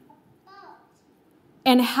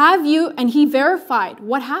 And he verified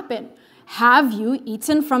what happened. Have you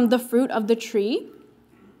eaten from the fruit of the tree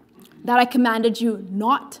that I commanded you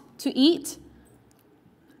not to eat?"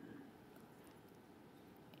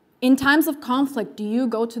 In times of conflict, do you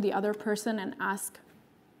go to the other person and ask,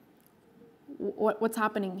 what's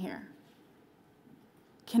happening here?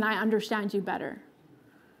 Can I understand you better?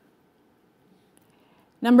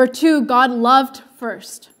 Number two, God loved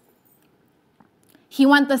first. He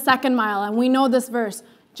went the second mile, and we know this verse,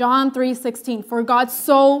 John 3:16, "For God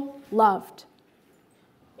so loved."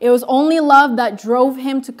 It was only love that drove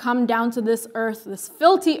him to come down to this earth, this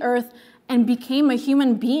filthy earth, and became a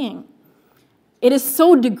human being. It is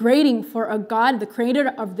so degrading for a God, the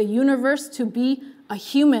creator of the universe, to be a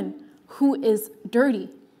human who is dirty.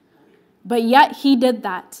 But yet he did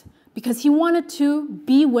that because he wanted to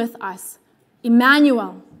be with us.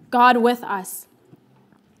 Emmanuel, God with us.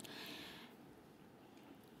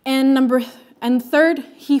 And third,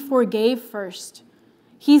 he forgave first.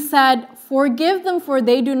 He said, "Forgive them, for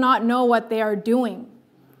they do not know what they are doing."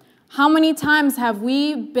 How many times have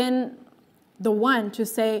we been the one to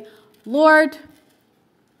say, "Lord,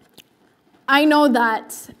 I know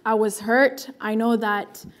that I was hurt. I know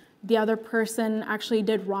that the other person actually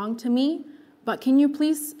did wrong to me, but can you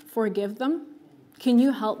please forgive them?" Can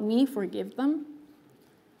you help me forgive them?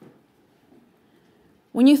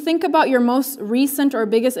 When you think about your most recent or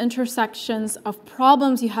biggest intersections of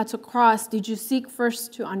problems you had to cross, did you seek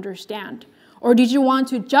first to understand? Or did you want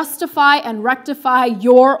to justify and rectify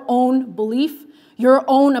your own belief, your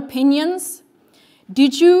own opinions?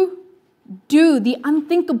 Did you do the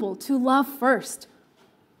unthinkable to love first?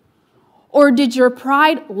 Or did your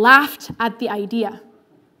pride laugh at the idea?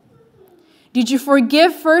 Did you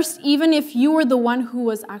forgive first even if you were the one who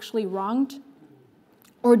was actually wronged?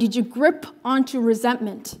 Or did you grip onto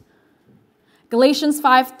resentment? Galatians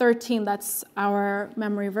 5:13, that's our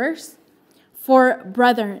memory verse. For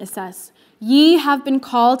brethren, it says, ye have been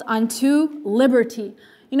called unto liberty.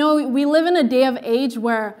 You know, we live in a day of age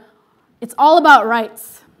where it's all about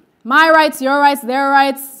rights. My rights, your rights, their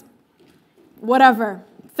rights, whatever.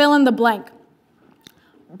 Fill in the blank.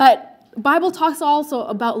 But the Bible talks also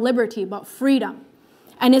about liberty, about freedom.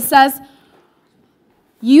 And it says,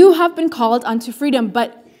 you have been called unto freedom,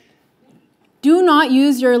 but do not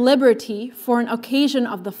use your liberty for an occasion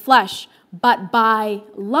of the flesh, but by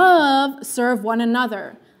love serve one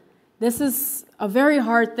another. This is a very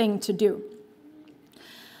hard thing to do.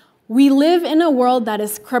 We live in a world that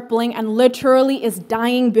is crippling and literally is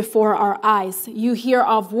dying before our eyes. You hear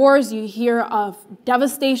of wars, you hear of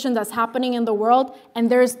devastation that's happening in the world, and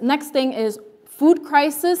there's next thing is food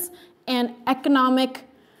crisis and economic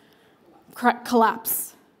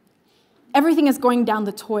collapse. Everything is going down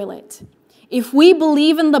the toilet. If we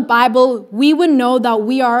believe in the Bible, we would know that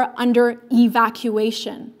we are under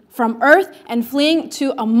evacuation from earth and fleeing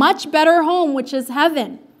to a much better home, which is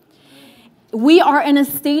heaven. We are in a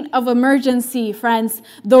state of emergency, friends.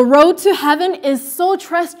 The road to heaven is so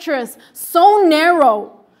treacherous, so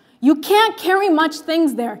narrow. You can't carry much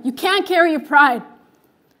things there. You can't carry your pride.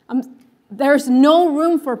 There's no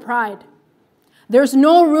room for pride. There's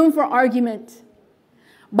no room for argument.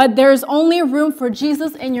 But there's only room for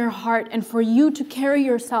Jesus in your heart and for you to carry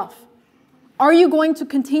yourself. Are you going to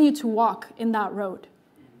continue to walk in that road?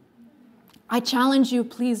 I challenge you,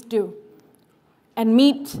 please do. And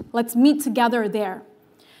let's meet together there.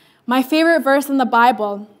 My favorite verse in the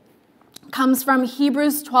Bible comes from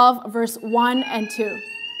Hebrews 12, verse 1 and 2.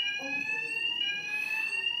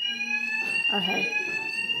 Okay.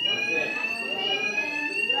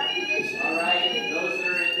 All right, those that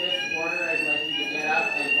are in this order, I'd like you to get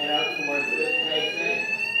up and head out towards this exit.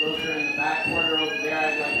 Those that are in the back corner over there,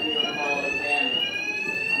 I'd like you to follow them.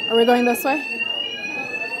 Are we going this way?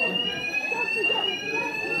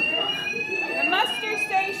 The muster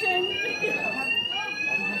station.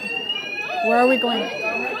 Where are we going?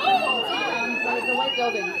 The white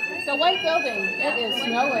building. The white building. It is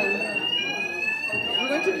snowing. We're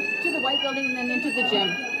going to the white building and then into the gym.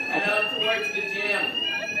 Head out towards the gym.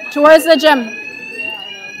 Towards the gym.